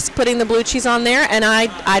took a risk putting the blue cheese on there, and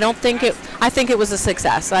I don't think it. I think it was a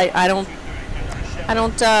success. I don't.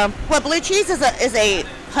 Well, blue cheese is a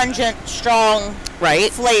pungent, strong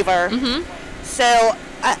flavor. So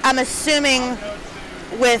I'm assuming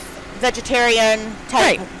with vegetarian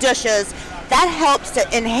type dishes, that helps to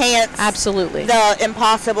enhance the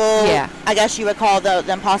Impossible. I guess you would call the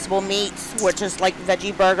Impossible meats, which is like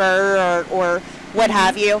veggie burger or what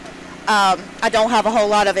have you. I don't have a whole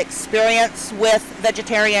lot of experience with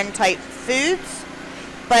vegetarian type foods,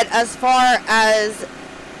 but as far as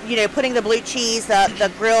putting the blue cheese,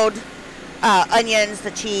 the grilled onions,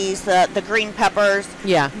 the cheese, the green peppers,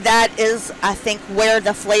 that is, I think, where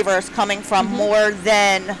the flavor is coming from more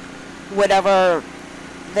than whatever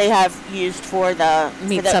they have used for the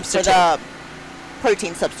meat substitute, for the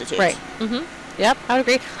protein substitute. Right. Yep, I would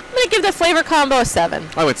agree. I'm going to give the flavor combo a 7.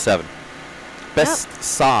 I went 7. Best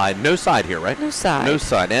side. No side here, right? No side. No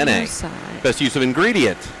side. NA. No side. Best use of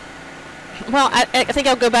ingredient. Well, I think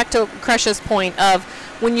I'll go back to Kresha's point of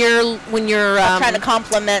when you're trying to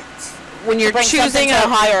complement. When you're choosing a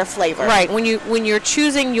higher flavor, right? When you're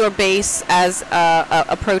choosing your base as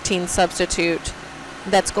a protein substitute,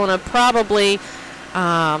 that's going to probably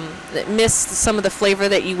miss some of the flavor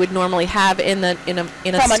that you would normally have in a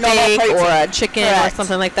steak or a chicken or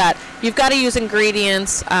something like that. You've got to use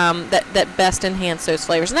ingredients that best enhance those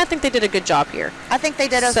flavors, and I think they did a good job here. I think they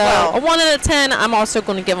did as well. So a 1 out of 10. I'm also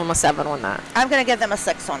going to give them a 7 on that. I'm going to give them a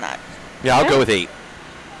 6 on that. Yeah, I'll go with 8.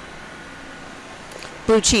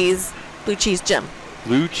 Blue cheese Jim.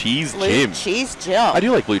 Blue cheese Jim. Blue cheese Jim. I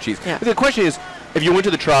do like blue cheese. Yeah. The question is, if you went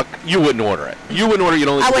to the truck, you wouldn't order it. You wouldn't order. You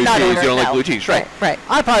don't like blue cheese. You don't like blue cheese, right? Right.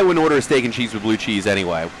 I probably wouldn't order a steak and cheese with blue cheese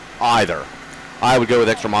anyway, either. I would go with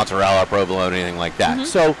extra mozzarella, provolone, anything like that.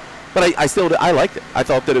 So, but I liked it. I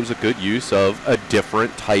thought that it was a good use of a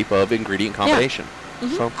different type of ingredient combination.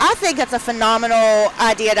 So I think it's a phenomenal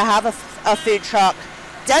idea to have a food truck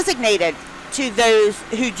designated to those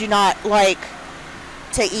who do not like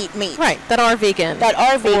to eat meat. Right, that are vegan.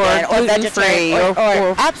 Or vegetarian.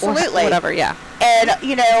 Or absolutely. Or whatever, yeah. And,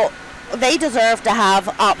 they deserve to have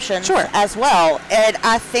options as well. And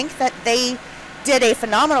I think that they did a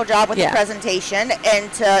phenomenal job with the presentation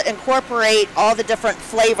and to incorporate all the different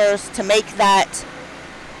flavors to make that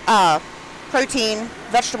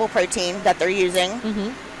vegetable protein that they're using.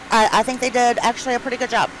 I think they did actually a pretty good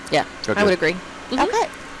job. Yeah, I would agree. Okay.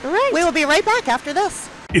 All right. We will be right back after this.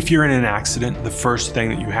 If you're in an accident, the first thing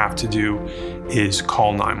that you have to do is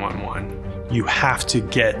call 911. You have to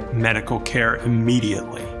get medical care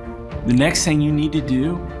immediately. The next thing you need to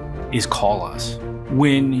do is call us.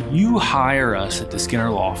 When you hire us at the Skinner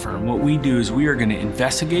Law Firm, what we do is we are going to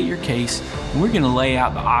investigate your case and we're going to lay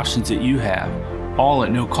out the options that you have, all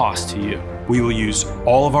at no cost to you. We will use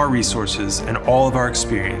all of our resources and all of our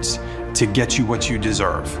experience to get you what you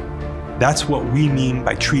deserve. That's what we mean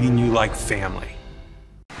by treating you like family.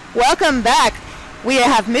 Welcome back. We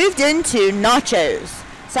have moved into nachos.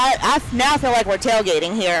 So I now feel like we're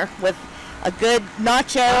tailgating here with a good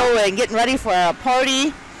nacho and getting ready for a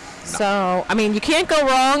party. So, I mean, you can't go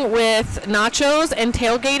wrong with nachos and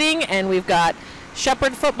tailgating, and we've got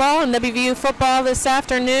Shepherd football and WVU football this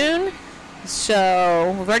afternoon.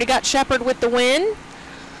 So, we've already got Shepherd with the win.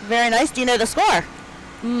 Very nice. Do you know the score?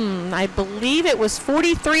 I believe it was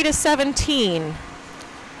 43-17.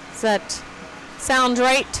 Does that sound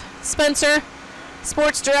right, Spencer?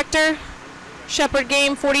 Sports director. Shepherd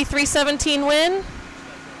game 43-17 win,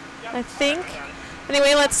 I think.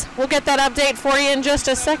 Anyway, we'll get that update for you in just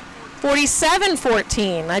a sec.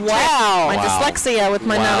 47-14. Wow. My dyslexia with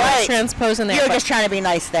my numbers transposing there. You were just trying to be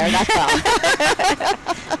nice there, that's all.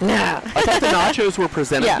 No. I thought the nachos were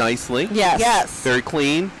presented nicely. Yes. Very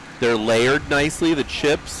clean. They're layered nicely, the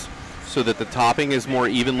chips, so that the topping is more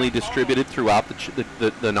evenly distributed throughout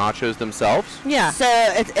the nachos themselves. Yeah. So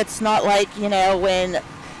it's not like, when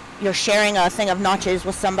you're sharing a thing of nachos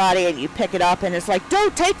with somebody and you pick it up and it's like,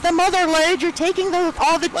 don't take the mother load, you're taking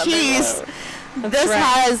all the cheese.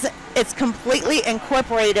 It's completely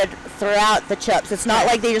incorporated throughout the chips. It's not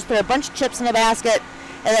like they just put a bunch of chips in a basket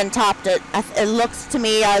and then topped it. It looks to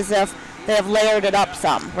me as if they have layered it up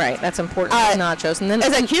some. Right, that's important with nachos. And then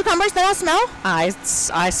is it cucumbers that I smell?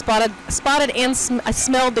 I spotted and I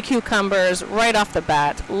smelled the cucumbers right off the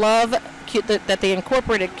bat. Love that they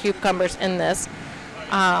incorporated cucumbers in this.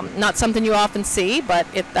 Not something you often see, but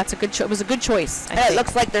it was a good choice. It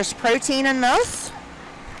looks like there's protein in this.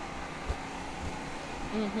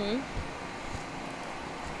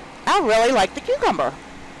 I really like the cucumber.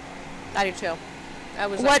 I do too.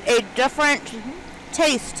 What a different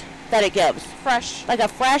taste that it gives. Fresh. Like a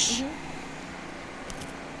fresh.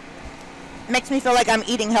 Makes me feel like I'm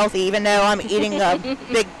eating healthy, even though I'm eating a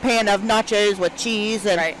big pan of nachos with cheese.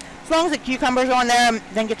 And as long as the cucumbers are on there,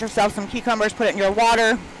 then get yourself some cucumbers, put it in your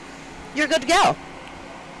water. You're good to go.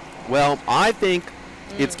 Well, I think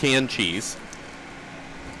it's canned cheese.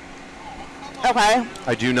 Okay.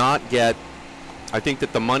 I do not get. I think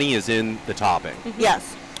that the money is in the topping.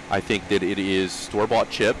 Yes. I think that it is store-bought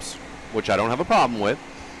chips, which I don't have a problem with.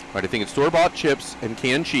 But I think it's store-bought chips and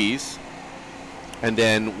canned cheese, and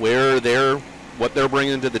then what they're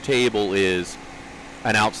bringing to the table is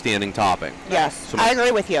an outstanding topping. Yes, I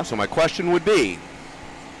agree with you. So my question would be,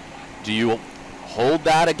 do you hold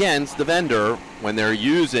that against the vendor when they're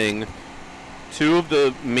using two of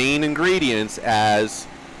the main ingredients as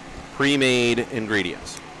pre-made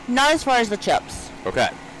ingredients? Not as far as the chips. Okay.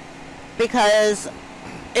 Because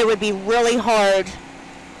it would be really hard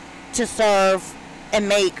to serve and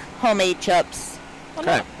make homemade chips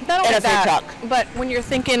Okay. Not in only a food that, truck. but when you're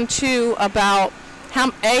thinking too about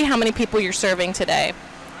how many people you're serving today,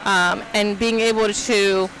 and being able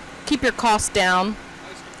to keep your costs down,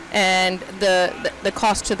 and the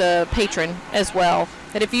cost to the patron as well.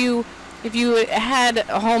 That if you had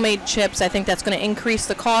homemade chips, I think that's going to increase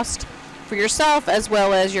the cost for yourself as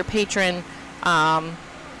well as your patron.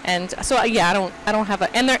 And so yeah, I don't have a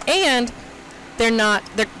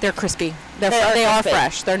they're crispy. They are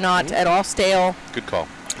fresh. They're not at all stale. Good call.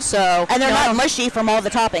 So and they're not mushy from all the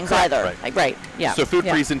toppings either. Right. Yeah. So food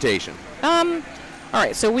presentation. All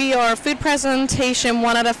right. So we are food presentation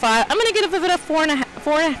 1 out of 5. I'm going to give it a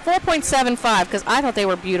 4.75 because I thought they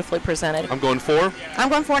were beautifully presented. I'm going 4. I'm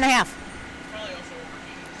going 4.5.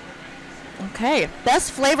 Okay.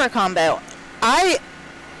 Best flavor combo. I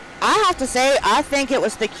have to say I think it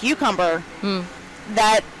was the cucumber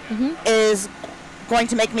that is going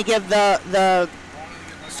to make me give the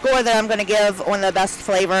score that I'm going to give on the best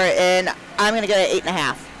flavor, and I'm going to give it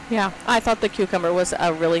 8.5. Yeah, I thought the cucumber was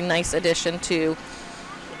a really nice addition to,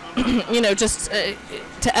 just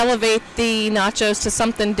to elevate the nachos to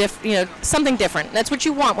something something different. That's what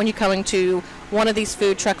you want when you're coming to one of these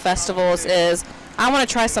food truck festivals. Is I want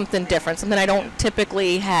to try something different, something I don't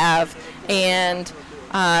typically have, and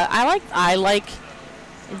I like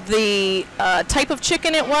the type of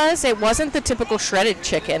chicken it was. It wasn't the typical shredded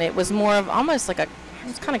chicken. It was more of almost like it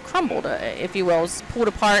was kind of crumbled, if you will. It was pulled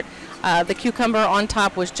apart. The cucumber on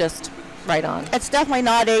top was just right on. It's definitely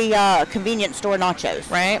not a convenience store nachos.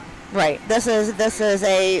 Right. This is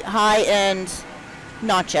a high-end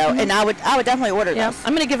nacho, and I would definitely order this.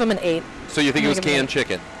 I'm going to give them an 8. So you think it was canned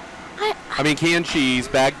chicken? I mean canned cheese,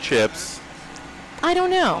 bagged chips. I don't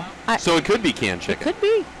know. So it could be canned chicken. It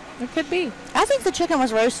could be. I think the chicken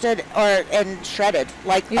was roasted and shredded,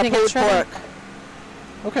 like You a think it's pulled pork.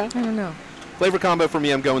 Okay. I don't know. Flavor combo for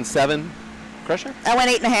me, I'm going 7. Kresha? I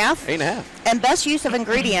went 8.5. 8.5. And best use of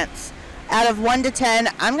ingredients, out of 1 to 10,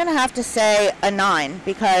 I'm going to have to say a 9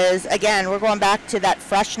 because, again, we're going back to that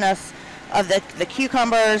freshness of the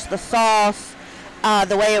cucumbers, the sauce,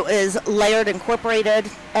 the way it was layered, incorporated,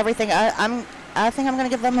 everything. I think I'm going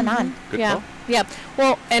to give them a 9. Good call. Yeah.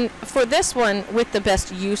 Well, and for this one, with the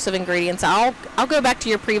best use of ingredients, I'll go back to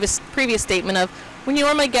your previous statement of when you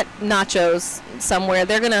normally get nachos somewhere,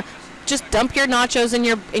 they're gonna just dump your nachos in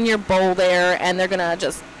your bowl there, and they're gonna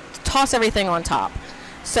just toss everything on top.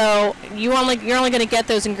 So you're only going to get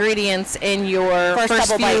those ingredients in your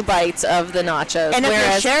first few bites of the nachos. And if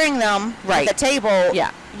you're sharing them at the table,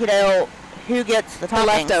 who gets the toppings? The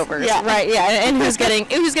leftovers, yeah. right? Yeah, and who's getting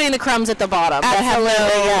the crumbs at the bottom that have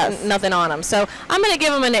nothing on them. So I'm going to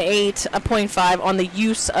give them an 8.5 on the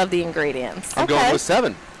use of the ingredients. I'm going with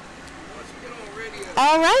 7.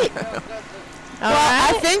 All right.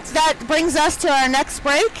 I think that brings us to our next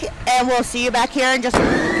break, and we'll see you back here in just.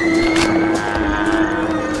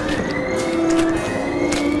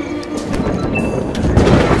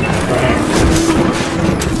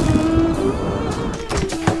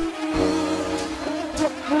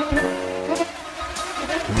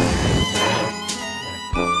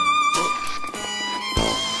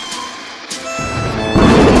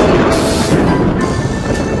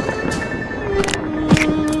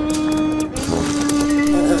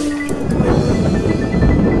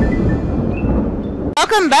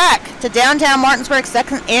 Welcome back to downtown Martinsburg's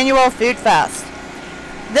 2nd annual Food Fest.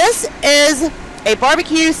 This is a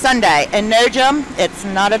barbecue sundae, and no, Jim, it's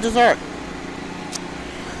not a dessert.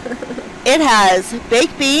 It has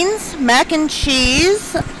baked beans, mac and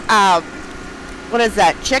cheese, what is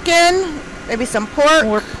that, chicken, maybe some pork.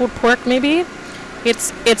 Or pulled pork, maybe.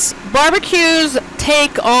 It's barbecue's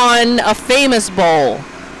take on a famous bowl.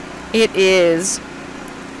 It is,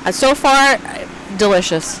 so far,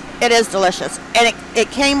 delicious. It is delicious. And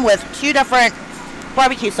it came with 2 different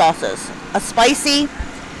barbecue sauces, a spicy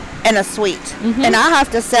and a sweet. And I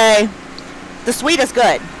have to say, the sweet is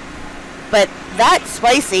good, but that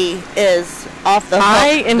spicy is off the hook.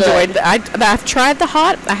 I enjoyed. I've tried the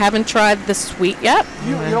hot. I haven't tried the sweet yet.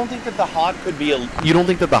 You don't think that the hot could be you don't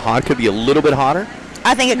think that the hot could be a little bit hotter?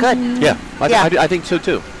 I think it could. Yeah, I think so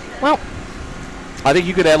too. Well, I think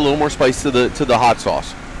you could add a little more spice to the hot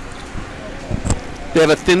sauce. They have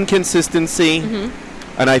a thin consistency,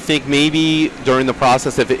 and I think maybe during the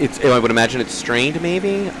process, I would imagine it's strained.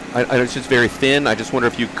 Maybe it's just very thin. I just wonder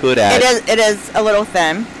if you could add. It is a little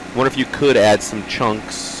thin. I wonder if you could add some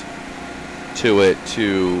chunks to it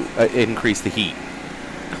to increase the heat.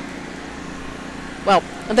 Well,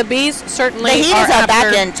 the bees certainly. The heat are is a after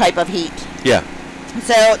back end type of heat. Yeah.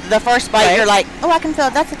 So the first bite, you're like, oh, I can feel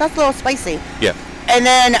it. That's a little spicy. Yeah. And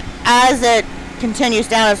then as it continues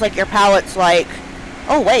down, it's like your palate's like,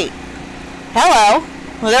 oh, wait. Hello.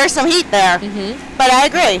 Well, there's some heat there. But I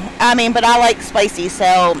agree. I mean, but I like spicy,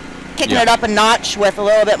 so kicking it up a notch with a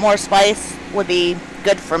little bit more spice would be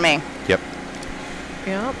good for me. Yep.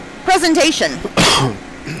 Yeah. Presentation.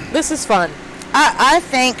 This is fun. I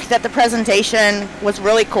think that the presentation was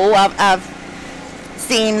really cool. I've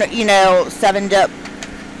seen,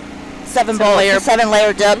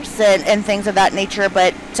 7-layer dips and things of that nature,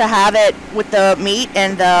 but to have it with the meat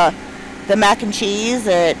and the mac and cheese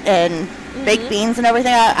and baked beans and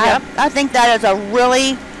everything, I think that is a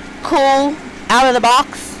really cool, out of the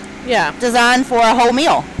box design for a whole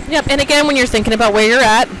meal. Yep. And again, when you're thinking about where you're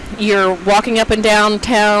at, you're walking up and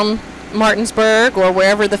downtown Martinsburg or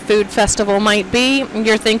wherever the food festival might be,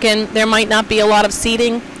 you're thinking there might not be a lot of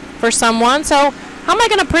seating for someone, so how am I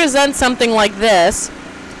going to present something like this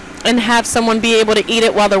and have someone be able to eat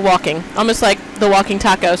it while they're walking? Almost like the walking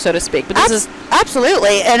taco, so to speak. But this is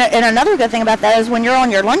absolutely. And another good thing about that is when you're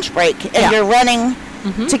on your lunch break and you're running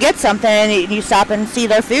to get something and you stop and see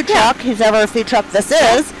their food truck, whoever food truck this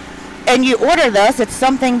is, and you order this, it's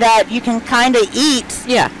something that you can kind of eat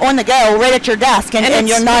on the go right at your desk. And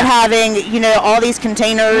you're not having, all these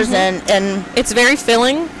containers and it's very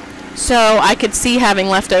filling. So I could see having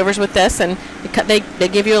leftovers with this, and they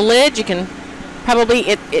give you a lid. You can probably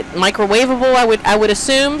it microwavable. I would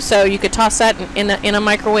assume, so you could toss that in a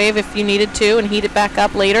microwave if you needed to, and heat it back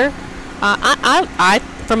up later. I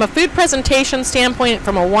from a food presentation standpoint,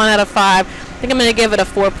 from a 1 out of 5, I think I'm going to give it a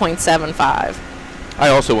 4.75. I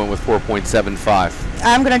also went with 4.75.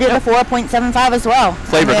 I'm going to do the 4.75 as well.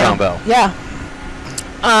 Flavor combo. Yeah.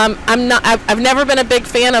 I've never been a big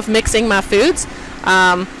fan of mixing my foods.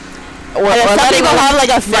 Some people have like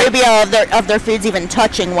a phobia of their foods even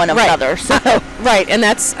touching one another. So right, and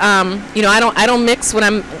that's I don't mix when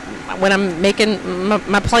I'm making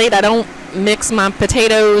my plate. I don't mix my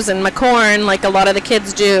potatoes and my corn like a lot of the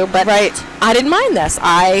kids do. But I didn't mind this.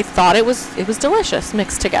 I thought it was delicious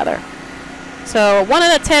mixed together. So 1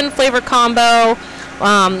 out of 10 flavor combo.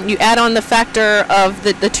 You add on the factor of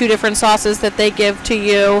the 2 different sauces that they give to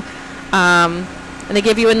you. And they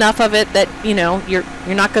give you enough of it that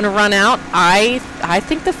you're not going to run out. I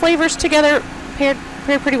think the flavors together pair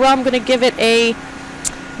pretty well. I'm going to give it an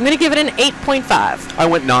 8.5. I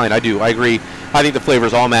went 9. I agree. I think the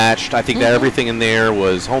flavors all matched. I think that everything in there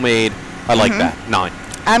was homemade. I like that. 9.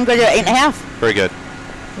 I'm going to do 8.5. Very good.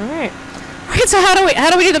 All right. All right. So how do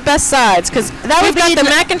we do the best sides? Because we've got the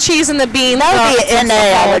mac and cheese and the beans. That would be an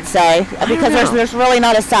A, I would say, because there's really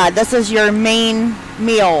not a side. This is your main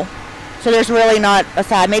meal. So there's really not a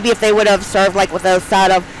side. Maybe if they would have served like with a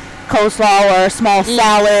side of coleslaw or a small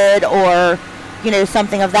salad or,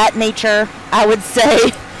 something of that nature, I would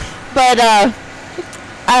say. But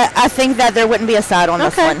I think that there wouldn't be a side on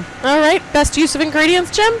this one. All right. Best use of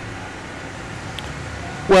ingredients, Jim?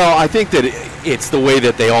 Well, I think that it's the way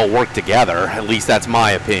that they all work together. At least that's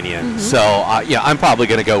my opinion. So, I'm probably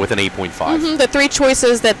going to go with an 8.5. The 3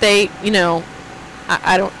 choices that they,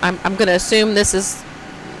 I'm going to assume this is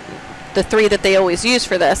the 3 that they always use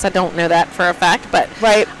for this. I don't know that for a fact, but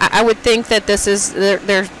I would think that this is they're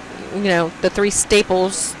the 3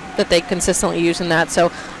 staples that they consistently use in that.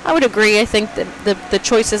 So I would agree. I think that the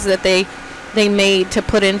choices that they made to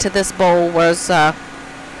put into this bowl were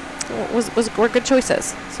good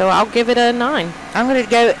choices. So I'll give it a 9. I'm going to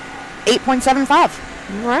go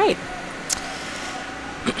 8.75. All right.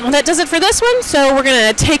 Well, that does it for this one. So we're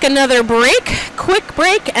going to take another quick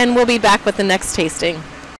break, and we'll be back with the next tasting.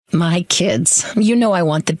 My kids, you know I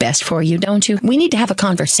want the best for you, don't you? We need to have a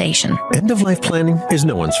conversation. End-of-life planning is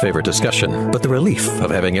no one's favorite discussion, but the relief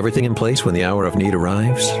of having everything in place when the hour of need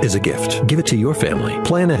arrives is a gift. Give it to your family.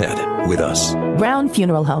 Plan ahead with us. Brown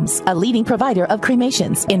Funeral Homes, a leading provider of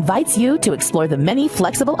cremations, invites you to explore the many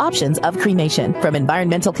flexible options of cremation. From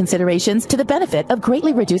environmental considerations to the benefit of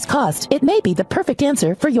greatly reduced cost, it may be the perfect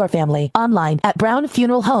answer for your family. Online at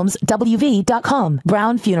brownfuneralhomeswv.com.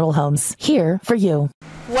 Brown Funeral Homes, here for you.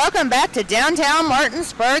 Welcome back to downtown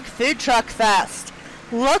Martinsburg Food Truck Fest.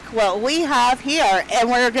 Look what we have here, and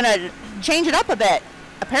we're going to change it up a bit.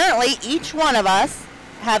 Apparently, each one of us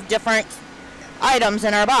have different items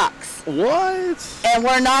in our box. What? And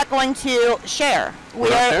we're not going to share.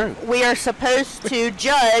 We are supposed to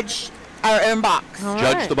judge our own box.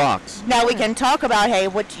 Judge the box. Now we can talk about, hey,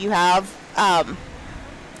 what do you have? But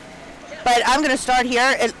I'm going to start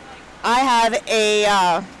here. I have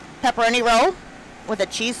a pepperoni roll with a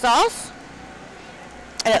cheese sauce.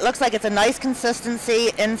 And it looks like it's a nice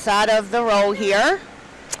consistency inside of the roll here.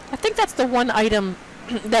 I think that's the one item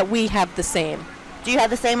that we have the same. Do you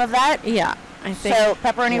have the same of that? Yeah, I think. So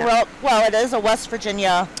pepperoni roll, well, it is a West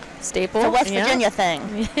Virginia staple. It's a West Virginia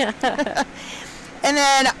thing. Yeah. And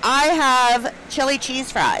then I have chili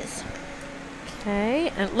cheese fries. Okay,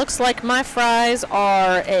 and it looks like my fries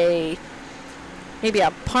are maybe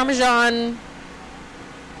a Parmesan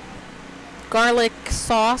garlic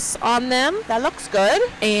sauce on them. That looks good.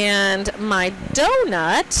 And my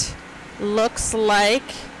donut looks like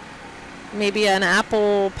maybe an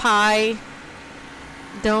apple pie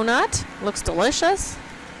donut. Looks delicious.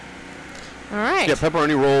 All right. Yeah,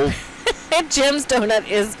 pepperoni roll. Jim's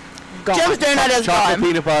donut is gone. Jim's donut is Chocolate gone.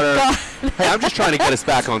 peanut butter. Gone. Hey, I'm just trying to get us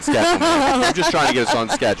back on schedule. I'm just trying to get us on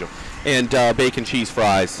schedule. And bacon cheese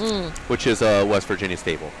fries, which is a West Virginia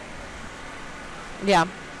staple. Yeah.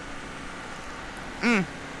 I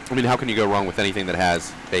mean, how can you go wrong with anything that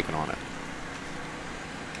has bacon on it?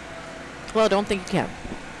 Well, I don't think you can.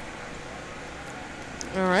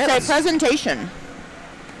 All right. So presentation.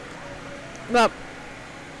 Well,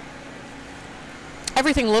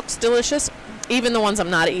 everything looks delicious, even the ones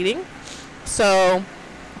I'm not eating. So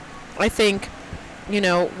I think,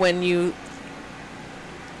 when you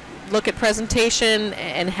look at presentation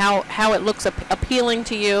and how it looks appealing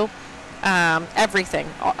to you, everything,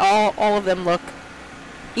 all of them look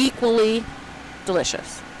equally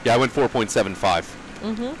delicious. Yeah, I went 4.75. I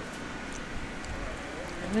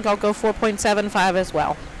think I'll go 4.75 as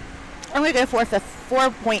well. I'm going to go for the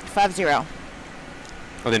 4.50.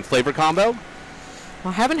 And then flavor combo?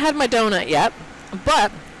 I haven't had my donut yet,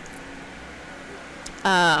 but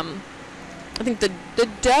I think the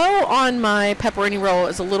dough on my pepperoni roll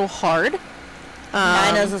is a little hard.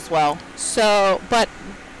 Mine is as well. So, but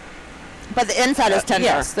the inside is tender.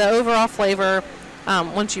 Yes, the overall flavor,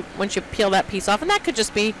 once you peel that piece off, and that could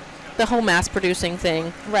just be the whole mass producing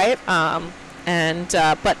thing, right? But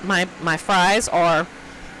my fries are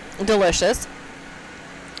delicious.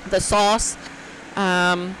 The sauce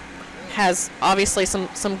has obviously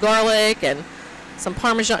some garlic and some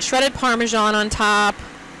shredded Parmesan on top.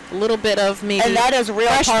 A little bit of maybe. And that is real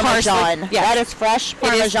Parmesan. Yes. That is fresh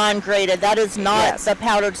Parmesan grated. That is not the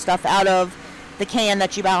powdered stuff out of the can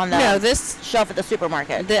that you buy on the shelf at the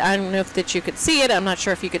supermarket. I don't know if you could see it. I'm not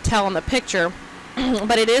sure if you could tell on the picture,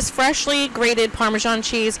 but it is freshly grated Parmesan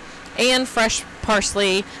cheese and fresh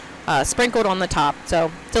parsley sprinkled on the top.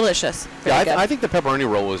 So delicious. Yeah, I think the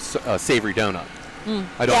pepperoni roll is a savory donut.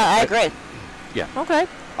 I agree. Yeah. Okay.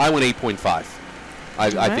 I went 8.5.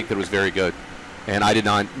 I think that was very good. And I did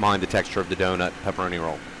not mind the texture of the donut pepperoni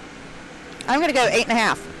roll. I'm going to go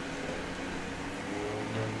 8.5.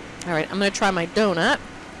 All right, I'm going to try my donut.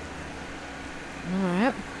 All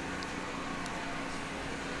right.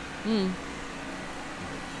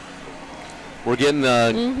 We're getting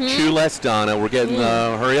the chew less, Donna. We're getting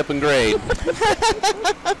the hurry up and grade.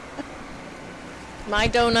 My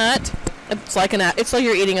donut, it's like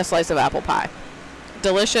you're eating a slice of apple pie.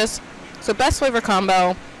 Delicious. So best flavor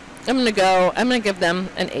combo. I'm going to give them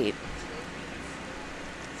an 8.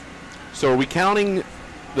 So are we counting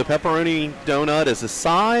the pepperoni donut as a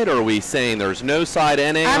side, or are we saying there's no side NA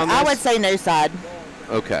on this? I would say no side.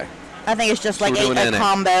 Okay. I think it's just like a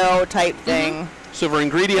combo type thing. So for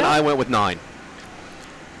ingredient, I went with 9.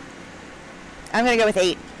 I'm going to go with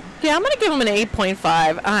 8. Yeah, I'm going to give them an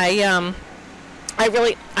 8.5. I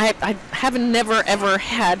have never ever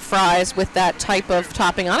had fries with that type of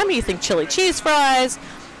topping on them. You think chili cheese fries.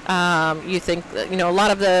 You think, a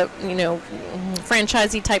lot of the,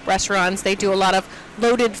 franchisee type restaurants, they do a lot of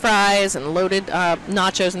loaded fries and loaded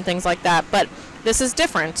nachos and things like that. But this is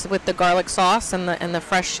different with the garlic sauce and the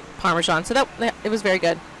fresh Parmesan. So it was very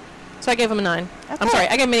good. So I gave them a 9. Okay. I'm sorry,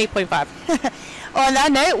 I gave them an 8.5. On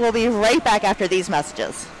that note, we'll be right back after these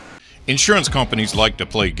messages. Insurance companies like to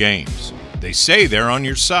play games. They say they're on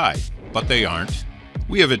your side, but they aren't.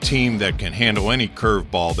 We have a team that can handle any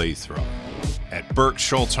curveball they throw. At Burke,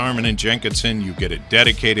 Schultz, Harmon & Jenkinson, you get a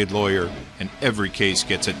dedicated lawyer, and every case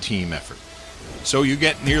gets a team effort. So you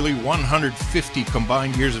get nearly 150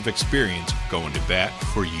 combined years of experience going to bat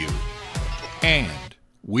for you. And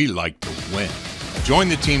we like to win. Join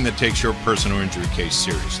the team that takes your personal injury case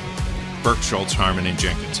seriously. Burke, Schultz, Harmon, and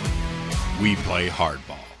Jenkinson. We play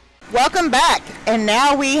hardball. Welcome back, and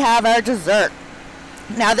now we have our dessert.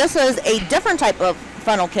 Now this is a different type of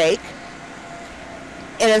funnel cake.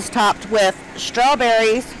 It is topped with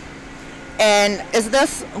strawberries, and is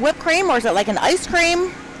this whipped cream or is it like an ice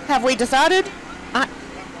cream? Have we decided?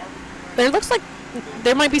 There looks like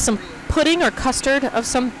there might be some pudding or custard of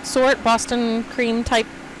some sort, Boston cream type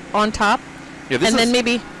on top. Yeah, this and is, then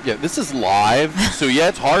maybe... Yeah, this is live, so yeah,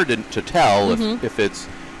 it's hard to tell if it's,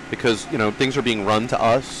 because, you know, things are being run to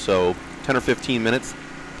us, so 10 or 15 minutes.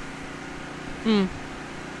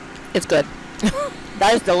 It's good.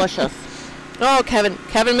 That is delicious. Oh,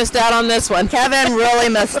 Kevin missed out on this one. Kevin really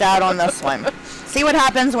missed out on this one. See what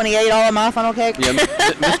happens when he ate all of my funnel cake? Yeah,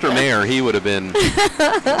 Mr. Mayor, he would have been...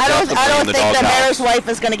 I don't think the mayor's wife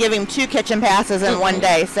is going to give him 2 kitchen passes in one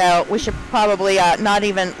day, so we should probably not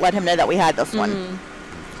even let him know that we had this one.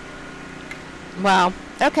 Wow.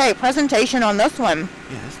 Okay, presentation on this one.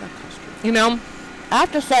 Yeah, it's not custard. You know, I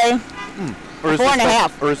have to say,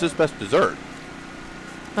 4.5. Or is this best dessert?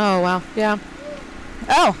 Oh, wow. Yeah.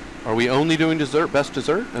 Oh. Are we only doing dessert, best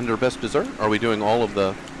dessert, under best dessert? Are we doing all of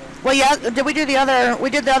the... Well, yeah, did we do the other?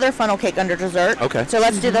 We did the other funnel cake under dessert. Okay. So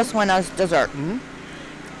let's do this one as dessert. I'm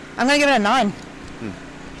going to give it a 9.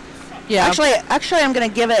 Yeah. Actually, I'm going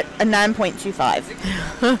to give it a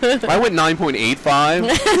 9.25. I went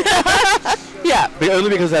 9.85. Yeah.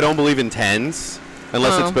 Only because I don't believe in 10s,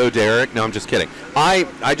 unless it's Bo Derek. No, I'm just kidding. I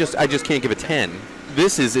just can't give a 10.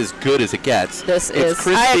 This is as good as it gets. It's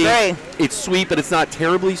crispy. I agree. It's sweet, but it's not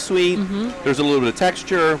terribly sweet. There's a little bit of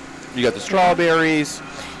texture. You got the strawberries.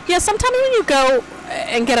 Yeah, sometimes when you go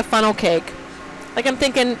and get a funnel cake, like I'm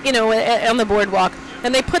thinking, you know, on the boardwalk,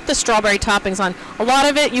 and they put the strawberry toppings on. A lot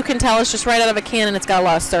of it, you can tell, is just right out of a can, and it's got a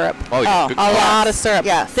lot of syrup. Oh, yeah. A lot of syrup.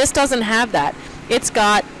 Yes. This doesn't have that. It's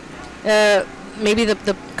got maybe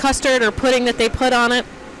the custard or pudding that they put on it,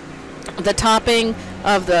 the topping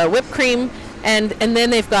of the whipped cream, and then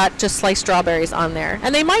they've got just sliced strawberries on there.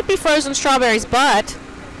 And they might be frozen strawberries, but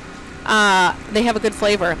they have a good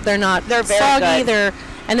flavor. They're very soggy. Good.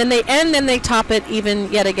 And then they top it even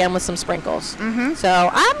yet again with some sprinkles. So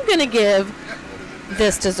I'm gonna give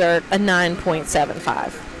this dessert a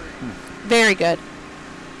 9.75. Very good.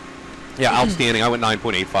 Yeah, outstanding. I went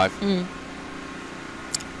 9.85.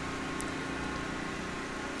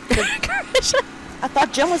 I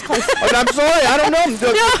thought Jim was close. I'm sorry. I don't know.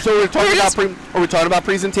 So we're talking about are we talking about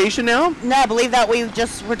presentation now? No, I believe that we're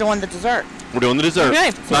doing the dessert. We're doing the dessert.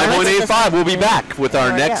 Okay. 9.85. We'll be back with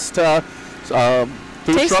our next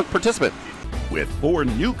food truck participant. With 4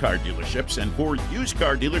 new car dealerships and 4 used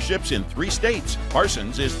car dealerships in 3 states,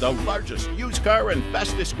 Parsons is the largest used car and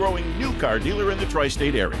fastest growing new car dealer in the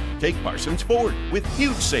tri-state area. Take Parsons Ford with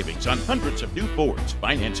huge savings on hundreds of new Fords,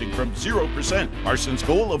 financing from 0%, Parsons'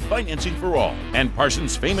 goal of financing for all, and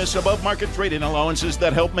Parsons' famous above-market trade-in allowances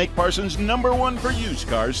that help make Parsons #1 for used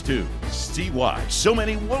cars too. See why so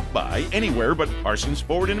many won't buy anywhere but Parsons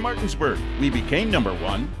Ford in Martinsburg. We became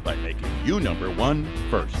 #1 by making you #1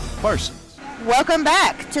 first. Parsons. Welcome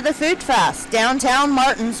back to the Food Fest, downtown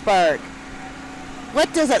Martinsburg.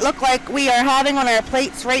 What does it look like we are having on our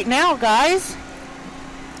plates right now, guys?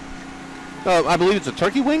 I believe it's a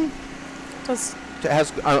turkey wing. It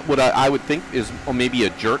has what I would think is maybe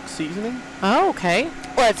a jerk seasoning. Oh, okay.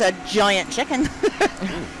 Or it's a giant chicken.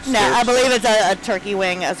 No, I believe it's a turkey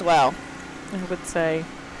wing as well. I would say.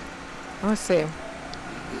 Let's see.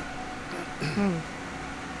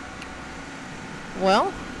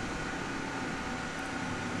 Well,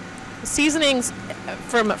 seasonings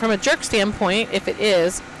from a jerk standpoint, if it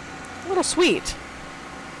is a little sweet,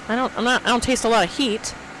 I don't taste a lot of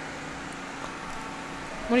heat.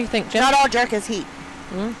 What do you think, Jim? Not all jerk is heat.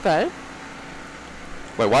 Good.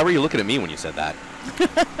 Wait, why were you looking at me when you said that?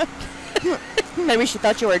 Maybe she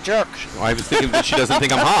thought you were a jerk. I was thinking that she doesn't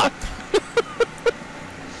think I'm hot.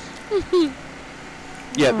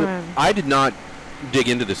 Yeah, but I did not dig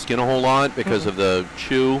into the skin a whole lot because of the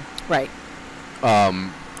chew. Right.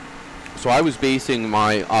 So I was basing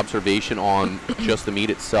my observation on just the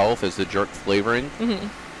meat itself as the jerk flavoring.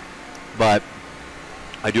 But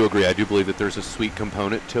I do agree. I do believe that there's a sweet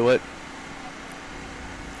component to it.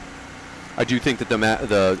 I do think that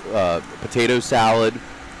the potato salad,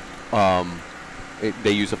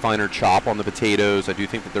 they use a finer chop on the potatoes. I do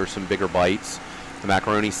think that there's some bigger bites. The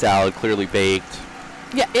macaroni salad, clearly baked.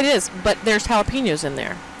 Yeah, it is, but there's jalapenos in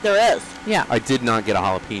there. There is. Yeah. I did not get a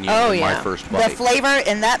jalapeno in my first bite. The flavor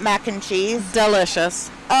in that mac and cheese.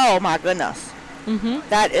 Delicious. Oh, my goodness.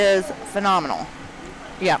 That is phenomenal.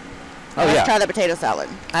 Yeah. Oh, Let's yeah. try the potato salad.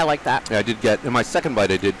 I like that. Yeah, I did get, in my second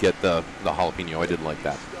bite, I did get the jalapeno. I did like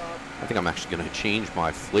that. I think I'm actually going to change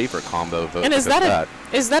my flavor combo vote. And is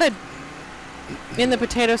that in the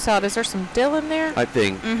potato salad, is there some dill in there? I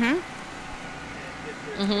think.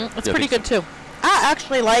 It's pretty good too. I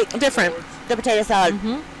actually like different the potato salad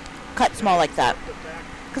cut small like that.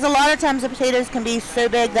 Because a lot of times the potatoes can be so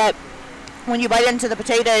big that when you bite into the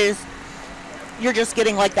potatoes, you're just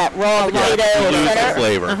getting like that raw potato you lose the center.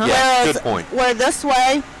 flavor. Yeah, Whereas, good point. Where this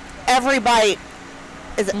way, every bite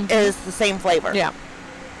is the same flavor. Yeah.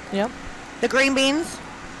 Yep. The green beans.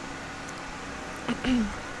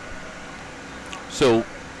 So,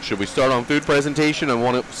 should we start on food presentation?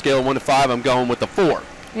 On a scale of 1 to 5, I'm going with the 4.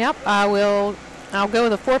 Yep. I'll go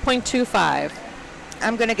with a 4.25.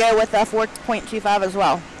 I'm going to go with a 4.25 as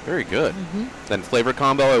well. Very good. Then flavor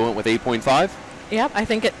combo, I went with 8.5. Yep. I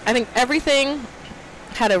think everything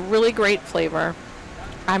had a really great flavor.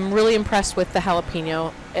 I'm really impressed with the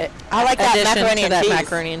jalapeno. I like that macaroni and cheese.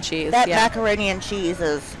 Macaroni and cheese. That yeah. macaroni and cheese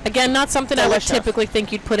is again not something delicious. I would typically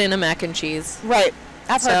think you'd put in a mac and cheese. Right.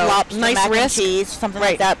 I've heard lobster, nice mac risk. and cheese, something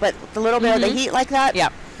like that. But the little bit of the heat like that. Yeah.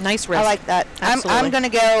 Nice risk. I like that. I'm going to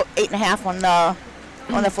go 8.5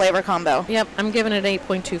 on the flavor combo. Yep. I'm giving it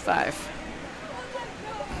 8.25.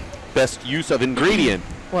 Best use of ingredient.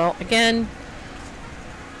 Well, again,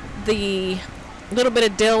 the little bit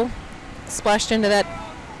of dill splashed into that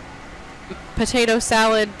potato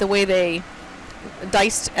salad, the way they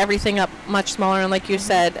diced everything up much smaller, and like you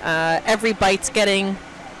said, every bite's getting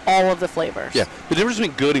all of the flavors. Yeah, the difference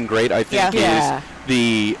between good and great, I think,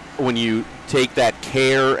 is when you take that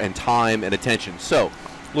care and time and attention. So,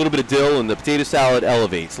 a little bit of dill in the potato salad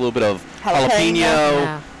elevates. A little bit of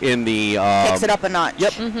jalapeno in the takes it up a notch.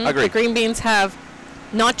 Yep, agree. The green beans have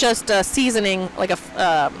not just seasoning like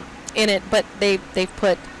in it, but they've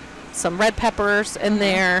put some red peppers in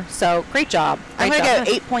there. So great job. I'm going to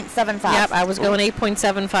go 8.75. Yep, I was going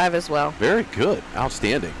 8.75 as well. Very good.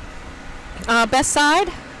 Outstanding. Best side?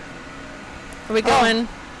 Are we going?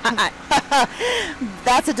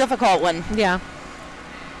 That's a difficult one. Yeah.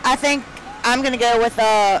 I think I'm going to go with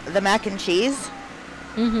the mac and cheese.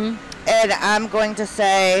 And I'm going to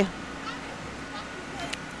say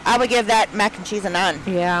I would give that mac and cheese a 9.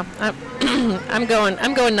 Yeah. I'm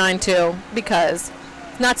going 9 too, because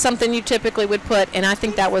not something you typically would put, and I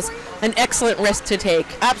think that was an excellent risk to take.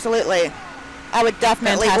 Absolutely. I would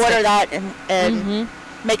definitely order that and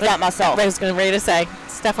make that myself. I was ready to say,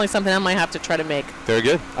 it's definitely something I might have to try to make. Very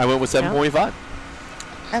good. I went with 7.5.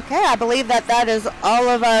 Okay, I believe that is all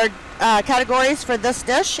of our categories for this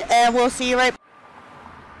dish, and we'll see you right back.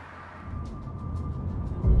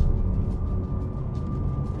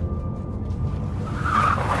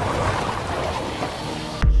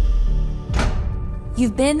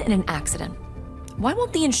 You've been in an accident. Why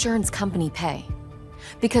won't the insurance company pay?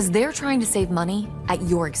 Because they're trying to save money at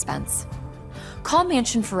your expense. Call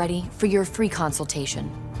Mansion Ferretti for your free consultation.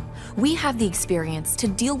 We have the experience to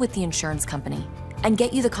deal with the insurance company and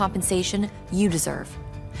get you the compensation you deserve.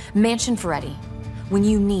 Mansion Ferretti, when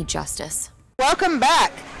you need justice. Welcome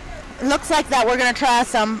back. It looks like that we're going to try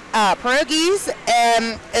some pierogies.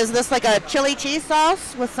 Is this like a chili cheese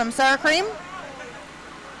sauce with some sour cream?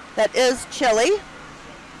 That is chili.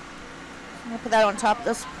 I'm going to put that on top of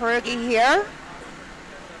this pierogi here.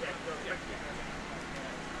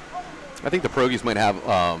 I think the pierogies might have,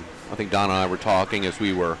 I think Donna and I were talking as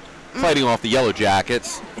we were fighting off the Yellow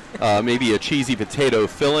Jackets, maybe a cheesy potato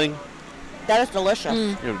filling. That is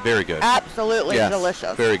delicious. Yeah, very good. Absolutely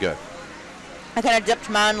delicious. Very good. I kind of dipped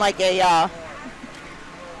mine like a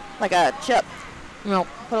chip. Nope.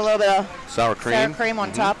 Put a little bit of sour cream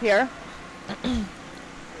on top here.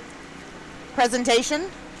 Presentation.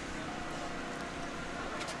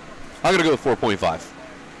 I'm going to go with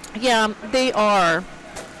 4.5. Yeah, they are.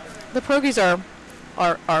 The pierogies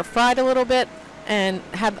are fried a little bit and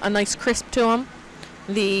have a nice crisp to them.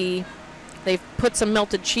 They've put some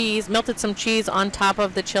melted some cheese on top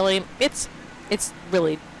of the chili. It's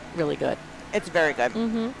really, really good. It's very good.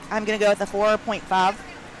 I'm going to go with a 4.5.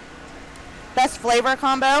 Best flavor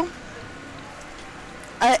combo.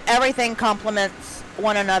 Everything complements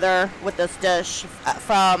one another with this dish,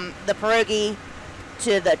 from the pierogi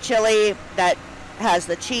to the chili that has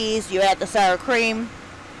the cheese. You add the sour cream.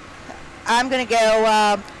 I'm going to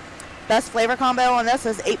go best flavor combo on this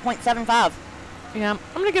is 8.75. Yeah, I'm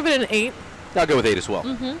going to give it an 8. I'll go with 8 as well.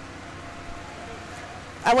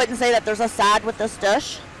 I wouldn't say that there's a side with this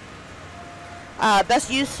dish.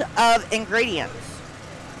 Best use of ingredients.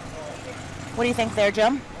 What do you think there,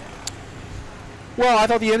 Jim? Well, I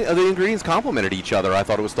thought the ingredients complemented each other. I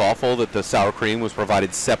thought it was thoughtful that the sour cream was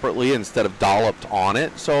provided separately instead of dolloped on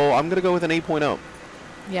it. So I'm going to go with an 8.0.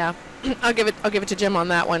 Yeah, I'll give it to Jim on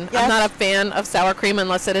that one. Yes. I'm not a fan of sour cream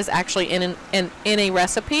unless it is actually in a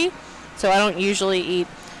recipe. So I don't usually eat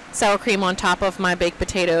sour cream on top of my baked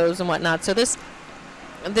potatoes and whatnot. So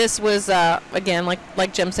this was again,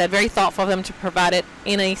 like Jim said, very thoughtful of them to provide it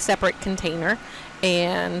in a separate container,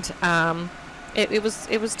 and it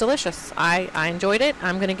was delicious. I enjoyed it.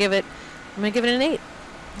 I'm gonna give it an 8.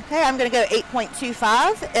 Okay, I'm going to go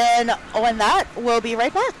 8.25, and on that, we'll be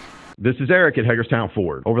right back. This is Eric at Hagerstown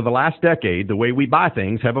Ford. Over the last decade, the way we buy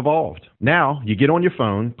things have evolved. Now, you get on your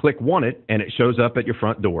phone, click Want It, and it shows up at your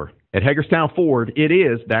front door. At Hagerstown Ford, it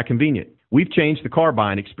is that convenient. We've changed the car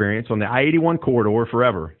buying experience on the I-81 corridor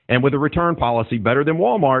forever. And with a return policy better than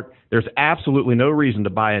Walmart, there's absolutely no reason to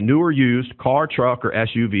buy a new or used car, truck, or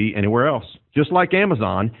SUV anywhere else. Just like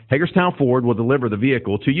Amazon, Hagerstown Ford will deliver the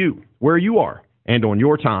vehicle to you, where you are, and on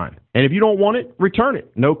your time. And if you don't want it, return it.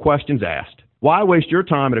 No questions asked. Why waste your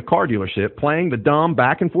time at a car dealership playing the dumb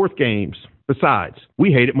back-and-forth games? Besides,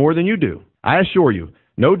 we hate it more than you do. I assure you,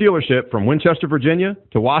 no dealership from Winchester, Virginia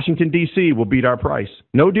to Washington, D.C. will beat our price.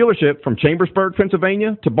 No dealership from Chambersburg,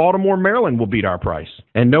 Pennsylvania to Baltimore, Maryland will beat our price.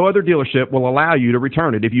 And no other dealership will allow you to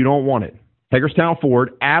return it if you don't want it. Hagerstown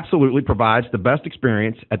Ford absolutely provides the best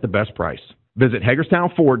experience at the best price. Visit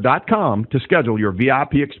HagerstownFord.com to schedule your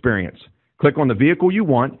VIP experience. Click on the vehicle you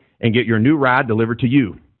want and get your new ride delivered to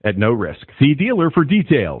you at no risk. See dealer for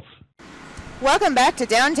details. Welcome back to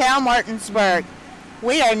downtown Martinsburg.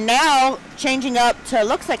 We are now changing up to,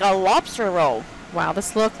 looks like a lobster roll. Wow,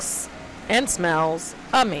 this looks and smells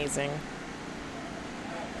amazing.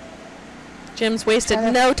 Jim's wasted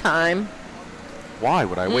no time. Why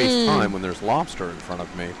would I waste time when there's lobster in front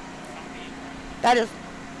of me? That is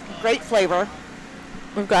great flavor.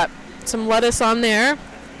 We've got some lettuce on there.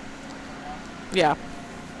 Yeah.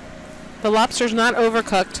 The lobster's not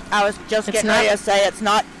overcooked. I was just getting ready to say it's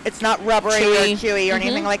not rubbery chewy. or chewy or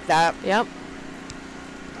anything like that. Yep.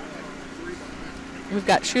 We've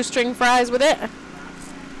got shoestring fries with it.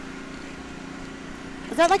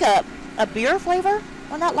 Is that like a beer flavor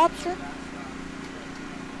on that lobster?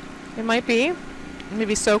 It might be.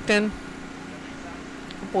 Maybe soaked in,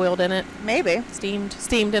 boiled in it. Maybe.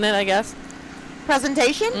 Steamed in it, I guess.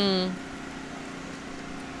 Presentation?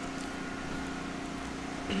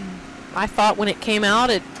 I thought when it came out,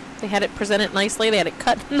 they had it presented nicely. They had it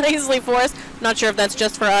cut nicely for us. Not sure if that's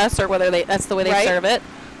just for us or whether that's the way they serve it.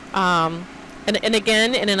 And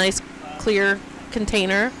again, in a nice clear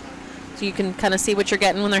container, so you can kind of see what you're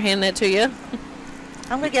getting when they're handing it to you.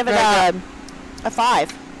 I'm going to give it a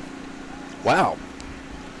 5. Wow.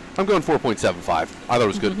 I'm going 4.75. I thought it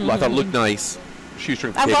was good. I thought it looked nice.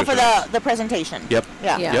 Shoestring I'm potatoes. going for the presentation. Yep.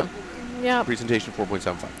 Yeah. Yep. Presentation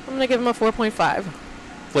 4.75. I'm going to give them a 4.5.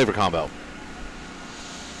 Flavor combo.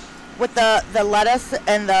 With the lettuce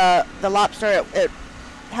and the lobster, it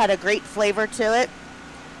had a great flavor to it.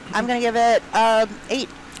 I'm going to give it 8.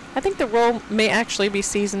 I think the roll may actually be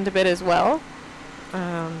seasoned a bit as well.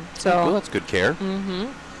 Well, that's good care.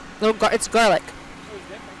 It's garlic.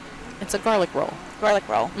 It's a garlic roll. Garlic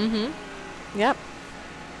roll. Yep.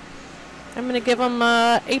 I'm going to give them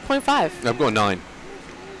 8.5. I'm going 9.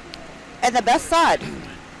 And the best side?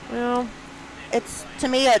 Well, to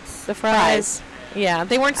me, it's the fries. Yeah,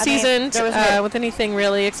 they weren't seasoned with anything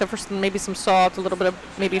really, except for maybe some salt, a little bit of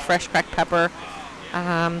maybe fresh cracked pepper.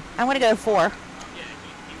 I'm going to go 4.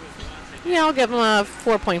 Yeah, I'll give them a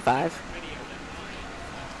 4.5.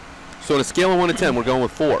 So on a scale of 1 to 10, we're going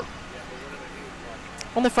with 4.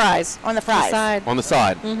 On the fries. On the fries. On the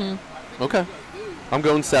side. Okay. I'm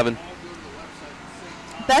going 7.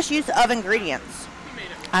 Best use of ingredients.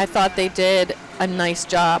 I thought they did a nice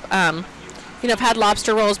job. I've had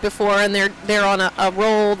lobster rolls before, and they're on a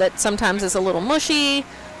roll that sometimes is a little mushy.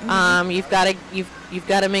 You've got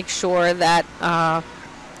to make sure that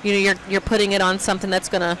you're putting it on something that's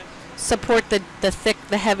going to support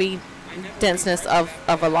the heavy denseness of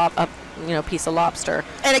a piece of lobster.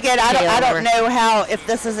 And again, I don't know if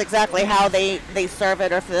this is exactly how they serve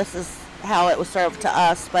it, or if this is how it was served to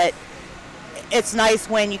us, but it's nice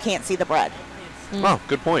when you can't see the bread. Oh,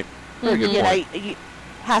 good point. Very good point. It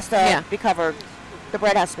has to be covered. The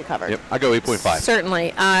bread has to be covered. Yep, I go 8.5.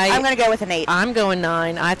 Certainly. I'm going to go with an 8. I'm going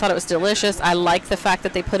 9. I thought it was delicious. I like the fact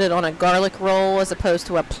that they put it on a garlic roll as opposed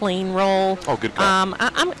to a plain roll. Oh, good call. I'm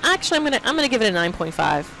going to give it a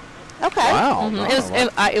 9.5. Okay. Wow.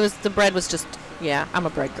 The bread was just, I'm a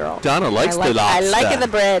bread girl. Donna likes the lobster. I like the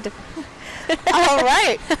bread. All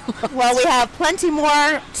right. Well, we have plenty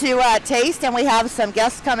more to taste, and we have some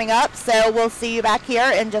guests coming up, so we'll see you back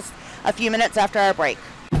here in just a few minutes after our break.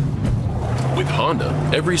 With Honda,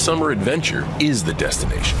 every summer adventure is the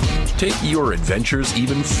destination. Take your adventures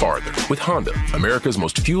even farther with Honda, America's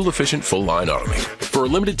most fuel-efficient full-line automaker. For a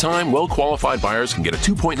limited time, well-qualified buyers can get a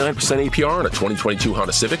 2.9% APR on a 2022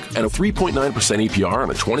 Honda Civic and a 3.9% APR on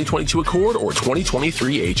a 2022 Accord or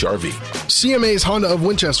 2023 HRV. CMA's Honda of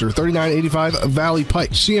Winchester, 3985 Valley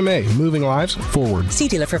Pike. CMA, moving lives forward. See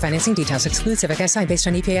dealer for financing details. Exclusive SI based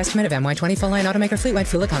on EPA estimate of MY20 full-line automaker fleet-wide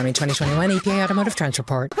fuel economy 2021 EPA Automotive Trends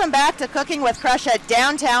Report. Welcome back to Cooking with Kresha,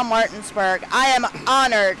 downtown Martinsburg. I am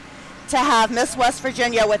honored to have Miss West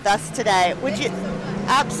Virginia with us today. Would you?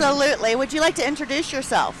 Absolutely. Would you like to introduce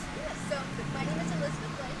yourself? Yes, so my name is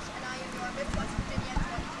Elizabeth Lynch, and I am your Miss West Virginia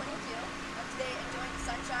 2022. I'm today enjoying the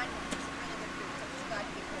sunshine and some really good food, so I'm just glad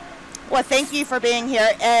to be here. Well, thank you for being here.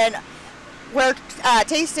 And we're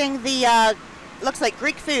tasting the, looks like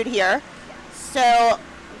Greek food here. So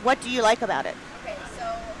what do you like about it? Okay, so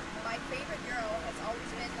my favorite gyro has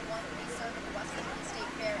always been the one that we serve at the West Virginia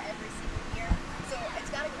State Fair every single year. So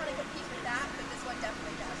it's got to kind of compete with that, but this one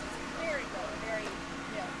definitely does. It's very good.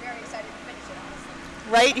 Very excited to finish it,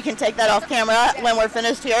 honestly. Right, you can take that off camera when we're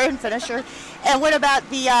finished here and finish your. And what about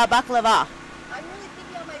the baklava? I'm really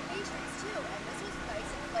picky on my pastries too, and this was nice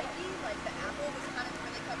and flaky. Like the apple was kind of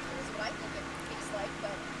really come through, is what I think it tastes like,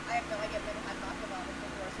 but I have no idea. I've never had baklava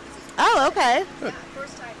before, so this is. Oh, okay. Yeah,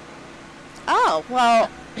 first time. Oh, well,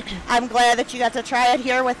 I'm glad that you got to try it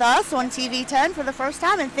here with us on TV10 for the first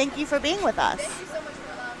time, and thank you for being with us. Thank you so much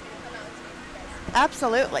for allowing me to come out and speak to you guys.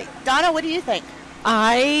 Absolutely. Donna, what do you think?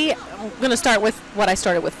 I'm going to start with what I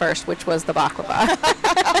started with first, which was the baklava.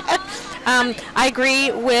 I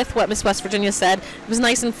agree with what Miss West Virginia said. It was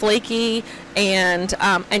nice and flaky, and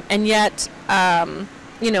yet,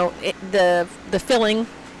 the filling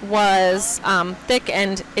was thick,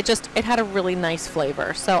 and it had a really nice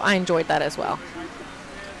flavor. So I enjoyed that as well.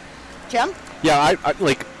 Jim? Yeah, I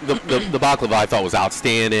like the baklava. I thought was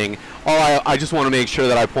outstanding. I just want to make sure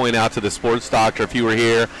that I point out to the sports doctor, if you were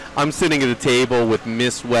here, I'm sitting at a table with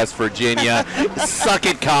Miss West Virginia. Suck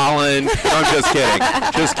it, Colin. No, I'm just kidding.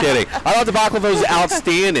 Just kidding. I thought the baklava was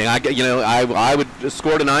outstanding. I would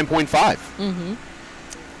score it a 9.5. Mm-hmm.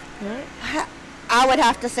 I would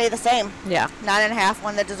have to say the same. Yeah. 9.5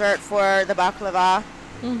 on the dessert for the baklava.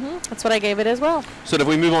 Mm-hmm. That's what I gave it as well. So if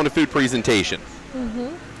we move on to food presentation.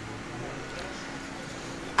 Mm-hmm.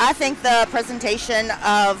 I think the presentation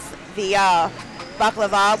of the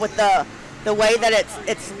baklava with the way that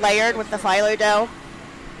it's layered with the phyllo dough,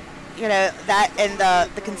 that and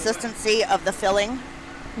the consistency of the filling,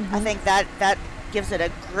 I think that gives it a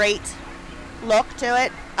great look to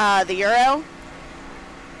it. The gyro,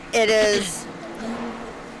 it is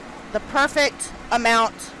the perfect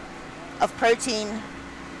amount of protein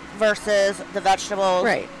versus the vegetables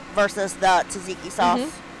versus the tzatziki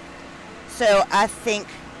sauce. So I think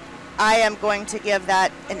I am going to give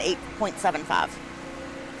that an 8.75.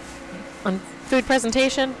 On food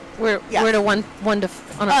presentation, we're at a one to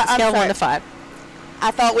on a scale of 1 to 5.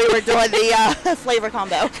 I thought we were doing the flavor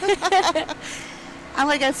combo. I'm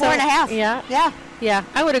going to go 4.5. Yeah.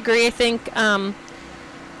 I would agree. I think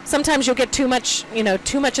sometimes you'll get too much of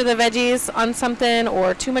the veggies on something,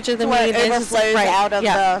 or too much of the meat. It overflows out of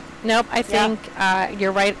the. Nope. I think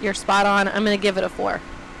you're right. You're spot on. I'm going to give it a 4.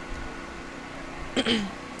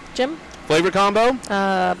 Jim? Flavor combo?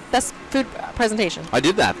 Best food presentation. I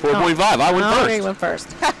did that. 4.5. I went first. You went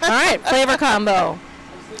first. All right. Flavor combo.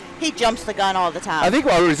 He jumps the gun all the time. I think,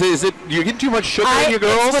 is it you're getting too much sugar in your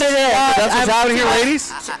girls? That's what it is. That's what's out here,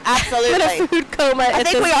 ladies? Absolutely. In a food coma. I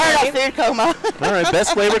think we are in a food coma. All right.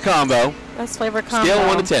 Best flavor combo. Best flavor combo. Scale of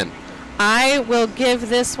 1 to 10. I will give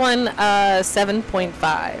this one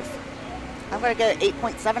 7.5. I'm going to go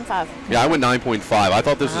 8.75. Yeah, I went 9.5. I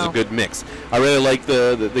thought this was a good mix. I really liked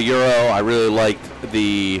the gyro. I really liked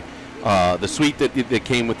the sweet that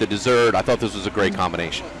came with the dessert. I thought this was a great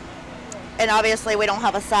combination. And obviously we don't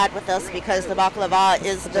have a side with this because the baklava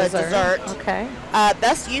is the dessert. Okay.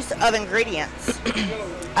 Best use of ingredients.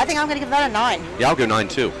 I think I'm going to give that a 9. Yeah, I'll go 9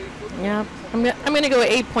 too. Yeah, I'm going to go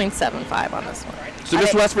 8.75 on this one. So,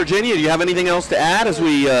 Miss West Virginia, do you have anything else to add as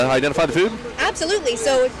we identify the food? Absolutely.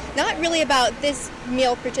 So not really about this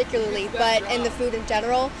meal particularly, but in the food in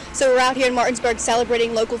general. So we're out here in Martinsburg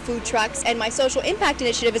celebrating local food trucks, and my social impact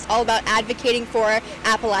initiative is all about advocating for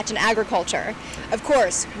Appalachian agriculture. Of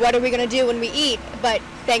course, what are we going to do when we eat but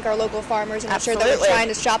thank our local farmers and ensure that we're trying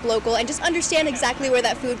to shop local and just understand exactly where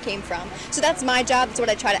that food came from. So that's my job. That's what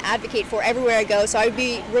I try to advocate for everywhere I go. So I would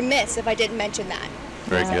be remiss if I didn't mention that.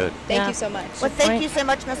 Very good. Thank you so much. Well, thank you so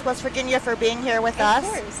much, Miss West Virginia, for being here with us. Of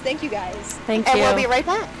course. Thank you, guys. Thank you. And we'll be right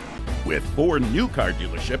back. With 4 new car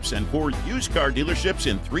dealerships and 4 used car dealerships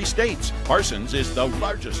in 3 states, Parsons is the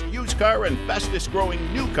largest used car and fastest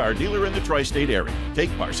growing new car dealer in the tri-state area. Take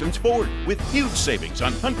Parsons Ford with huge savings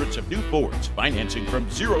on hundreds of new Fords, financing from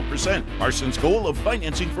 0%. Parsons' goal of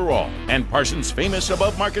financing for all. And Parsons' famous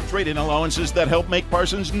above-market trade-in allowances that help make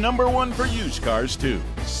Parsons #1 for used cars, too.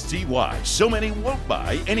 See why so many won't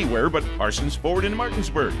buy anywhere but Parsons Ford in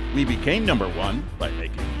Martinsburg. We became #1 by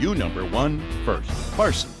making you #1 first.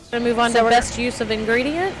 Parsons. Going to move on to best use of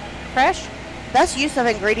ingredient. Fresh? Best use of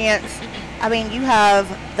ingredients. I mean, you have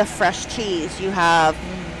the fresh cheese. You have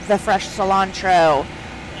the fresh cilantro,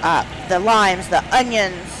 the limes, the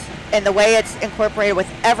onions, and the way it's incorporated with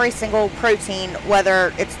every single protein,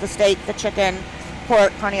 whether it's the steak, the chicken,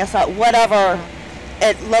 pork, carne asada, whatever.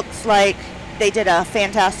 It looks like they did a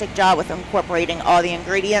fantastic job with incorporating all the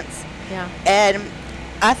ingredients. Yeah. And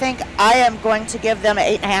I think I am going to give them an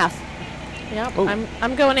 8.5. Yep.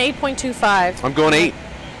 I'm going 8.25. I'm going 8.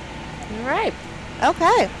 All right.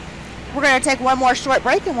 Okay. We're going to take one more short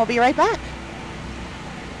break and we'll be right back.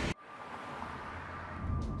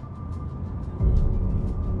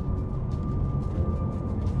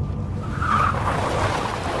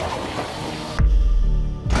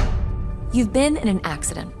 You've been in an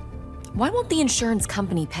accident. Why won't the insurance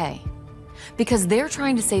company pay? Because they're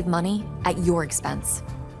trying to save money at your expense.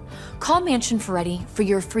 Call Mansion Ferretti for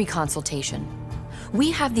your free consultation. We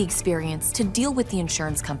have the experience to deal with the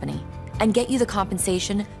insurance company and get you the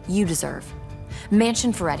compensation you deserve.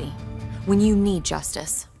 Mansion Ferretti, when you need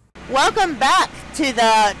justice. Welcome back to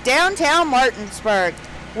the downtown Martinsburg.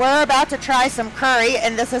 We're about to try some curry,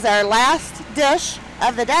 and this is our last dish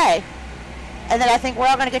of the day. And then I think we're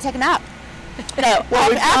all going to go take a nap. No,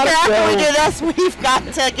 Well, after we do this, we've got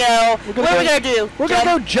to go. What are we going to do? We're going to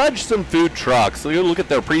go judge some food trucks. We're going to look at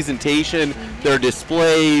their presentation, their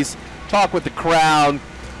displays, talk with the crowd,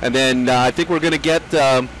 and then I think we're going to get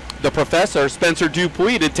the professor, Spencer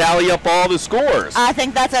Dupuis, to tally up all the scores. I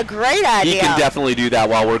think that's a great idea. He can definitely do that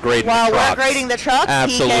while we're grading the trucks. While we're grading the trucks,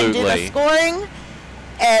 Absolutely. he can do the scoring.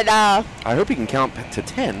 And I hope he can count to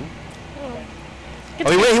 10.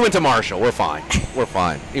 Oh, he went to Marshall. We're fine. We're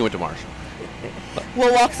fine. He went to Marshall.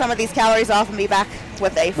 we'll walk some of these calories off and be back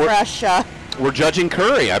with a fresh... We're judging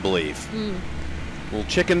curry, I believe. Little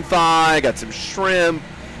chicken thigh, got some shrimp,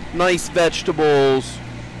 nice vegetables.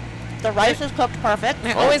 The rice is cooked perfect.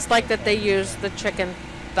 I always like that they use the chicken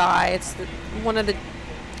thigh. It's one of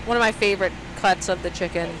my favorite cuts of the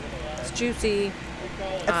chicken. It's juicy.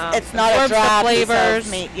 It's not a dry flavors. Piece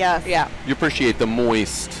of meat. Yes. Yeah. You appreciate the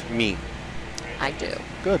moist meat. I do.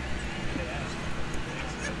 Good.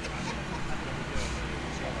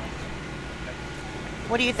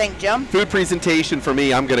 What do you think, Jim? Food presentation for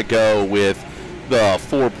me, I'm going to go with the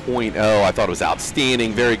 4.0. I thought it was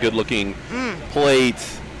outstanding. Very good looking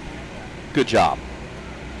plate. Good job.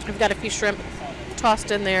 I've got a few shrimp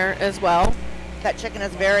tossed in there as well. That chicken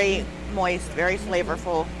is very moist, very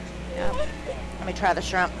flavorful. Yeah. Let me try the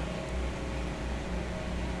shrimp.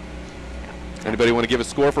 Anybody want to give a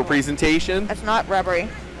score for presentation? It's not rubbery.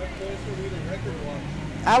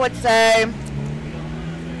 I would say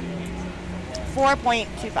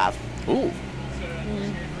 4.25. Ooh.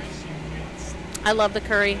 I love the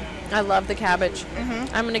curry. I love the cabbage.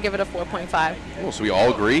 I'm going to give it a 4.5. Oh, so we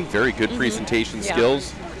all agree. Very good presentation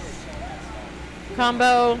skills.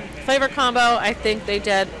 Flavor combo, I think they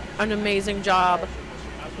did an amazing job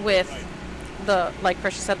with like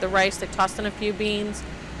Kresha said, the rice. They tossed in a few beans.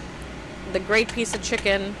 The great piece of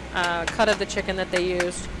chicken, cut of the chicken that they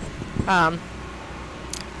used.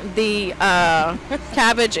 The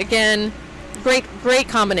cabbage, again, great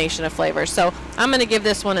combination of flavors. So I'm going to give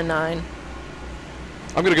this one a 9.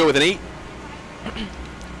 I'm going to go with an 8.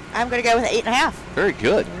 I'm going to go with an 8.5. Very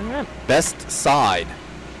good. Yeah. Best side.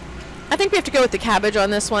 I think we have to go with the cabbage on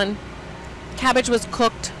this one. Cabbage was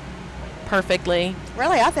cooked perfectly.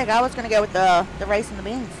 Really, I think I was going to go with the rice and the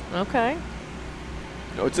beans. Okay.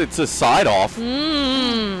 No, it's a side off.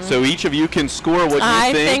 So each of you can score what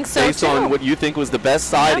you think so based too. on what you think was the best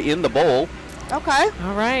side in the bowl. Okay.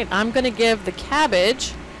 All right. I'm going to give the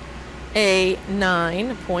cabbage a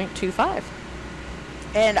 9.25.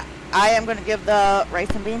 And I am going to give the rice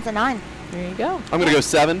and beans a 9. There you go. I'm going to go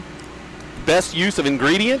 7. Best use of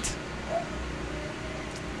ingredient?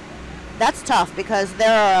 That's tough because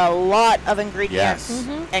there are a lot of ingredients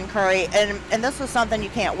Yes. in curry, and this is something you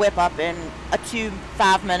can't whip up in a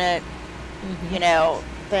 5 minute,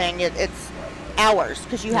 thing. It's hours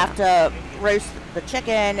because you have to roast the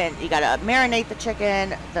chicken and you got to marinate the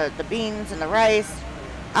chicken, the beans and the rice.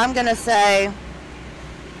 I'm gonna say, I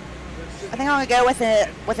think I'm gonna go with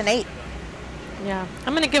an 8. Yeah,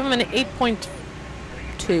 I'm gonna give them an 8.25.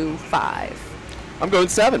 to 5. I'm going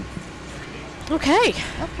 7. Okay.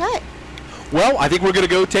 Okay. Well, I think we're going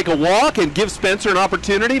to go take a walk and give Spencer an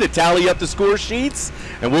opportunity to tally up the score sheets,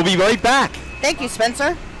 and we'll be right back. Thank you,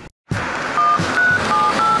 Spencer.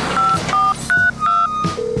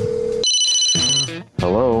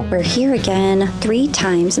 Hello? We're here again 3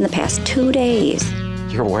 times in the past 2 days.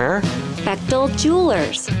 You're where? Bechtel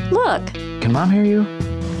Jewelers. Look. Can Mom hear you?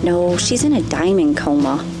 No, she's in a diamond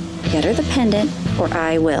coma. Get her the pendant, or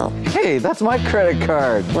I will. Hey, that's my credit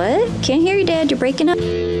card. What? Can't hear you, Dad. You're breaking up.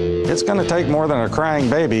 It's gonna take more than a crying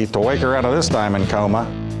baby to wake her out of this diamond coma.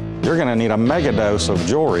 You're gonna need a mega dose of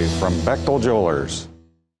jewelry from Bechtel Jewelers.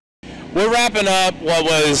 We're wrapping up what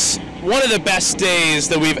was one of the best days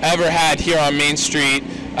that we've ever had here on Main Street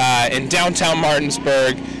in downtown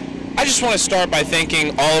Martinsburg. I just want to start by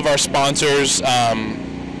thanking all of our sponsors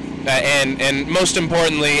and most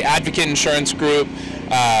importantly, Advocate Insurance Group.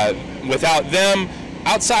 Without them,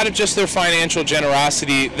 outside of just their financial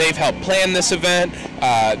generosity, they've helped plan this event.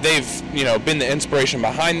 They've, been the inspiration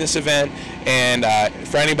behind this event. And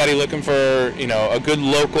for anybody looking for, a good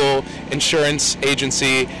local insurance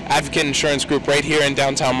agency, Advocate Insurance Group right here in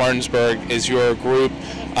downtown Martinsburg is your group.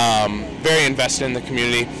 Very invested in the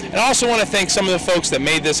community. And I also want to thank some of the folks that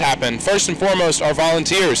made this happen. First and foremost, our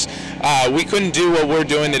volunteers. We couldn't do what we're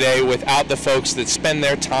doing today without the folks that spend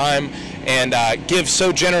their time and give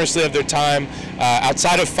so generously of their time.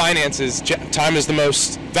 Outside of finances, time is the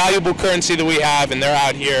most valuable currency that we have, and they're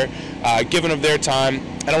out here giving of their time.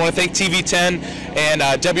 And I want to thank TV10 and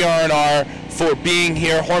WRNR for being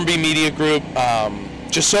here, Hornby Media Group.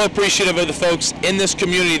 Just so appreciative of the folks in this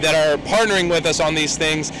community that are partnering with us on these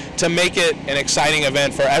things to make it an exciting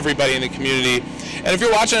event for everybody in the community. And if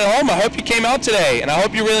you're watching at home, I hope you came out today, and I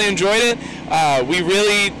hope you really enjoyed it. We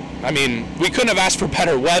couldn't have asked for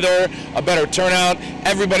better weather, a better turnout.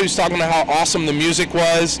 Everybody was talking about how awesome the music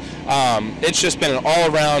was. It's just been an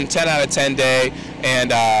all-around 10 out of 10 day,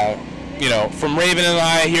 and from Raven and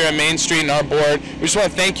I here at Main Street and our board, we just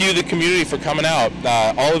want to thank you, the community, for coming out.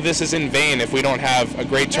 All of this is in vain if we don't have a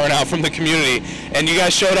great turnout from the community. And you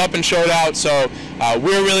guys showed up and showed out, so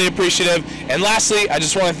we're really appreciative. And lastly, I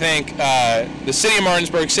just want to thank the City of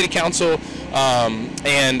Martinsburg, City Council,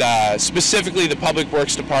 and specifically the Public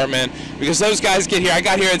Works Department, because those guys get here. I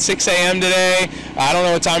got here at 6 a.m. today. I don't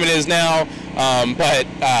know what time it is now, but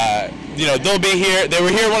they'll be here. They were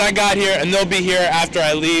here when I got here, and they'll be here after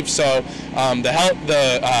I leave. So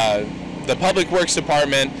the Public Works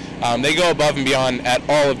Department, they go above and beyond at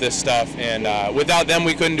all of this stuff, and without them,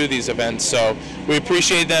 we couldn't do these events. So we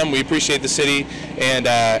appreciate them. We appreciate the city and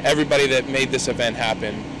everybody that made this event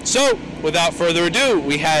happen. So without further ado,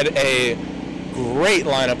 we had a great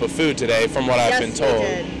lineup of food today, from what I've been told. We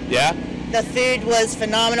did. Yeah? The food was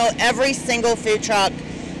phenomenal. Every single food truck.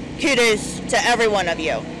 Kudos to every one of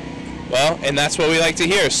you. Well, and that's what we like to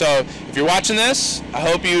hear. So if you're watching this, I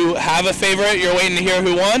hope you have a favorite. You're waiting to hear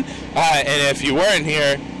who won. And if you weren't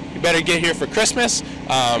here, you better get here for Christmas.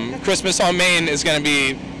 Christmas on Main is going to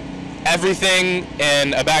be everything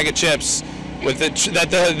and a bag of chips with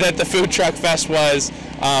that the Food Truck Fest was.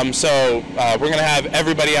 So we're going to have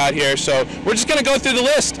everybody out here. So we're just going to go through the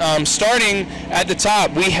list. Starting at the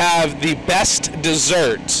top, we have the best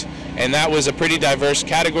dessert. And that was a pretty diverse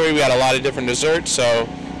category. We had a lot of different desserts. So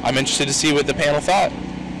I'm interested to see what the panel thought.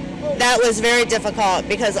 That was very difficult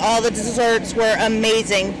because all the desserts were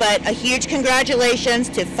amazing, but a huge congratulations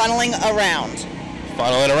to Funneling Around.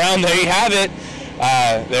 Funneling Around, there you have it.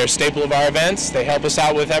 They're a staple of our events. They help us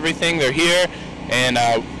out with everything. They're here, and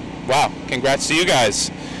wow, congrats to you guys.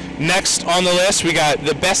 Next on the list, we got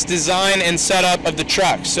the best design and setup of the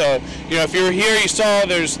truck. So, if you were here, you saw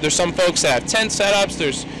there's some folks that have tent setups.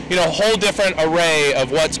 There's, a whole different array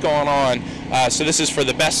of what's going on. So this is for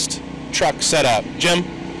the best truck setup. Jim?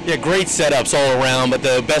 Yeah, great setups all around, but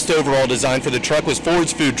the best overall design for the truck was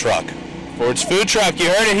Ford's Food Truck. Ford's Food Truck, you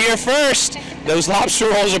heard it here first. Those lobster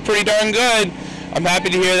rolls are pretty darn good. I'm happy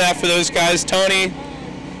to hear that for those guys. Tony,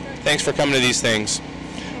 thanks for coming to these things.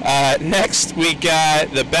 Next, we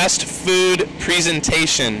got the best food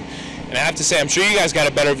presentation. And I have to say, I'm sure you guys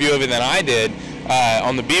got a better view of it than I did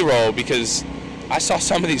on the B-roll, because I saw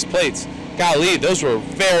some of these plates. Golly, those were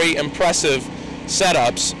very impressive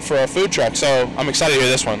setups for a food truck. So I'm excited to hear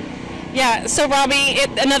this one. Yeah, so Robbie,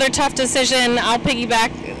 another tough decision. I'll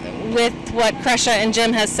piggyback with what Kresha and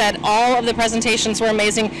Jim has said. All of the presentations were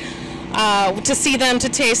amazing. To see them, to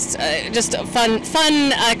taste, just a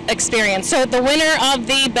fun experience. So the winner of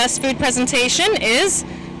the best food presentation is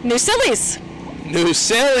New Sillies. New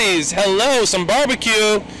Sillies, hello, some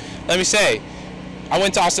barbecue. Let me say, I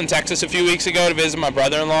went to Austin, Texas a few weeks ago to visit my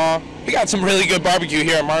brother-in-law. We got some really good barbecue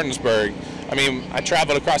here in Martinsburg. I mean, I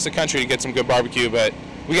traveled across the country to get some good barbecue, but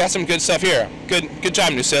we got some good stuff here. Good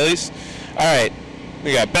job, New Sillies. All right,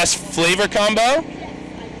 we got best flavor combo.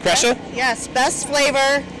 Kresha? Yes, best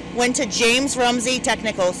flavor went to James Rumsey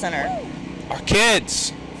Technical Center. Our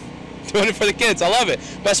kids. Doing it for the kids. I love it.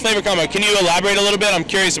 Best flavor combo. Can you elaborate a little bit? I'm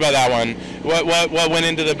curious about that one. What went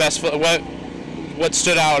into the best? What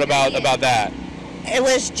stood out about that? It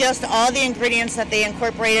was just all the ingredients that they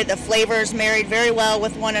incorporated. The flavors married very well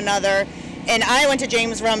with one another. And I went to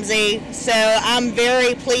James Rumsey, so I'm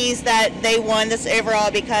very pleased that they won this overall,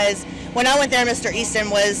 because when I went there, Mr. Easton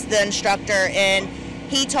was the instructor, and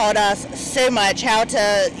he taught us so much how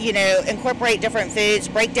to, incorporate different foods,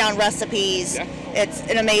 break down recipes. Yeah. It's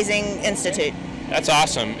an amazing institute. That's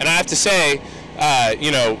awesome. And I have to say,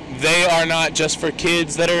 they are not just for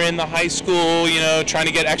kids that are in the high school, trying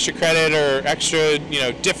to get extra credit or extra,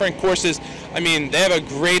 different courses. I mean, they have a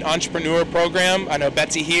great entrepreneur program. I know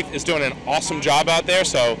Betsy Heath is doing an awesome job out there.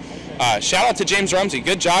 So shout out to James Rumsey.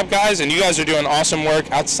 Good job, guys. And you guys are doing awesome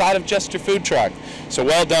work outside of just your food truck. So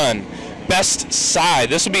well done. Best side.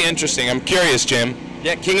 This will be interesting. I'm curious, Jim.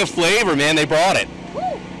 Yeah, King of Flavor, man. They brought it. Woo.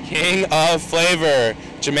 King of Flavor.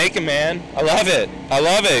 Jamaican, man. I love it. I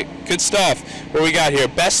love it. Good stuff. What we got here?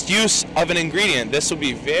 Best use of an ingredient. This will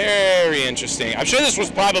be very interesting. I'm sure this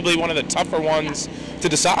was probably one of the tougher ones to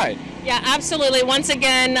decide. Yeah, absolutely. Once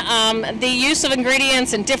again, the use of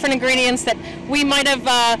ingredients and different ingredients that we might have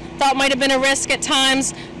thought might have been a risk at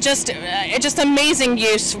times, just amazing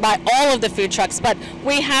use by all of the food trucks. But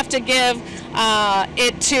we have to give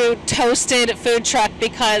it to Toasted Food Truck,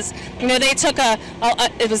 because they took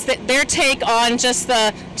it was their take on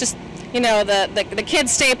the kid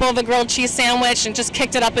staple of a grilled cheese sandwich and just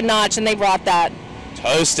kicked it up a notch, and they brought that.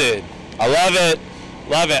 Toasted. I love it.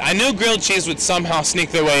 Love it. I knew grilled cheese would somehow sneak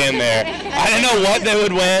their way in there. I didn't know what they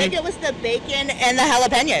would win. I think it was the bacon and the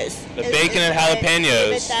jalapenos. The bacon and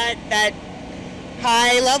jalapenos. That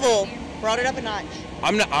high level brought it up a notch.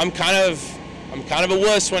 I'm kind of a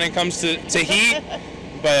wuss when it comes to heat,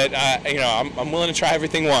 but I'm willing to try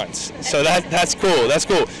everything once. So that's cool. That's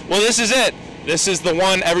cool. Well, this is it. This is the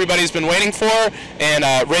one everybody's been waiting for, and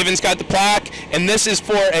Raven's got the plaque, and this is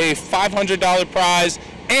for a $500 prize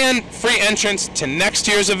and free entrance to next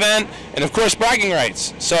year's event, and of course bragging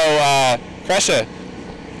rights. So Kresha,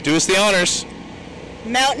 do us the honors.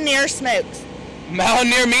 Mountaineer Smokes.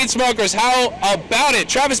 Mountaineer Meat Smokers, how about it?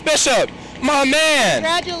 Travis Bishop, my man.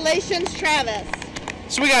 Congratulations, Travis.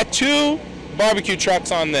 So we got 2 barbecue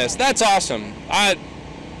trucks on this. That's awesome. I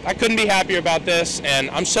couldn't be happier about this, and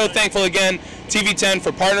I'm so thankful again, TV10,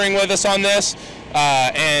 for partnering with us on this,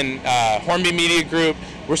 and Hornby Media Group.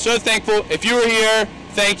 We're so thankful. If you were here,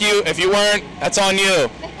 thank you. If you weren't, that's on you.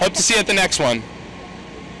 Hope to see you at the next one.